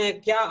जानते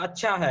हैं क्या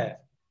अच्छा है.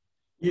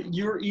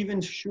 You're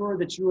even sure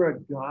that you're a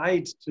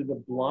guide to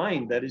the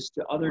blind, that is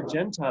to other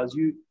Gentiles.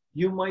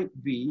 You might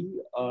be,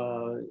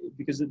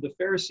 because of the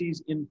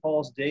Pharisees in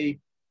Paul's day,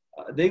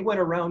 they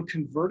went around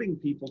converting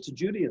people to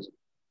Judaism.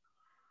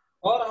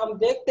 और हम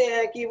देखते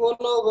हैं कि वो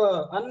लोग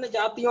अन्य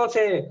जातियों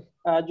से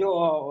जो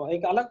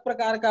एक अलग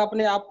प्रकार का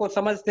अपने आप को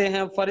समझते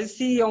हैं,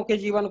 फरीसियों के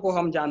जीवन को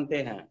हम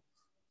जानते हैं.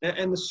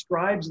 And the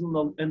scribes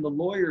and the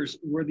lawyers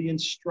were the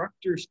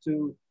instructors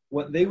to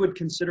what they would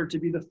consider to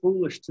be the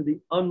foolish, to the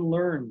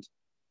unlearned.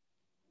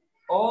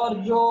 और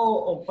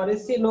जो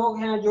फरीसी लोग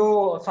हैं,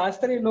 जो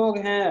शास्त्री लोग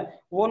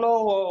हैं, वो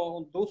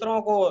लोग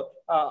दूसरों को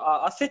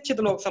अशिक्षित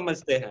लोग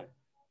समझते हैं.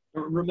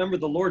 Remember,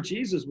 the Lord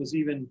Jesus was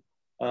even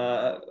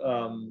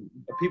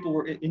people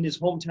were in his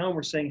hometown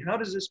were saying, how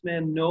does this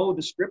man know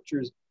the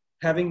scriptures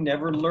having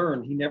never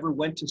learned? He never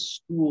went to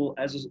school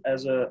as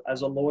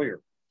a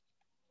lawyer.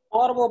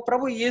 और वो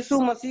प्रभु यीशु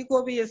मसीह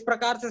को भी इस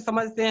प्रकार से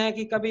समझते हैं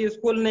कि कभी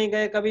स्कूल नहीं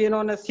गए, कभी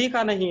इन्होंने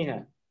सीखा नहीं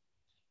है.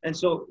 And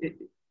so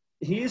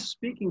he is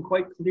speaking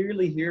quite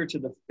clearly here to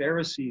the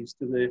Pharisees,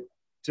 to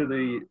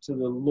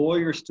the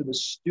lawyers, to the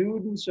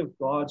students of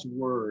God's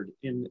word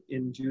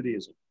in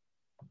Judaism.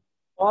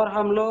 और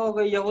हम लोग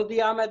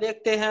यहूदिया में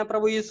देखते हैं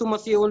प्रभु यीशु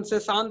मसीह उनसे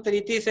शांत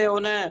रीति से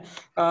उन्हें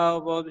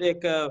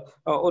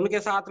उनके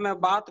साथ में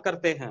बात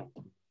करते हैं.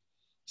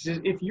 He says,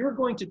 if you're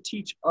going to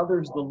teach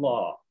others the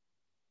law,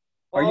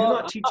 are you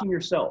not teaching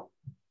yourself?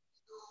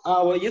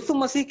 वो यीशु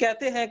मसीह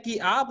कहते हैं कि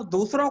आप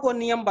दूसरों को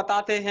नियम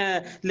बताते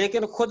हैं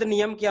लेकिन खुद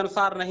नियम के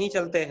अनुसार नहीं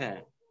चलते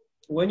हैं.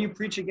 When you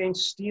preach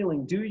against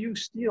stealing, do you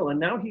steal? And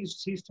now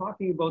he's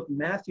talking about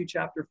Matthew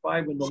chapter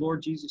 5 when the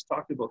Lord Jesus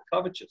talked about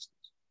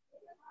covetousness.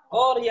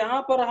 और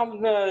यहाँ पर हम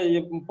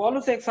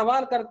पौलुस एक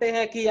सवाल करते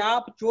हैं कि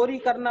आप चोरी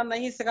करना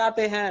नहीं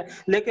सिखाते हैं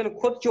लेकिन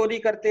खुद चोरी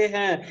करते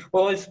हैं.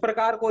 और इस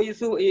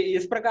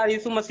प्रकार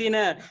यीशु मसीह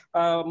ने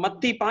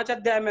मत्ती 5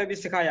 अध्याय में भी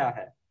सिखाया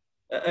है.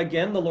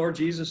 Again, the Lord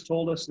Jesus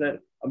told us that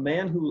a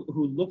man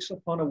who looks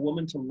upon a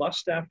woman to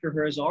lust after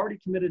her has already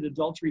committed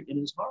adultery in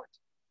his heart.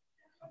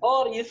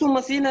 और यीशु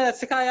मसीह ने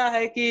सिखाया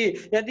है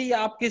कि यदि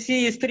आप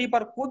किसी स्त्री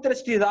पर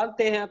कुदृष्टि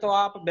डालते हैं तो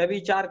आप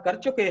व्यभिचार कर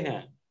चुके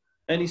हैं.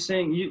 And he's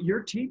saying,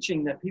 you're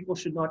teaching that people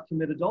should not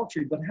commit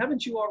adultery, but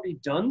haven't you already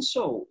done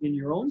so in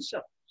your own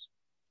selves?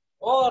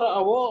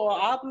 और वो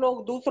आप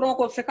लोग दूसरों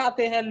को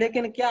सिखाते हैं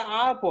लेकिन क्या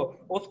आप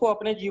उसको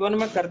अपने जीवन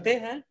में करते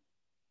हैं?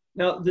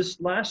 Now, this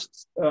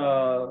last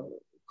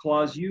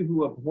clause, you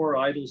who abhor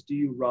idols, do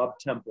you rob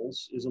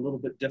temples, is a little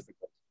bit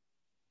difficult.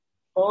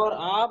 और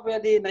आप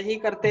यदि नहीं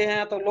करते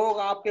हैं तो लोग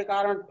आपके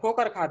कारण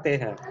ठोकर खाते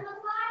हैं.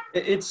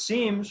 It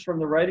seems from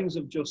the writings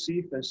of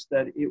Josephus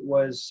that it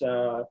was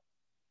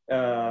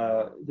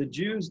the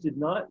Jews did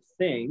not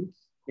think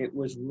it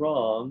was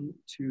wrong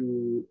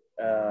to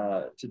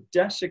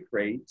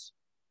desecrate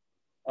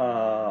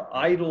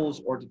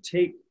idols or to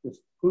take the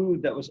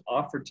food that was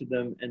offered to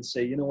them and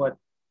say, you know what,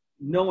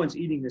 no one's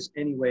eating this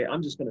anyway,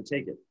 I'm just going to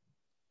take it.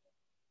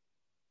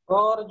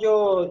 और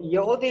जो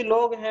यहूदी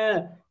लोग हैं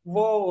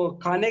वो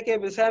खाने के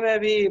विषय में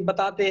भी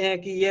बताते हैं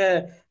कि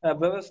यह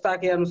व्यवस्था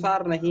के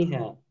अनुसार नहीं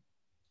है.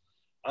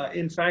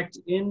 In fact,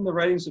 in the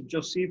writings of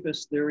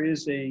Josephus, there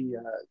is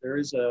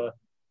a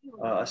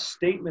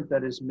statement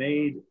that is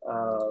made.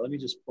 Let me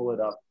just pull it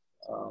up.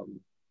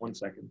 1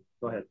 second.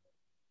 Go ahead.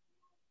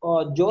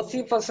 और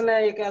जोसेफस ने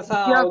एक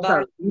ऐसा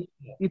उदाहरण.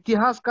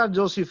 इतिहास का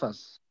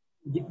जोसेफस.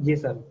 जी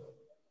सर,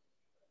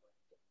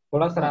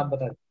 थोड़ा सा आप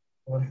बताएं.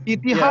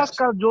 इतिहास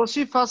का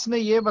जोसेफस ने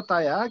ये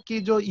बताया कि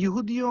जो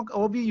यहूदियों,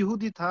 वो भी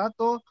यहूदी था,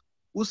 तो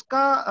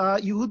उसका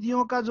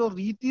यहूदियों का जो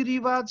रीति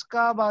रिवाज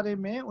का बारे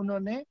में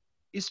उन्होंने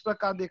इस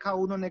प्रकार देखा.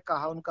 उन्होंने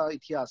कहा उनका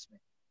इतिहास में.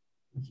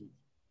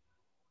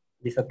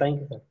 जी sir,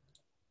 thank you sir.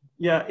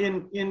 Yeah,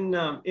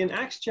 in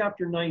Acts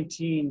chapter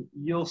 19,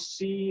 you'll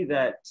see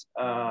that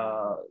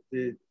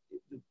the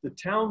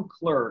town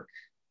clerk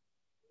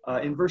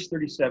in verse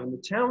 37, the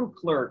town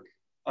clerk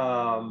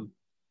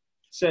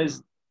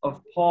says of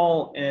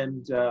Paul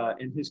and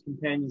his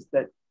companions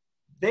that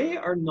they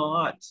are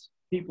not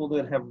people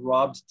that have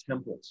robbed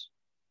temples.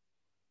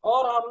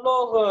 और हम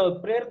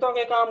लोग प्रेरितों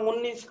के काम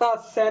 19 का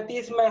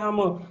 37 में हम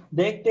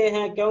देखते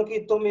हैं, क्योंकि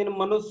तुम इन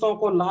मनुष्यों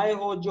को लाए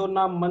हो जो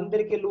ना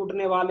मंदिर के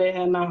लूटने वाले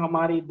हैं ना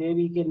हमारी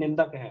देवी के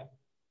निंदक हैं.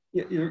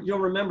 You'll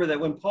remember that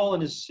when Paul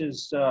and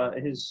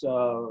his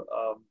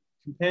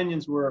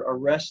companions were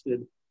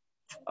arrested,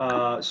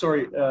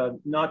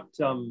 not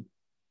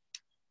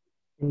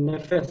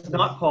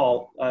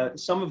Paul.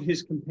 Some of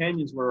his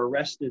companions were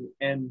arrested,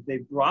 and they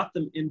brought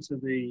them into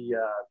the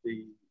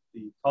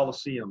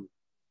Colosseum.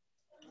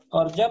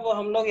 और जब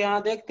हम लोग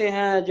यहाँ देखते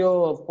हैं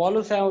जो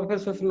पौलुस है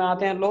एफेसुस में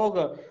आते हैं लोग,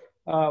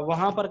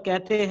 वहां पर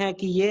कहते हैं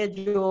कि ये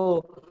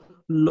जो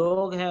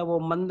लोग हैं वो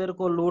मंदिर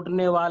को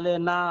लूटने वाले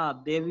ना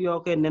देवियों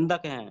के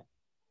निंदक हैं.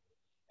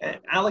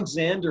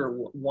 Alexander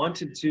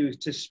wanted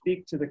to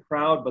speak to the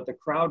crowd, but the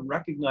crowd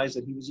recognized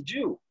that he was a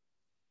Jew.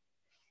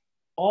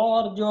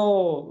 और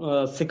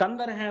जो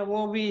सिकंदर हैं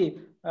वो भी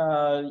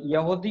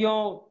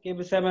यहूदियों के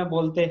विषय में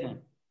बोलते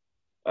हैं.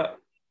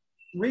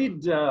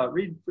 Read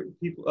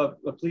people,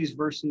 please,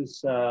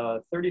 verses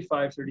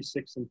 35,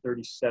 36, and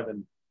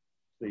 37,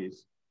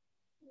 please.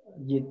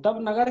 जी, तब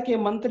नगर के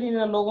मंत्री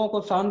ने लोगों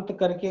को शांत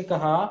करके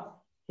कहा,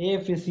 हे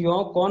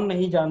इफिसियों, कौन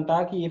नहीं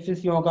जानता कि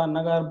इफिसियों का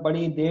नगर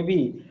बड़ी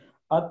देवी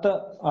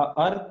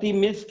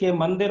अर्तिमिस के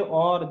मंदिर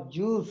और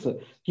जूस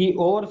की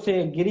ओर से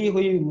गिरी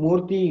हुई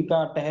मूर्ति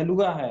का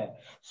टहलुआ है.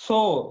 सो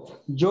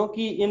जो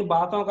कि इन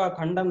बातों का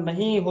खंडन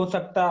नहीं हो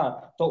सकता,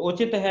 तो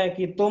उचित है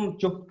कि तुम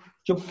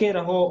चुपके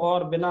रहो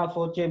और बिना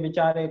सोचे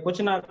विचारे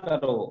कुछ ना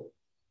करो.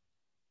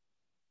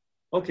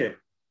 Okay,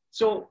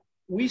 so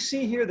we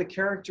see here the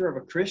character of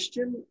a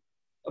Christian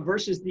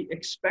versus the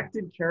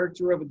expected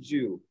character of a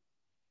Jew.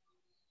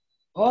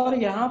 और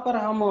यहाँ पर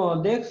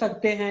हम देख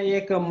सकते हैं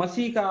एक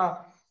मसीह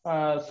का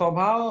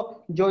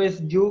स्वभाव जो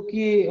इस जू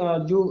के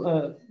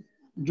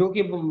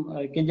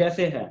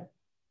जैसे है.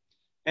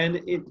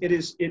 And it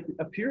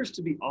appears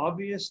to be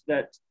obvious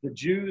that the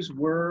Jews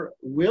were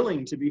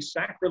willing to be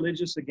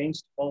sacrilegious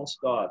against false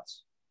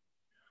gods.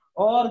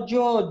 और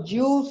जो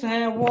ज्यूस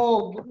हैं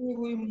वो गिरी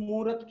हुई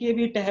मूर्त के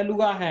भी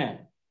टहलुआ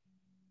हैं.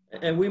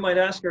 And we might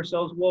ask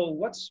ourselves, well,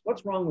 what's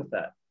wrong with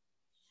that?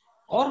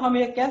 और हम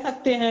ये कह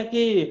सकते हैं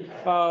कि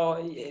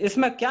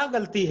इसमें क्या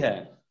गलती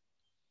है.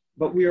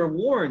 But we are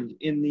warned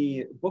in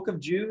the book of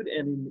Jude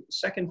and in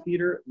 2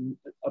 Peter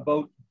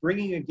about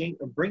bringing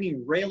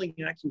railing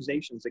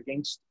accusations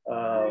against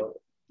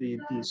the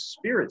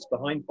spirits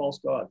behind false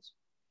gods.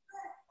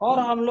 और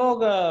हम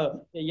लोग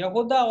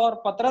यहूदा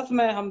और पतरस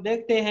में हम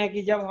देखते हैं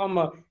कि जब हम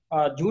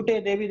झूठे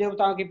देवी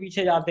देवताओं के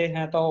पीछे जाते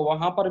हैं तो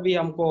वहां पर भी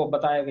हमको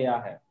बताया गया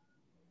है.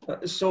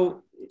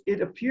 So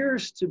it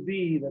appears to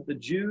be that the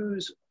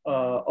Jews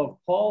of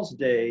Paul's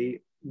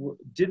day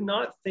did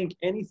not think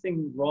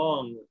anything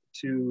wrong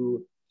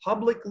to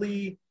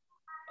publicly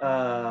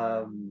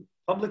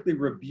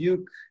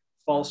rebuke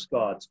false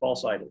gods,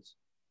 false idols.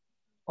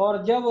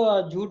 और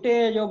जब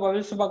झूठे जो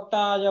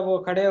भविष्यवक्ता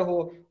जब खड़े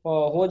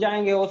हो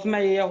जाएंगे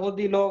उसमें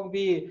यहूदी लोग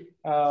भी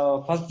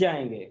फंस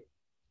जाएंगे.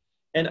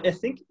 And I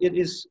think it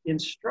is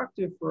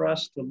instructive for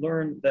us to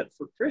learn that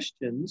for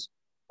Christians,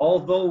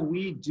 although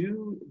we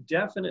do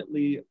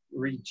definitely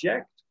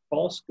reject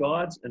false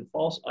gods and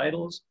false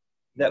idols,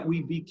 that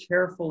we be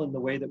careful in the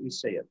way that we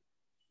say it.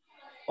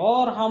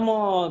 और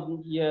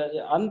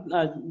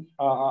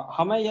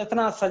हमें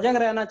इतना सजग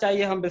रहना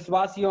चाहिए हम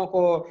विश्वासियों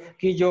को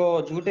कि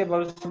जो झूठे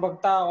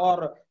भविष्यवक्ता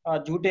और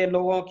झूठे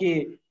लोगों की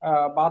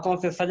बातों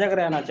से सजग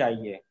रहना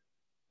चाहिए.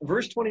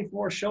 Verse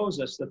 24 shows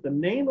us that the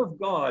name of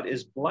God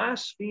is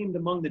blasphemed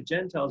among the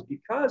Gentiles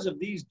because of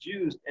these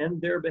Jews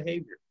and their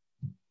behavior.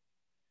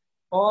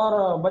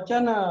 और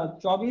वचन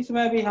 24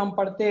 में भी हम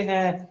पढ़ते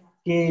हैं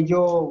कि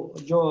जो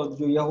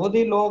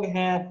यहूदी लोग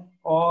हैं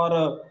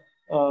और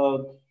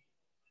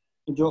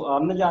जो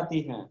अन्य जाति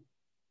हैं.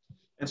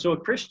 And so a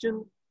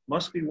Christian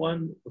must be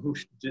one who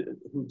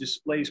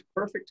displays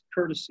perfect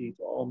courtesy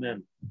to all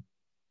men.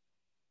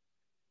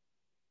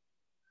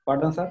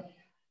 Pardon, sir?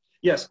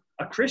 Yes,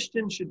 a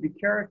Christian should be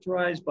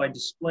characterized by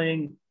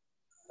displaying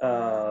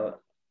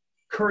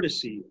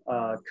courtesy,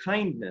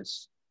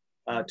 kindness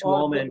to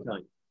all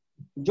mankind.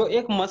 जो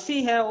एक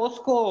मसीह है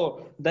उसको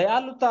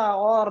दयालुता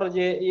और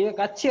ये एक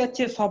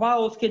अच्छे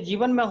स्वभाव उसके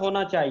जीवन में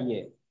होना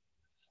चाहिए.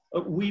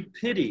 We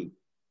pity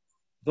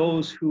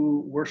those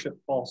who worship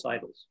false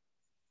idols.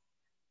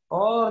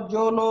 और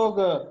जो लोग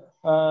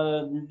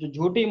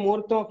झूठी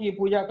मूर्तों की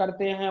पूजा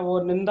करते हैं वो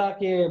निंदा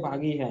के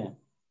भागी हैं.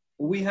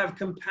 We have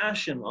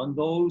compassion on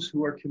those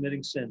who are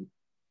committing sin.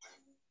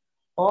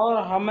 और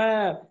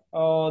हमें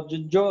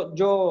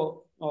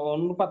जो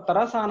उन पर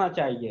तरस आना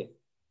चाहिए.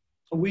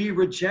 We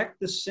reject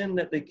the sin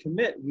that they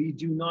commit. We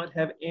do not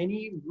have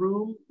any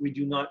room. We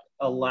do not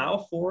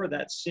allow for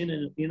that sin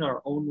in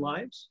our own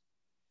lives.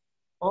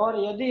 और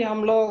यदि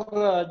हम लोग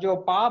जो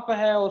पाप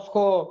है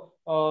उसको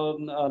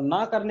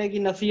ना करने की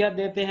नसीहत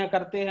देते हैं,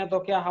 करते हैं, तो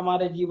क्या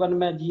हमारे जीवन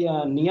में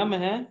नियम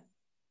है?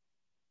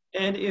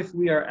 And if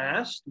we are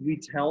asked, we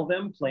tell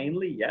them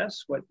plainly,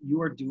 yes, what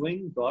you are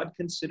doing, God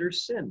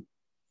considers sin.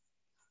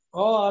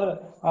 और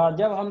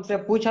जब हमसे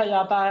पूछा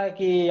जाता है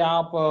कि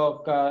आप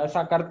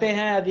ऐसा करते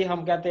हैं, यदि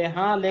हम कहते हैं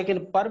हाँ, लेकिन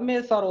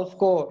परमेश्वर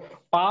उसको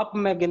पाप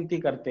में गिनती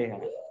करते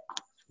हैं।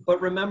 But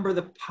remember,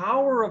 the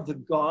power of the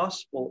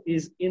gospel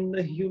is in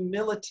the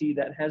humility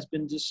that has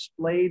been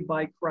displayed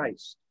by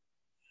Christ.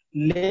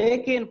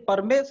 लेकिन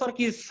परमेश्वर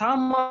की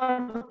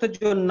सामर्थ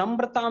जो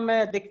नम्रता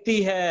में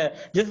दिखती है,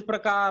 जिस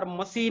प्रकार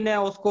मसीह ने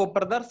उसको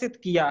प्रदर्शित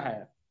किया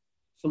है।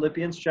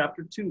 Philippians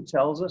chapter 2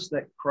 tells us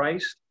that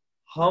Christ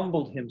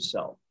humbled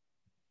himself.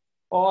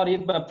 और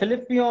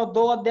फिलिपियों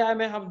 2 अध्याय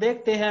में हम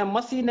देखते हैं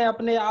मसीह ने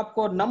अपने आप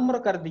को नम्र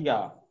कर दिया।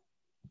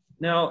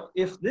 Now,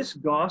 if this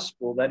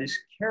gospel that is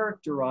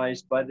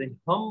characterized by the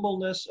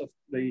humbleness of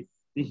the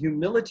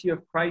humility of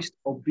Christ,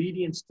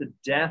 obedience to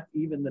death,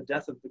 even the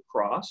death of the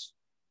cross,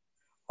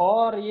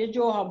 और ये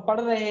जो हम पढ़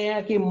रहे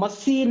हैं कि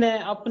मसीह ने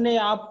अपने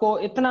आप को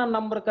इतना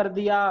नम्र कर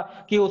दिया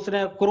कि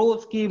उसने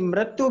क्रूस की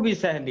मृत्यु भी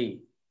सह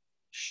ली।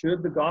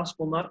 should the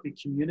gospel not be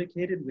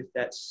communicated with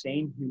that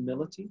same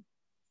humility?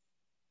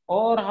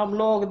 और हम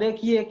लोग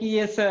देखिए कि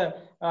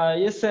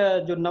इस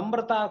जो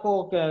नम्रता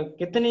को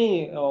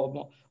कितनी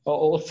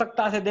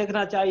उत्सुकता से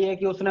देखना चाहिए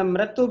कि उसने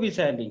मृत्यु भी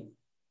सह ली।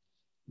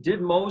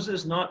 Did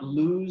Moses not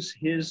lose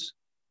his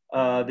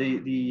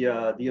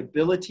the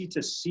ability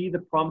to see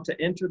to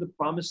enter the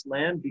promised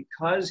land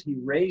because he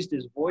raised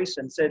his voice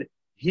and said,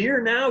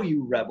 "Hear now,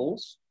 you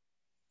rebels"?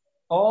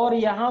 और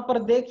यहाँ पर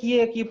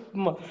देखिए कि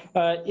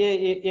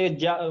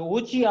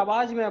ऊंची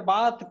आवाज में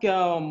बात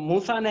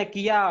मूसा ने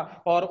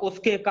किया और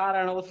उसके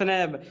कारण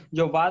उसने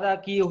जो वादा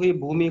की हुई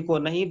भूमि को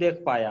नहीं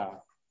देख पाया।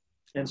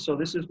 And so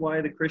this is why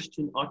the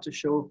Christian ought to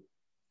show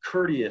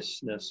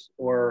courteousness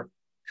or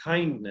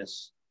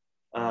kindness,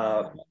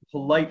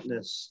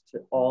 politeness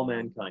to all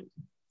mankind.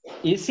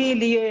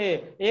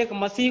 इसीलिए एक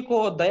मसीह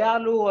को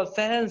दयालु और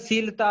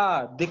सहनशीलता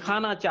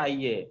दिखाना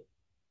चाहिए।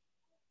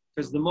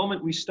 Because the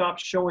moment we stop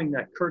showing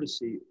that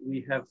courtesy,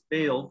 we have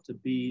failed to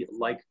be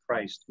like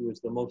Christ, who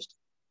is the most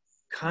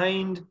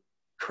kind,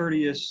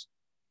 courteous,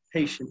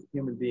 patient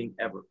human being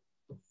ever.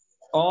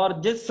 और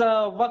जिस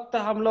वक्त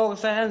हम लोग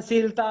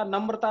सहनशीलता,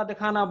 नम्रता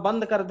दिखाना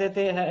बंद कर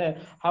देते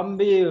हैं, हम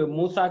भी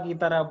मूसा की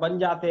तरह बन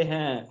जाते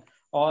हैं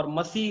और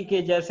मसीह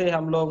के जैसे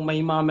हम लोग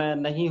महिमा में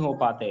नहीं हो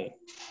पाते।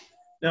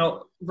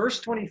 Now, verse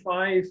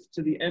 25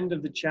 to the end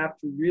of the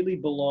chapter really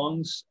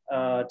belongs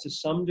to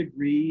some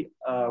degree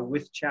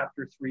with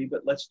chapter 3,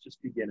 but let's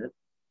just begin it.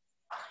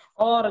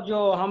 और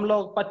जो हम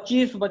लोग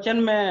 25 वचन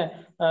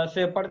में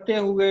से पढ़ते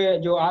हुए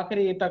जो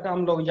आखिरी तक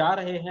हम लोग जा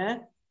रहे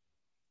हैं,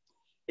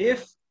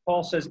 if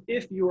Paul says,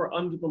 if you are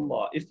under the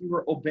law, if you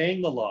are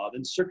obeying the law,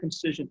 then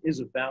circumcision is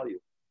of value.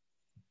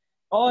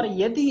 और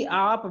यदि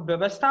आप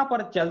व्यवस्था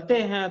पर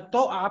चलते हैं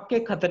तो आपके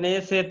खतने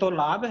से तो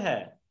लाभ है।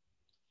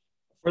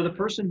 For the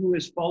person who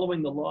is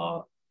following the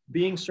law,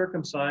 being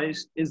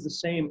circumcised is the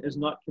same as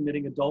not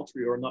committing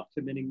adultery or not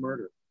committing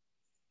murder.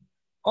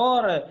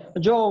 और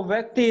जो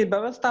व्यक्ति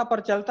व्यवस्था पर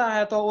चलता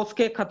है तो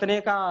उसके खतने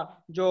का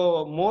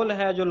जो मोल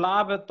है, जो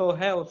लाभ तो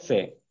है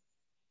उससे।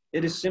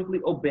 It is simply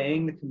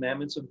obeying the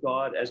commandments of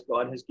God as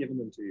God has given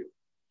them to you.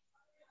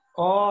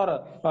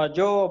 और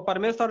जो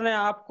परमेश्वर ने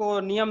आपको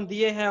नियम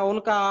दिए हैं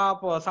उनका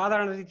आप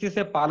साधारण रीति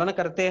से पालन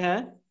करते हैं।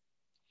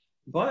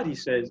 But he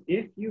says,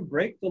 if you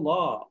break the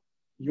law,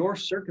 your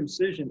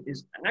circumcision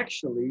is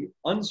actually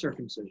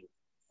uncircumcision.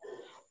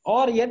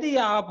 और यदि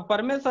आप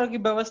परमेश्वर की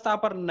व्यवस्था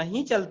पर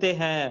नहीं चलते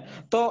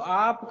हैं तो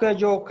आपका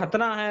जो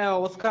खतना है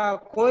उसका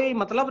कोई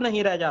मतलब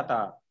नहीं रह जाता।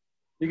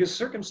 Because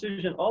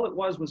circumcision, all it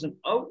was an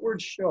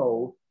outward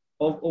show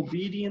of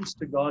obedience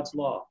to God's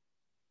law.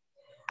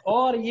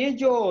 और ये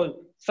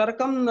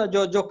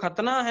जो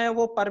खतना है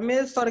वो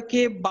परमेश्वर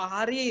के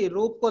बाहरी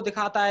रूप को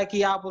दिखाता है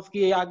कि आप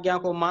उसकी आज्ञा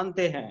को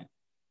मानते हैं।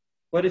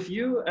 But if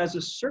you, as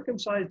a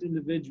circumcised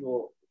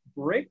individual,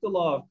 break the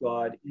law of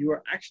God, you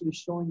are actually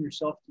showing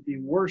yourself to be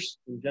worse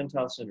than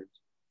Gentile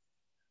sinners.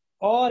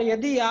 और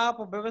यदि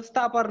आप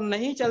व्यवस्था पर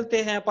नहीं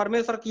चलते हैं,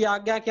 परमेश्वर की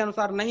आज्ञा के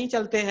अनुसार नहीं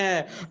चलते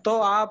हैं, तो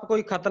आप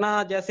कोई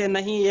खतना जैसे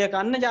नहीं, एक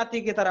अन्य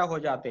जाति की तरह हो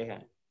जाते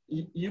हैं।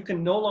 You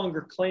can no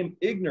longer claim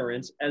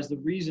ignorance as the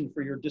reason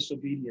for your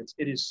disobedience.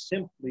 It is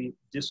simply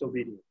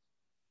disobedience.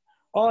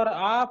 और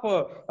आप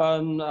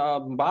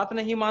बात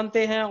नहीं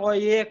मानते हैं और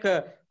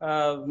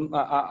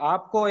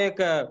आपको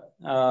एक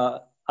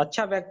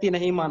अच्छा व्यक्ति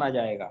नहीं माना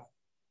जाएगा।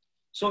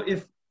 So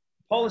if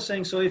Paul is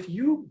saying, so if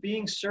you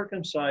being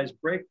circumcised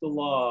break the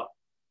law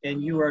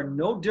and you are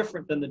no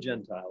different than the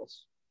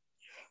Gentiles.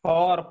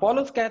 और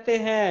पौलुस कहते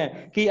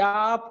हैं कि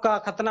आपका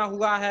खतना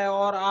हुआ है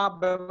और आप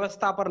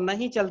व्यवस्था पर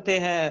नहीं चलते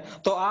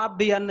हैं तो आप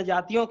भी अन्य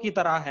जातियों की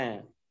तरह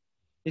हैं।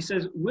 He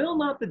says, will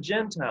not the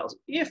Gentiles,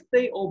 if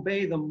they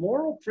obey the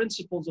moral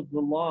principles of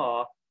the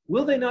law,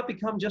 will they not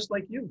become just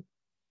like you?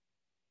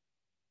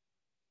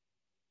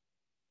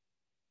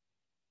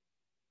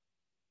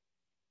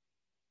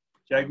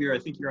 Jaguar, I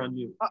think you're on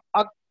mute.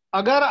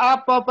 अगर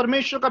आप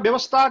परमेश्वर का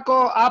व्यवस्था को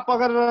आप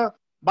अगर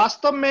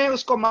वास्तव में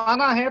उसको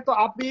माना है तो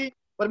आप भी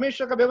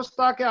परमेश्वर का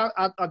व्यवस्था के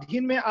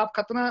अधीन में आप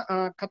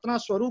खतना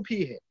स्वरूप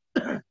ही है.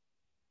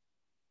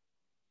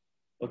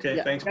 Okay,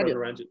 Yeah, thanks, carry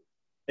Brother on. Ranjit.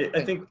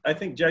 I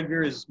think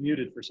Jagbir is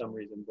muted for some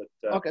reason, but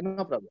Okay,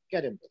 no problem.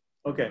 Carry on.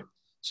 okay.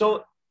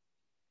 So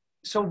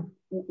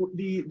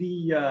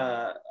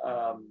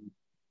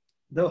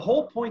the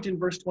whole point in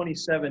verse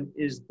 27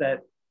 is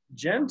that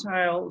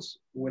Gentiles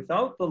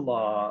without the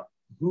law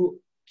who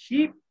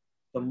keep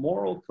the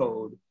moral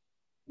code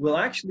will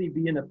actually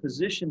be in a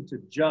position to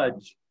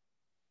judge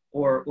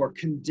or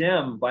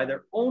condemn by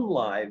their own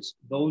lives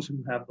those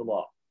who have the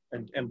law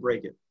and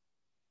break it.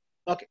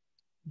 Okay.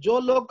 जो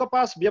लोग के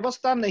पास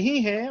व्यवस्था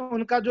नहीं है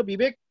उनका जो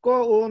विवेक को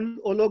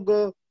वो लोग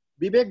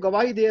विवेक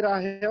गवाही दे रहा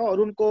है और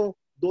उनको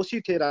दोषी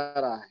ठहरा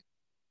रहा है.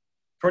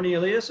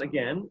 Cornelius,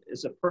 again,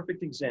 is a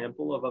perfect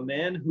example of a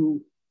man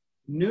who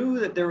knew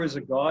that there was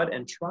a God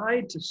and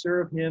tried to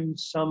serve him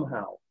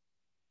somehow.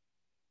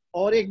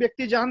 और एक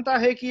व्यक्ति जानता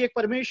है कि एक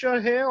परमेश्वर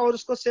है और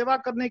उसको सेवा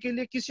करने के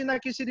लिए किसी ना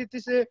किसी रीति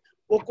से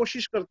वो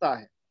कोशिश करता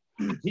है.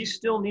 He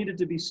still needed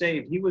to be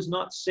saved. He was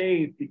not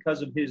saved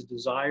because of his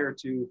desire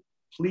to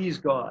please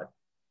God.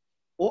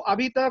 वो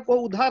अभी तक वो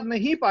उद्धार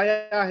नहीं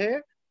पाया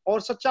है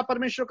और सच्चा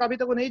परमेश्वर का अभी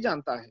तक वो नहीं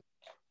जानता है.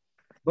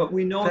 But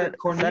we know that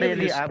sir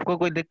यदि Cornelius. आपको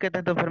कोई दिक्कत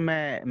है तो फिर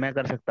मैं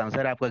कर सकता हूँ.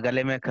 सर आपके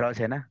गले में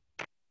खरोच है ना?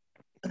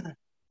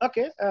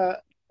 Okay,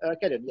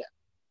 carry on. Yeah.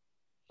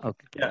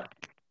 Okay. Yeah.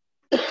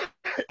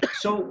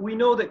 So we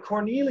know that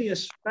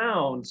Cornelius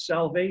found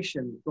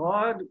salvation.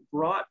 God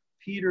brought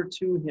Peter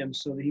to him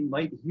so that he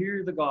might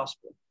hear the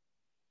gospel.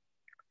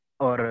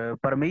 और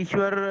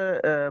परमेश्वर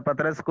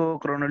पतरस को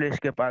क्रोनोलियस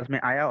के पास में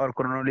आया और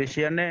क्रोनोलियस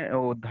ने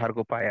उद्धार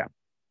को पाया.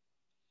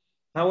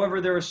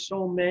 However, there are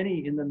so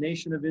many in the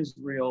nation of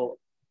Israel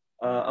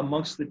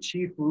amongst the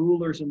chief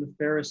rulers and the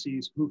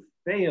Pharisees who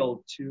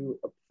failed to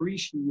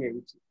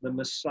appreciate the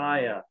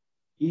Messiah,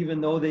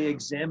 even though they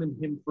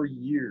examined him for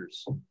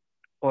years.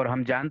 और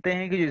हम जानते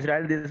हैं कि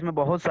इजराइल देश में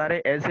बहुत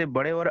सारे ऐसे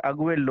बड़े और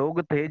अगुवे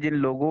लोग थे जिन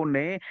लोगों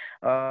ने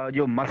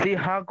जो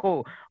मसीहा को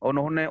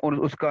उन्होंने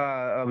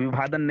उसका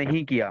विभाजन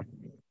नहीं किया.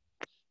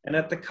 And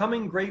at the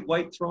coming great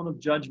white throne of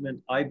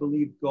judgment, I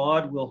believe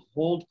God will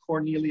hold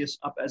Cornelius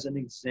up as an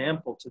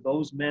example to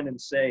those men and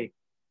say,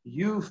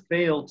 you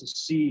failed to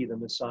see the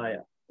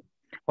Messiah.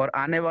 और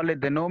आने वाले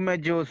दिनों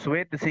में जो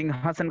श्वेत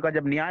सिंहासन का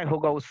जब न्याय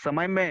होगा उस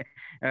समय में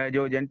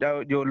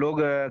जो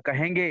लोग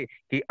कहेंगे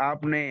कि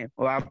आप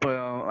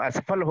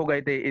असफल हो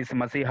गए थे इस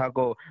मसीहा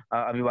को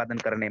अभिवादन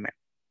करने में.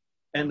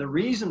 And the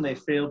reason they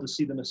failed to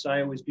see the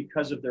Messiah was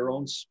because of their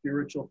own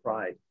spiritual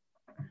pride.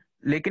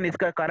 लेकिन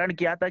इसका कारण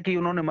क्या था कि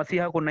उन्होंने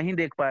मसीहा को नहीं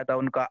देख पाया था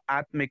उनका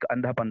आत्मिक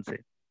अंधापन से.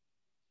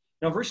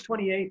 Now, verse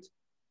 28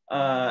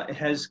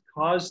 has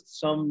caused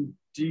some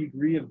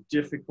degree of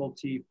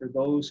difficulty for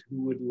those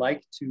who would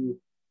like to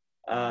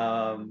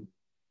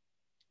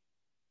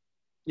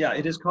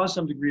it has caused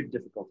some degree of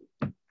difficulty.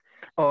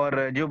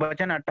 और जो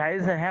वचन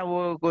 28 है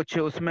वो कुछ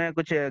उसमें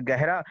कुछ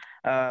गहरा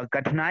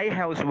कठिनाई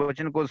है उस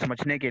वचन को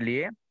समझने के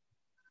लिए.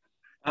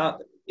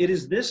 It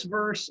is this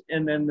verse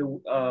and then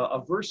a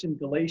verse in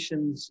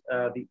Galatians,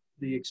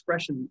 the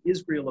expression the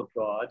Israel of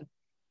God.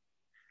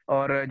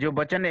 और जो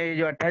वचन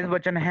जो 28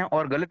 वचन है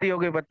और गलतियों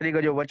के पत्री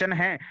का जो वचन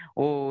है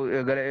वो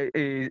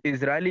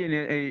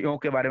इजरायलियों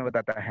के बारे में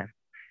बताता है.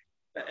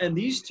 And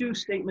these two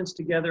statements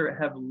together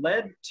have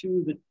led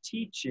to the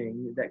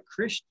teaching that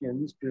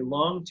Christians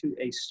belong to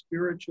a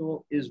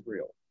spiritual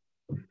Israel.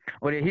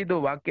 और यही दो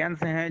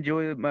वाक्यांश हैं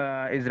जो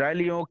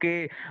इजरायलियों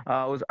के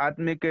उस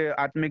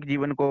आत्मिक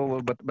जीवन को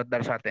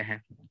दर्शाते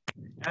हैं.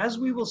 As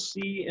we will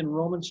see in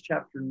Romans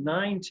chapter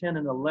 9, 10,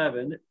 and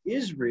 11,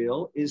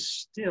 Israel is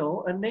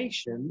still a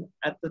nation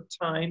at the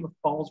time of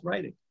Paul's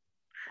writing.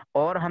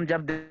 और हम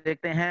जब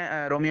देखते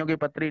हैं रोमियो की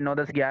पत्री 9,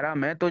 10, 11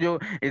 में तो जो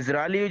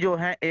इजरायली जो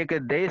हैं एक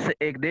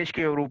देश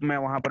के रूप में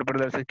वहां पर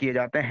प्रदर्शित किए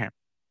जाते हैं.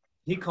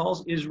 He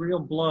calls Israel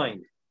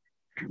blind.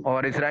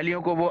 और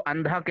इजरायलियों को वो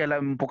अंधा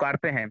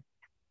पुकारते हैं.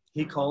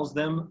 He calls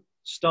them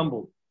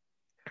stumbled.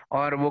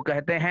 और वो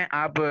कहते हैं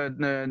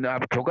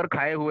आप ठोकर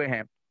खाए हुए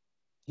हैं.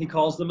 He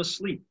calls them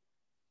asleep.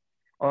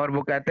 और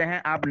वो कहते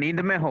हैं आप नींद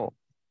में हो.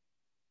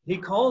 He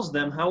calls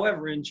them,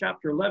 however, in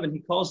chapter 11, he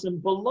calls them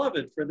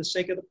beloved for the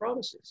sake of the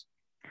promises.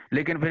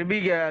 लेकिन फिर भी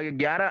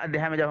 11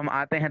 अध्याय में जब हम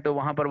आते हैं तो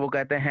वहां पर वो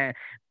कहते हैं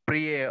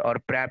प्रिय और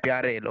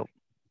प्यारे लोग.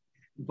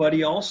 But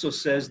he also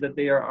says that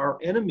they are our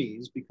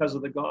enemies because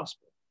of the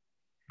gospel.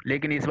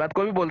 लेकिन इस बात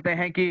को भी बोलते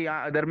हैं कि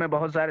अदर में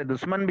बहुत सारे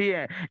दुश्मन भी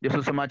हैं जो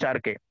सुसमाचार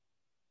के.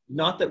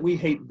 Not that we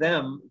hate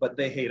them, but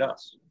they hate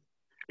us.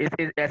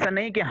 ऐसा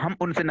नहीं कि हम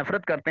उनसे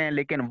नफरत करते हैं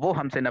लेकिन वो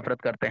हमसे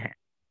नफरत करते हैं.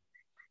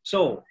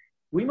 So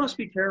we must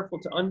be careful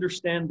to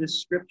understand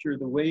this scripture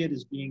the way it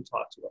is being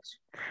taught to us.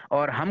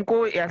 और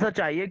हमको ऐसा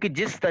चाहिए कि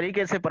जिस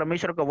तरीके से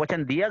परमेश्वर का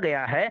वचन दिया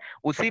गया है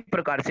उसी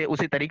प्रकार से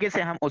उसी तरीके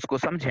से हम उसको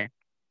समझें.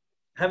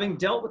 Having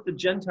dealt with the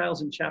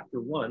Gentiles in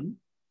chapter 1,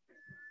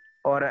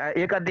 और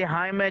एक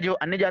अध्याय में जो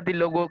अन्य जाति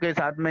लोगों के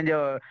साथ में जो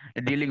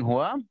डीलिंग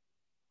हुआ,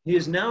 he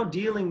is now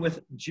dealing with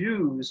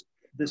Jews,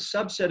 the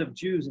subset of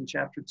Jews in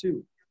chapter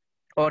 2.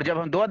 और जब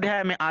हम 2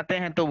 अध्याय में आते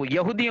हैं तो वो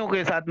यहूदियों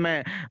के साथ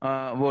में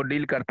वो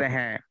डील करते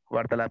हैं,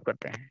 वार्तालाप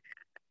करते हैं।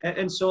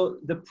 And so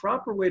the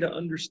proper way to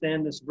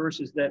understand this verse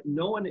is that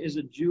no one is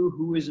a Jew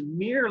who is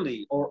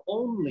merely or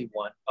only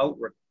one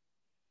outwardly.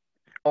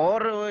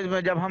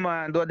 और जब हम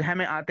 2 अध्याय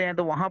में आते हैं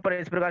तो वहां पर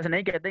इस प्रकार से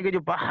नहीं कहते कि जो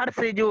बाहर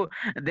से जो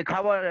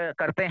दिखावा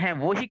करते हैं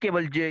वो ही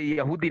केवल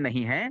यहूदी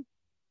नहीं है।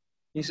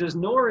 He says,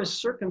 nor is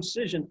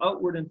circumcision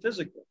outward and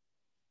physical.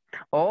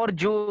 और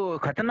जो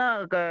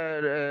खतना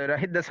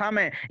रहित दशा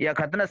में या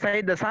खतना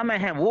सहित दशा में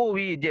है वो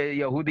भी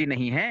यहूदी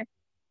नहीं है।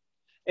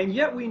 And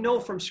yet we know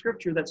from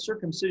scripture that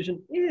circumcision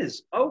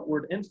is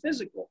outward and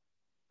physical.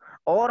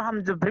 और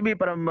हम जब फिर भी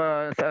परम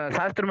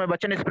शास्त्र में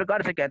वचन इस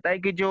प्रकार से कहता है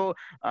कि जो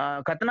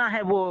खतना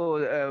है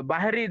वो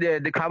बाहरी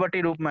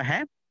दिखावटी रूप में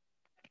है।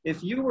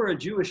 If you were a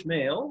Jewish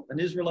male, an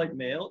Israelite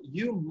male,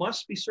 you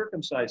must be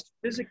circumcised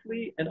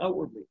physically and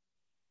outwardly.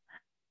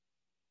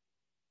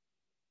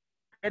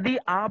 यदि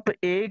आप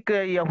एक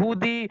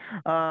यहूदी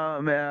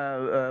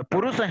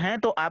पुरुष हैं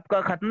तो आपका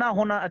खतना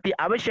होना अति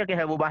आवश्यक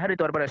है, वो बाहरी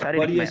तौर पर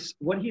शारीरिक में।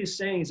 What he is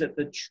saying is that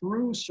the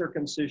true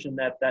circumcision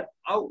that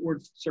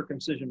outward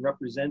circumcision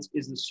represents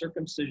is the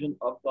circumcision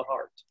of the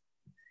heart.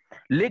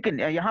 लेकिन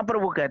यहाँ पर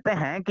वो कहते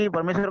हैं कि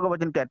परमेश्वर का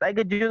वचन कहता है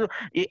कि जो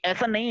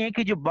ऐसा नहीं है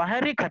कि जो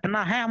बाहरी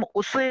खतना है हम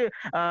उससे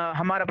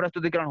हमारा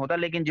प्रस्तुतिकरण होता,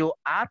 लेकिन जो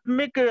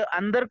आत्मिक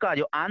अंदर का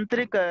जो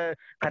आंतरिक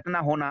खतना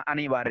होना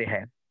अनिवार्य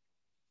है।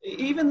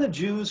 Even the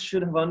Jews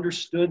should have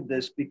understood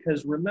this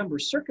because remember,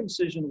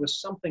 circumcision was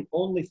something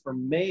only for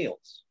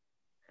males.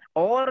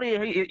 और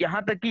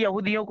यहाँ तक कि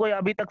यहूदियों को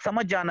अभी तक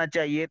समझ जाना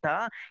चाहिए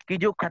था कि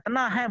जो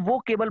खतना है वो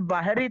केवल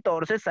बाहरी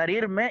तौर से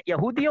शरीर में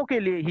यहूदियों के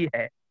लिए ही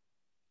है।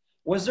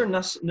 Was there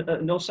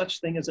no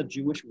such thing as a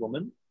Jewish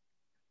woman?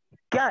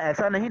 क्या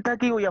ऐसा नहीं था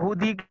कि वो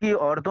यहूदी की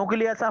औरतों के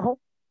लिए ऐसा हो?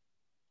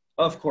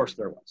 Of course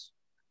there was.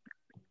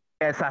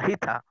 ऐसा ही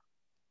था।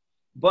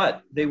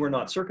 But they were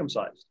not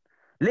circumcised.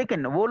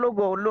 लेकिन वो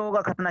लोगों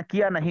का खतना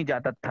किया नहीं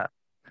जाता था।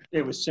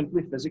 It was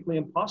simply physically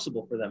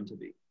impossible for them to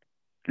be.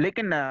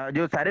 लेकिन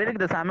जो शारीरिक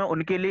दशा में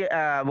उनके लिए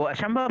वो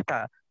असंभव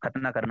था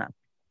खतना करना।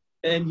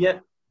 And yet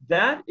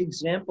that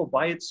example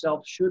by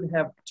itself should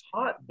have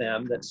taught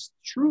them that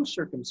true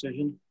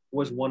circumcision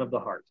was one of the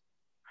heart.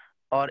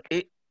 और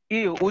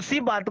उसी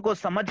बात को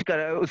समझकर,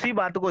 उसी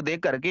बात को देख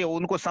करके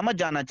उनको समझ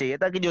जाना चाहिए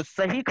था कि जो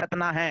सही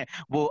खतना है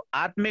वो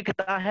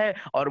आत्मिकता है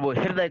और वो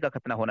हृदय का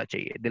खतना होना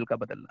चाहिए, दिल का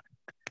बदलना।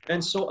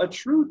 And so a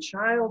true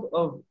child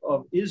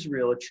of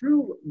Israel, a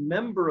true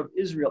member of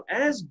Israel,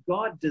 as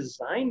God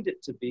designed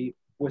it to be,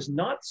 was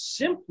not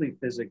simply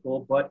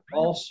physical, but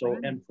also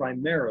and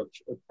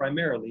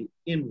primarily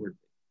inwardly.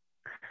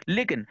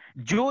 लेकिन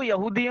जो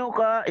यहूदियों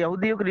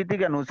की रीति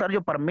के अनुसार जो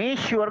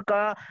परमेश्वर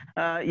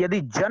का यदि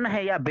जन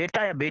है या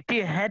बेटा या बेटी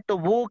है तो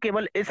वो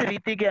केवल इस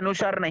रीति के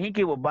अनुसार नहीं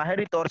कि वो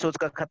बाहरी तौर से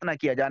उसका खतना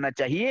किया जाना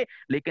चाहिए,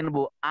 लेकिन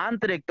वो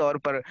आंतरिक तौर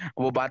पर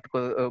वो बात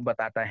को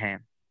बताता है।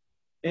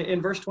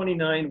 In verse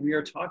 29, we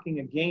are talking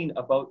again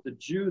about the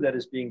Jew that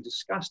is being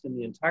discussed in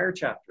the entire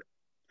chapter.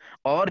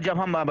 और जब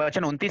हम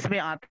वचन 29 में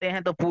आते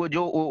हैं तो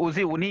जो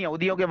उन्हीं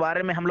यहूदियों के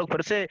बारे में हम लोग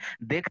फिर से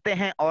देखते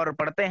हैं और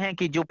पढ़ते हैं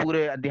कि जो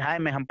पूरे अध्याय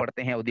में हम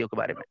पढ़ते हैं यहूदियों के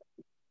बारे में।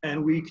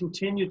 And we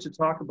continue to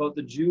talk about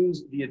the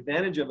Jews, the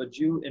advantage of a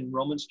Jew in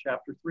Romans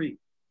chapter 3.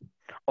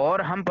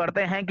 और हम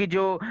पढ़ते हैं कि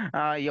जो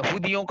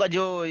यहूदियों का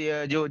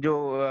जो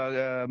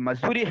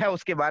मजदूरी है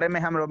उसके बारे में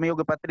हम रोमियो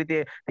के पत्र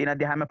 3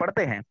 अध्याय में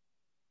पढ़ते हैं।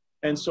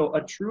 And so a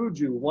true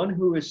Jew, one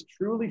who is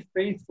truly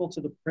faithful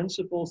to the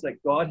principles that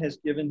God has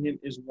given him,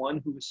 is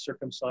one who is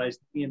circumcised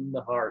in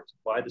the heart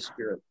by the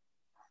Spirit.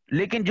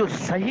 लेकिन जो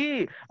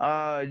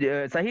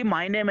सही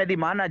मायने में यदि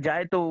माना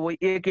जाए तो वो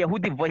एक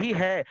यहूदी वही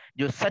है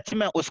जो सच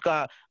में उसका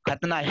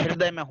खतना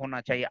हृदय में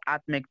होना चाहिए,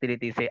 आत्मिक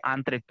रीति से,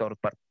 आंतरिक तौर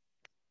पर।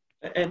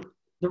 And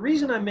the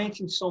reason I'm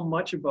making so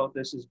much about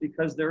this is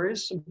because there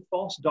is some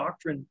false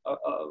doctrine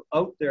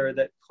out there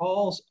that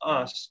calls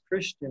us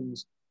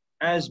Christians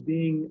as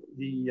being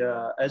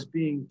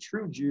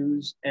true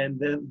Jews, and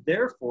then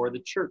therefore the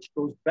church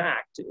goes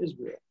back to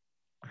Israel.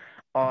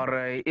 और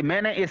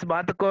मैंने इस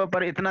बात को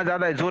पर इतना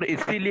ज्यादा जोर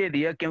इसीलिए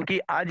दिया क्योंकि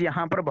आज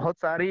यहाँ पर बहुत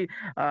सारी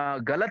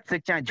गलत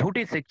शिक्षाएं,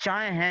 झूठी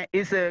शिक्षाएं हैं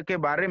इस के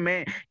बारे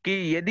में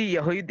कि यदि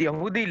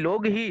यहूदी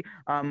लोग ही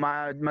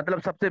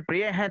मतलब सबसे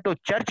प्रिय हैं तो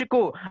चर्च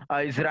को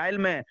इजराइल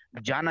में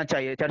जाना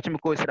चाहिए, चर्च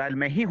को इजराइल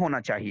में ही होना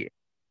चाहिए।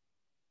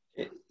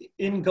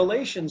 In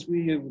Galatians, we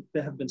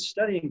have been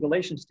studying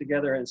Galatians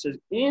together, and it says,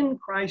 in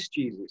Christ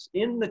Jesus,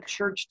 in the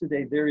church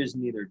today, there is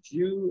neither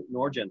Jew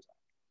nor Gentile.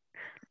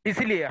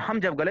 इसलिए हम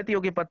जब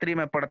गलतियों की पत्री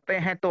में पढ़ते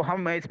हैं तो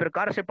हम इस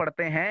प्रकार से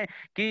पढ़ते हैं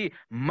कि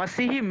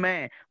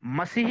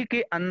मसीही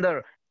के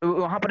अंदर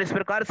वहां पर इस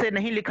प्रकार से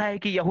नहीं लिखा है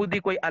कि यहूदी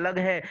कोई अलग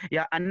है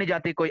या अन्य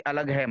जाति कोई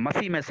अलग है,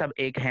 मसीह में सब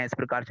एक हैं, इस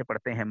प्रकार से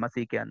पढ़ते हैं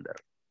मसीह के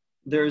अंदर।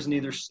 There is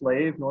neither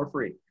slave nor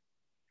free.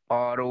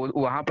 और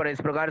वहां पर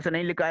इस प्रकार से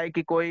नहीं लिखा है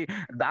कि कोई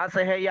दास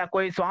है या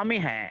कोई स्वामी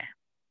है।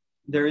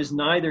 There is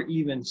neither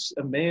even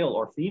a male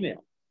or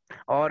female.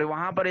 और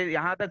वहां पर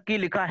यहाँ तक कि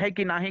लिखा है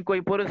कि ना ही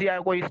कोई पुरुष या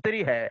कोई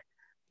स्त्री है।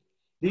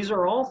 These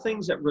are all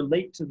things that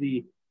relate to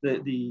the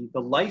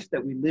life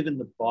that we live in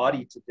the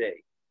body today.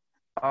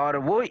 और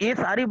वो ये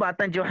सारी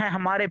बातें जो है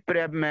हमारे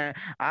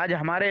आज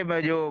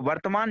हमारे जो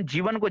वर्तमान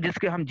जीवन को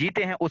जिसके हम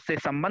जीते हैं उससे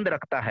संबंध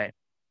रखता है।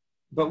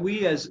 But we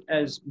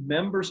as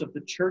members of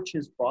the church,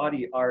 his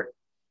body,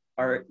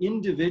 are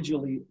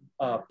individually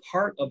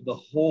part of the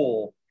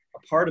whole, a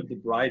part of the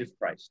bride of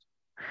Christ.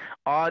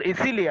 और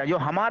इसीलिए जो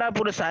हमारा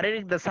पूरा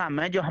शारीरिक दशा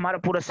में जो हमारा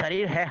पूरा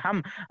शरीर है,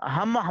 हम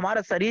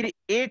हमारा शरीर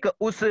एक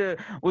उस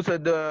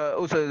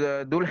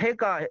दुल्हे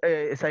का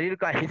शरीर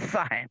का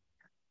हिस्सा है।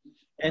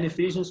 And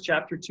Ephesians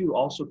chapter 2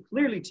 also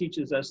clearly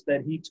teaches us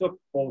that he took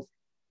both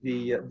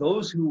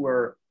those who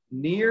were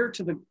near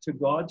to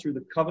God through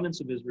the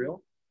covenants of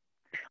Israel.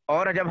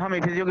 और जब हम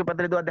इफिसियों के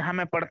पत्र 2 अध्याय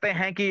में पढ़ते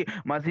हैं कि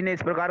मसीह ने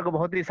इस प्रकार को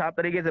बहुत ही साफ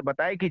तरीके से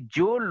बताया कि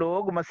जो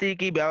लोग मसीह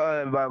की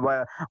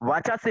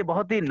वाचा से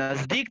बहुत ही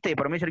नजदीक थे,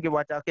 परमेश्वर की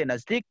वाचा के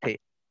नजदीक थे,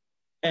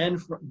 and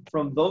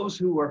from those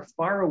who were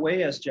far away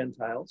as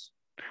Gentiles,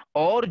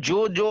 और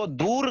जो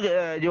दूर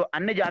जो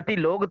अन्य जाति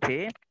लोग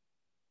थे,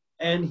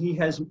 and he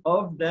has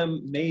of them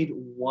made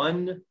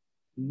one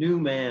new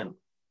man.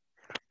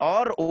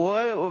 और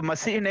वो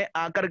मसीह ने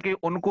आकर के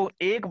उनको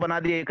एक बना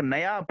दिया, एक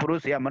नया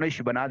पुरुष या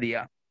मनुष्य बना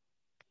दिया।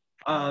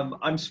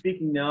 I'm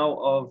speaking now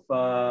of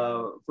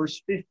verse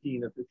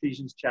 15 of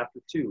Ephesians chapter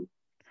 2.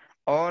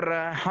 और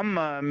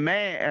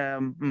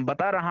मैं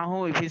बता रहा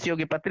हूँ इफिसियों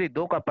की पत्री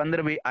 2 का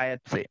 15वीं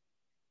आयत से।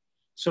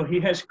 So he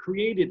has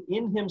created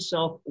in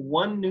himself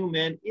one new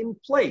man in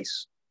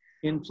place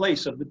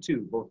of the two,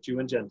 both Jew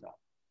and Gentile.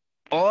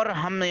 और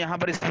हम यहाँ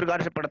पर इस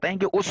प्रकार से पढ़ते हैं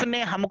कि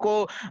उसने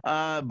हमको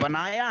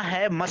बनाया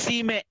है,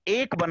 मसीह में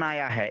एक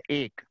बनाया है,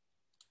 एक।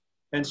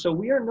 And so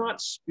we are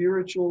not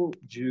spiritual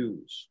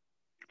Jews.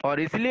 और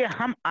इसलिए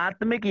हम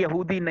आत्मिक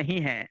यहूदी नहीं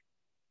हैं।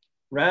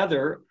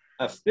 Rather,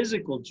 a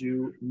physical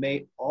Jew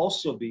may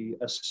also be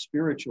a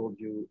spiritual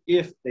Jew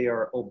if they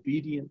are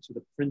obedient to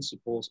the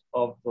principles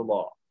of the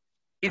law.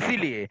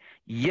 इसीलिए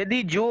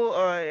यदि जो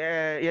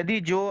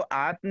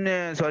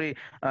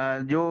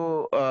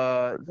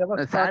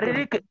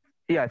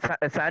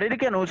शारीरिक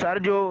के अनुसार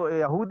जो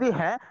यहूदी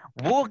है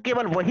वो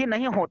केवल वही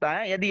नहीं होता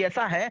है। यदि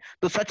ऐसा है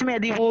तो सच में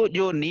यदि वो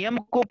जो नियम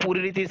को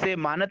पूरी रीति से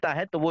मानता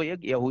है तो वो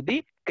एक यहूदी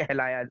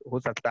कहलाया हो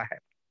सकता है।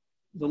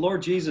 The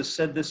Lord Jesus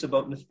said this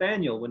about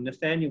Nathanael when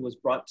Nathanael was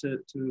brought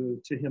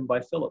to him by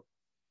Philip.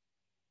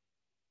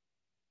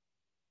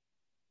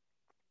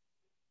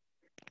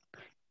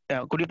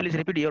 Could you please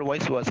repeat? Your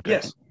voice was clear.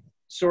 Yes,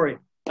 sorry.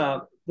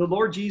 The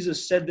Lord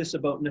Jesus said this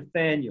about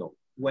Nathanael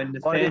when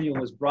Nathanael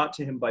was brought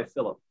to him by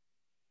Philip.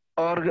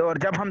 और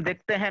जब हम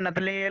देखते हैं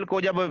नतनएल को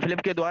जब Philip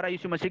के द्वारा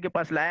यीशु मसीह के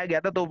पास लाया गया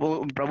था तो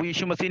प्रभु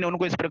यीशु मसीह ने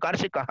उनको इस प्रकार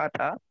से कहा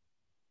था।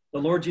 The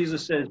Lord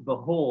Jesus says,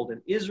 "Behold,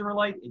 an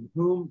Israelite in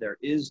whom there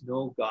is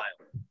no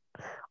guile."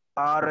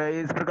 और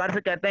इस प्रकार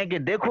से कहते हैं कि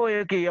देखो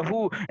एक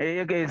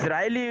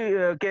इजरायली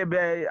के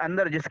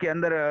अंदर जिसके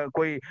अंदर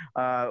कोई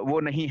वो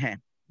नहीं है,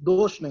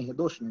 दोष नहीं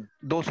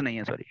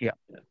है, sorry.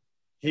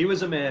 He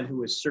was a man who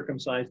was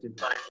circumcised in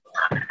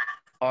him.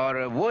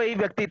 और वो ही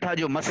व्यक्ति था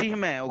जो मसीह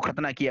में वो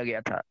खतना किया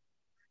गया था।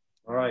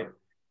 All right.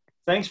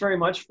 Thanks very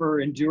much for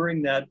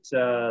enduring that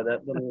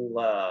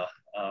little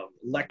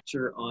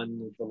lecture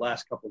on the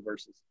last couple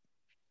verses.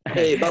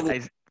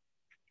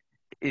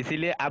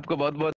 इसीलिए आपको बहुत बहुत